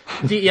 but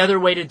the other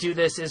way to do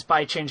this is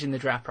by changing the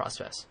draft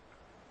process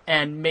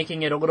and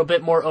making it a little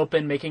bit more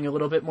open, making it a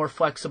little bit more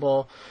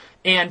flexible,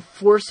 and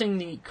forcing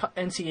the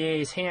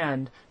NCAA's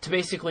hand to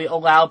basically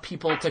allow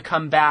people to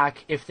come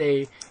back if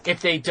they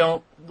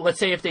don't, let's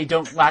say if they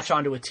don't latch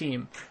onto a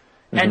team.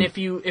 And if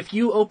the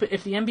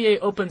NBA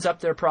opens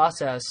up their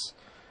process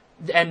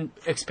and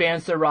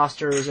expands their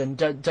rosters and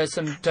does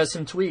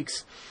some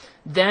tweaks,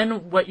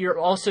 then what you're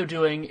also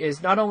doing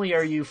is not only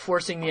are you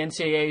forcing the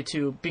NCAA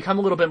to become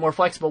a little bit more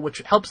flexible, which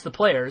helps the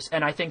players,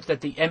 and I think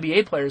that the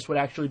NBA players would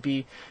actually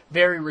be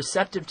very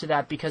receptive to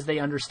that because they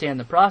understand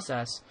the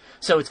process.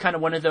 So it's kind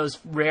of one of those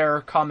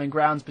rare common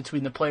grounds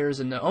between the players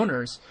and the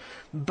owners.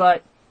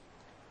 But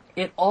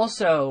it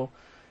also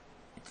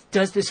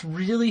does this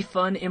really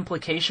fun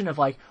implication of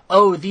like,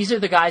 oh, these are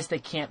the guys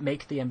that can't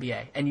make the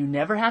NBA. And you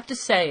never have to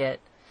say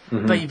it,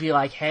 but you'd be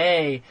like,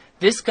 hey,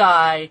 this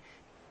guy,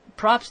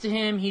 props to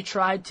him. He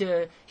tried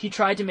to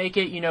make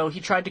it. He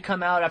tried to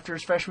come out after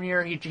his freshman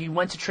year. He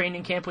went to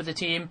training camp with the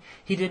team.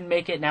 He didn't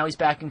make it. Now he's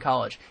back in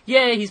college.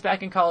 Yay, he's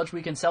back in college.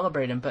 We can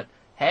celebrate him. But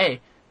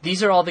hey,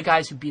 these are all the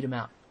guys who beat him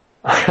out.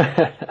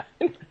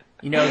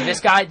 This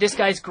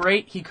guy's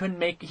great. He couldn't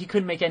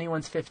make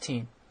anyone's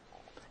 15.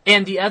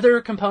 And the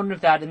other component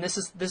of that, and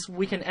this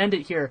we can end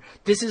it here.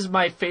 This is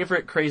my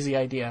favorite crazy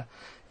idea.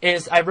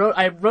 Is I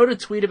wrote a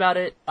tweet about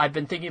it. I've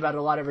been thinking about it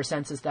a lot ever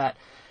since. Is that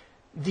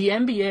the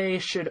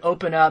NBA should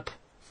open up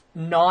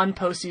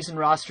non-postseason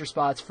roster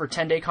spots for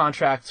 10-day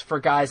contracts for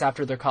guys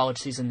after their college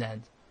season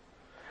ends.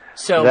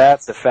 So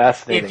that's a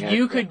fascinating. If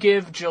you could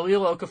give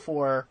Jahlil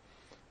Okafor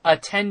a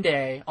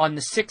 10-day on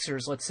the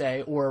Sixers, let's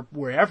say, or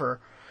wherever,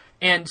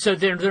 and so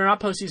they're not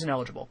postseason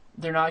eligible.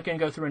 They're not going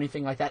to go through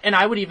anything like that. And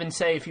I would even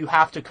say if you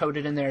have to code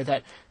it in there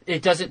that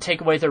it doesn't take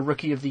away their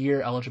Rookie of the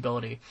Year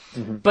eligibility.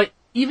 But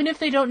even if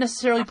they don't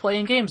necessarily play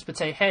in games, but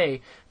say,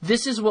 hey,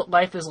 this is what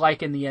life is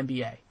like in the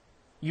NBA.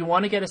 You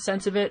want to get a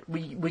sense of it,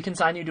 we can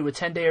sign you to a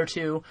 10-day or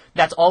 2.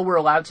 That's all we're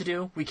allowed to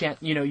do. We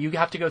can't, you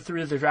have to go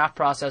through the draft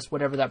process,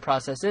 whatever that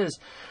process is.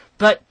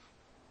 But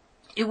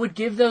it would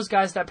give those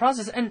guys that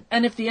process. And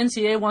if the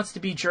NCAA wants to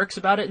be jerks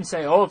about it and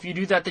say, oh, if you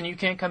do that, then you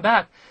can't come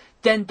back,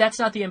 then that's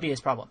not the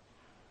NBA's problem.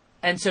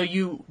 And so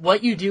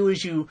what you do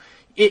is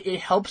it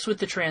helps with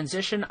the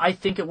transition. I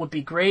think it would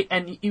be great.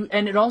 And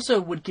it also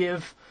would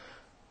give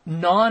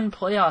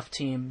non-playoff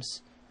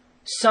teams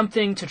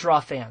something to draw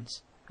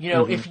fans.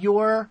 If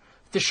you're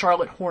the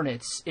Charlotte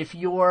Hornets, if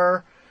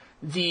you're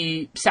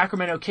the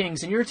Sacramento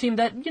Kings, and you're a team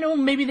that,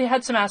 maybe they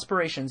had some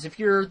aspirations. If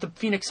you're the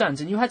Phoenix Suns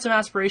and you had some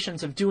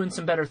aspirations of doing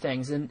some better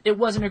things, and it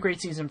wasn't a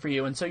great season for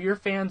you, and so your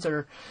fans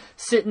are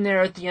sitting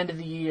there at the end of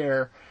the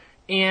year,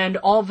 and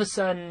all of a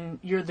sudden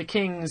you're the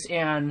Kings,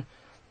 and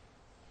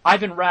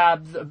Ivan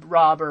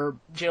Robb or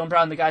Jaylen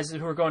Brown, the guys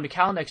who are going to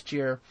Cal next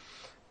year,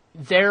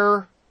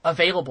 they're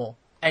available,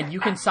 and you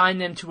can sign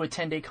them to a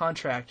 10-day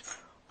contract.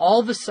 All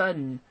of a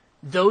sudden,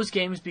 those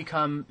games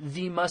become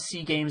the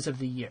must-see games of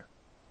the year.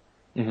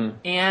 Mm-hmm.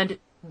 And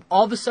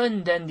all of a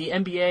sudden, then the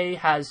NBA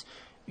has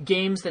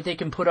games that they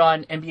can put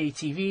on NBA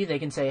TV. They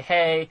can say,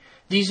 hey,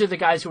 these are the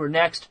guys who are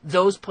next.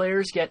 Those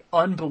players get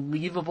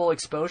unbelievable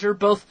exposure,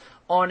 both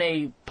on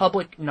a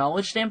public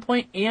knowledge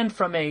standpoint and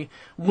from a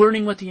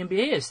learning what the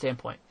NBA is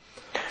standpoint.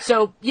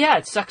 So, yeah,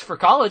 it sucks for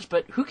college,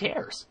 but who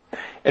cares?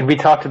 And we've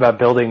been talking about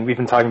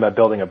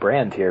building a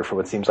brand here for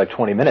what seems like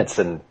 20 minutes,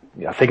 and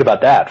think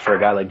about that for a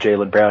guy like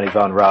Jaylen Brown,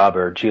 Ivan Robb,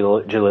 or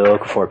Jahlil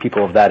Okafor,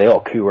 people of that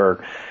ilk who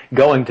are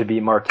going to be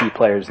marquee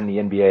players in the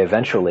NBA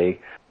eventually,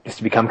 just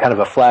to become kind of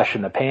a flash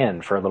in the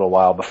pan for a little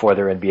while before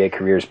their NBA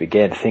careers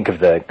begin. Think of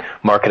the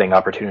marketing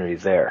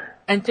opportunities there.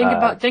 And think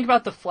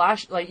about the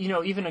flash,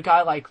 even a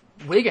guy like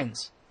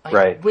Wiggins.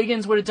 Right.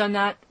 Wiggins would have done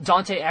that.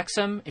 Dante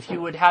Exum, if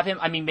you would have him.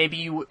 I mean,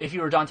 maybe if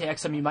you were Dante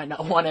Exum, you might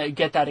not want to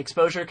get that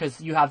exposure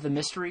because you have the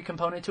mystery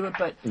component to it.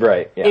 But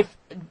right, yeah. If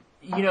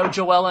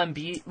Joel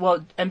Embiid,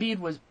 Embiid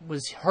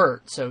was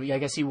hurt, so I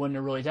guess he wouldn't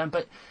have really done.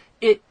 But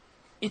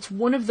it's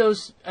one of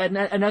those.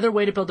 Another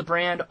way to build a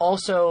brand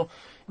also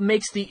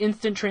makes the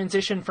instant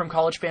transition from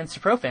college fans to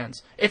pro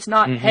fans. It's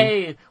not,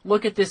 hey,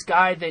 look at this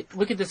guy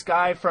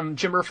from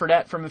Jimmer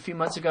Fredette from a few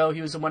months ago.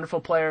 He was a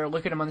wonderful player.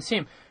 Look at him on the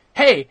team.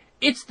 Hey,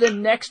 it's the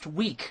next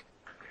week.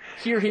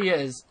 Here he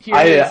is. He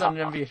is on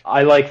NBA.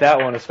 I like that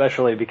one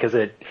especially because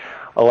it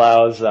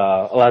allows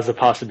the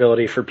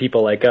possibility for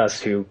people like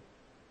us who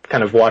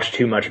kind of watch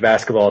too much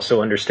basketball,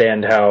 so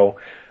understand how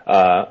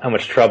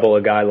much trouble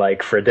a guy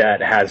like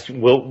Fredette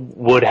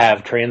would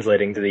have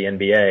translating to the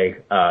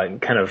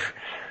NBA. Kind of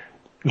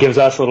gives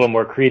us a little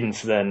more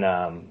credence than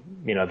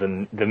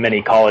the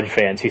many college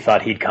fans who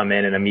thought he'd come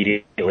in and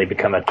immediately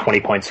become a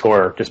 20-point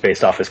scorer just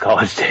based off his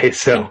college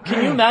days. So,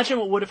 can you imagine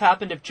what would have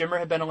happened if Jimmer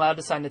had been allowed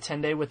to sign a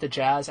 10-day with the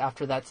Jazz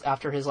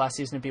after his last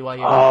season at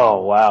BYU?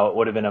 Oh, wow. It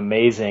would have been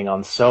amazing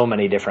on so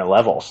many different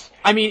levels.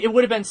 I mean, it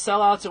would have been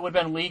sellouts, it would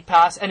have been league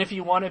pass, and if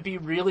you want to be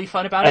really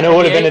fun about it... And it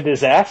would have been a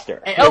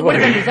disaster. It would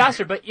have been a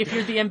disaster, but if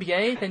you're the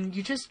NBA, then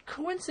you just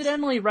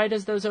coincidentally, right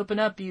as those open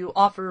up, you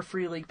offer a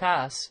free league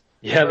pass.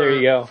 Yeah, there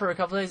you go. For a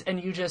couple of days,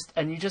 and you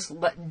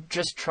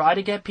just try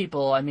to get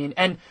people. I mean,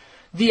 and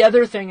the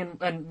other thing,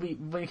 and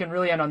we can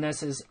really end on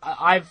this, is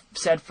I've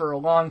said for a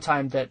long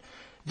time that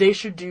they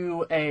should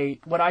do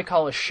what I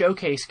call a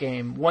showcase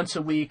game once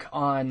a week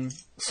on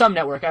some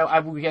network.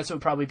 I would guess it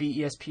would probably be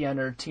ESPN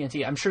or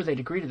TNT. I'm sure they'd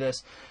agree to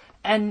this.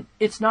 And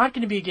it's not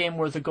going to be a game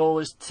where the goal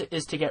is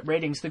to get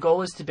ratings. The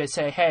goal is to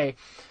say, hey,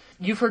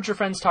 you've heard your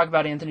friends talk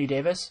about Anthony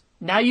Davis.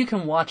 Now you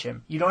can watch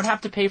him. You don't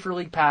have to pay for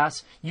League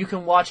Pass. You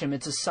can watch him.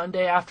 It's a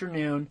Sunday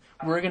afternoon.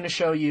 We're going to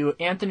show you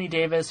Anthony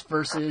Davis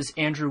versus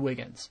Andrew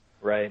Wiggins.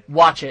 Right.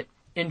 Watch it.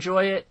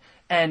 Enjoy it.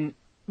 And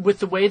with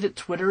the way that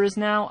Twitter is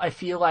now, I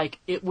feel like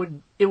it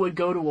would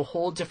go to a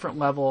whole different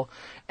level.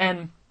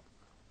 And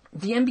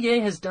the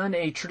NBA has done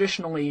a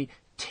traditionally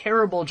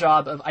terrible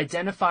job of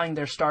identifying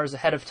their stars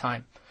ahead of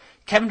time.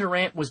 Kevin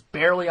Durant was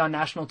barely on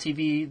national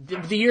TV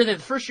the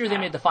first year they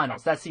made the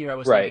finals. That's the year I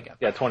was thinking of.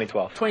 Yeah,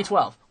 2012.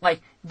 2012.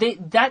 Like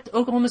that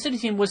Oklahoma City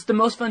team was the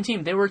most fun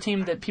team. They were a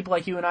team that people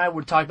like you and I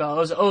would talk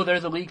about.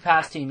 They're the League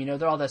Pass team.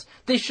 They're all this.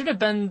 They should have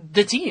been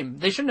the team.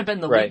 They shouldn't have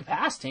been the League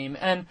Pass team.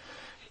 And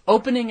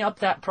opening up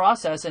that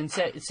process and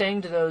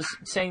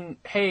saying,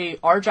 hey,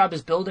 our job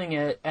is building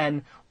it,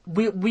 and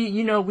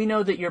we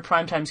know that your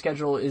primetime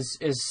schedule is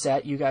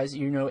set. You guys,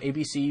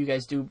 ABC, you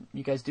guys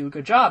do a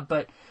good job,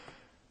 but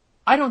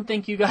I don't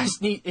think you guys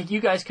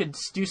could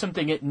do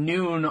something at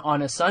noon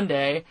on a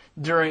Sunday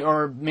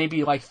or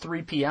maybe like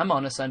 3 p.m.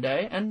 on a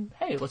Sunday, and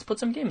hey, let's put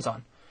some games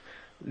on.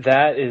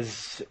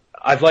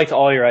 I've liked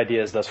all your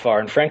ideas thus far,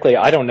 and frankly,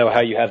 I don't know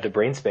how you have the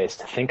brain space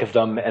to think of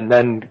them and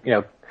then,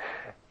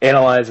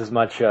 analyze as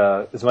much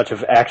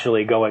of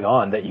actually going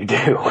on that you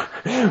do.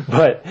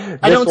 But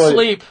I don't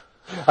sleep.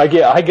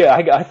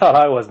 I thought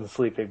I wasn't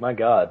sleeping, my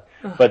God.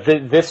 But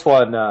this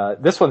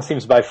one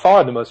seems by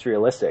far the most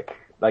realistic.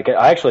 Like,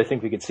 I actually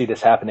think we could see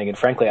this happening, and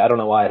frankly, I don't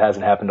know why it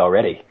hasn't happened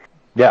already.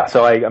 Yeah,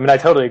 so I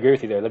totally agree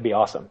with you there. That'd be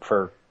awesome.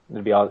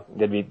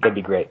 That'd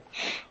be great.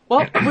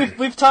 Well,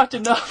 we've talked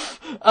enough.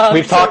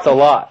 We've talked a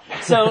lot.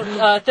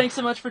 So thanks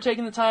so much for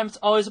taking the time. It's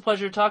always a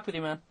pleasure to talk with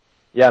you, man.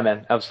 Yeah,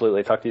 man,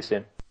 absolutely. Talk to you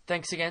soon.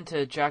 Thanks again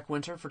to Jack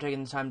Winter for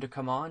taking the time to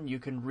come on. You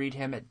can read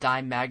him at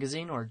Dime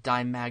Magazine or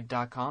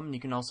dimemag.com, and you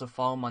can also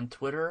follow him on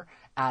Twitter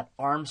at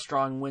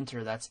Armstrong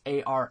Winter. That's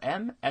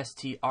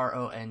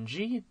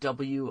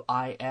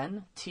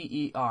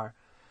ARMSTRONGWINTER.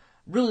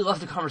 Really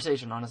loved the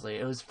conversation, honestly.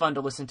 It was fun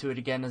to listen to it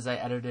again as I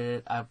edited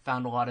it. I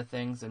found a lot of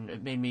things, and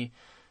it made me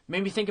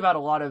think about a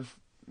lot of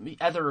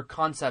other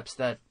concepts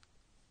that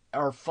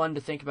are fun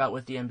to think about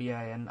with the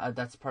NBA, and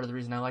that's part of the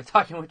reason I like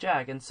talking with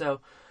Jack. And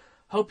so,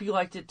 hope you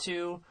liked it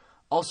too.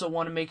 Also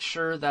want to make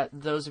sure that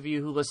those of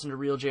you who listen to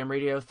Real Jam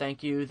Radio,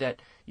 thank you,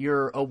 that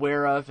you're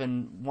aware of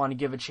and want to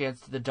give a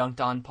chance to the Dunked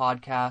On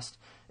podcast.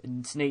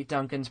 It's Nate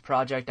Duncan's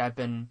project. I've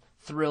been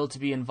thrilled to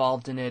be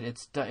involved in it.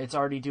 It's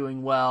already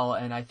doing well,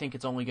 and I think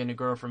it's only going to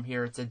grow from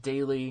here. It's a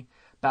daily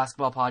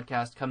basketball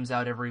podcast, comes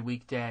out every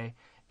weekday,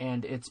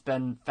 and it's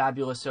been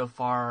fabulous so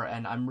far,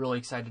 and I'm really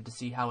excited to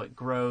see how it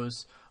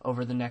grows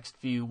over the next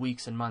few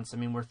weeks and months. I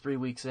mean, we're 3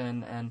 weeks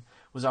in and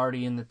was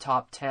already in the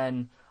top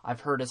 10.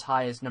 I've heard as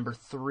high as number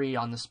 3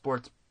 on the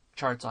sports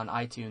charts on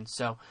iTunes.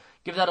 So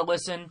give that a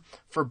listen.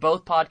 For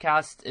both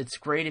podcasts, it's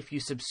great if you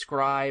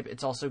subscribe.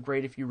 It's also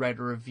great if you write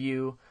a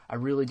review. I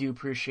really do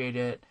appreciate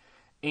it.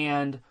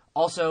 And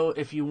also,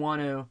 if you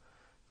want to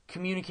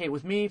communicate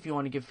with me, if you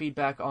want to give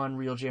feedback on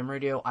Real Jam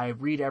Radio, I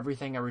read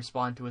everything. I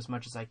respond to as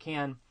much as I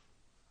can.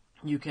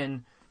 You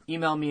can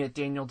email me at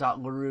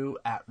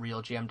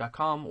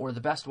daniel.leroux@realjam.com, or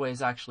the best way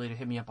is actually to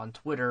hit me up on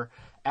Twitter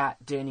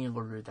at Danny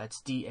Leroux.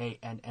 That's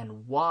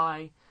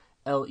DANNYLEROUX.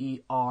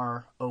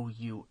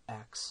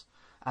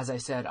 As I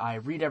said, I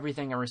read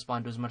everything, I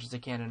respond to as much as I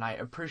can, and I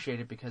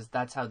appreciate it because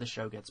that's how the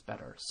show gets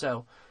better.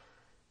 So,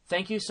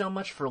 thank you so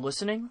much for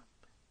listening.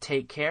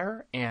 Take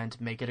care, and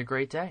make it a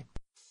great day.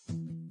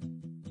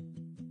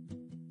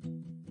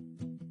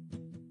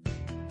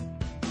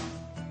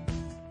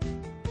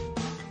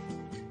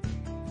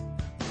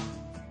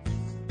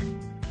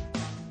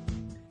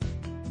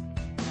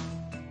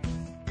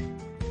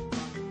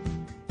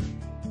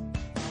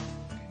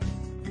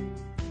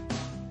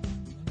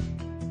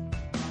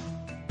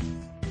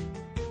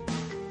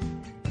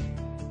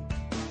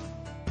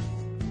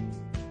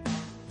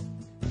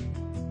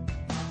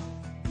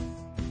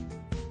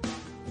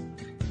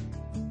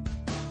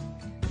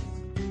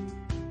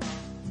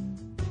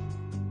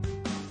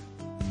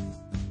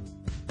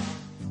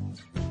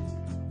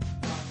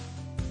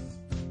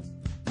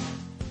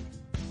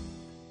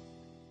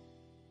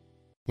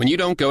 When you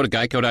don't go to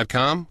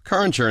Geico.com,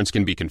 car insurance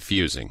can be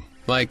confusing.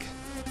 Like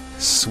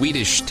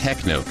Swedish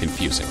techno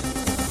confusing.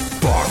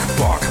 Bark,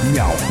 bark,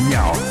 meow,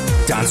 meow.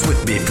 Dance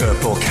with me,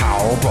 purple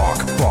cow.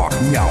 Bark, bark,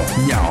 meow,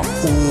 meow.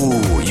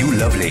 Ooh, you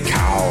lovely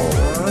cow.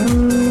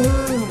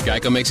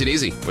 Geico makes it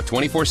easy. With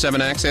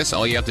 24/7 access,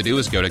 all you have to do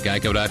is go to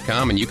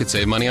Geico.com and you could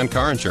save money on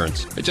car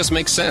insurance. It just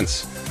makes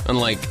sense.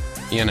 Unlike,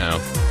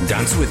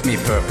 Dance with me,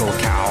 purple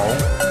cow.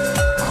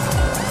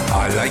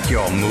 I like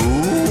your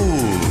move.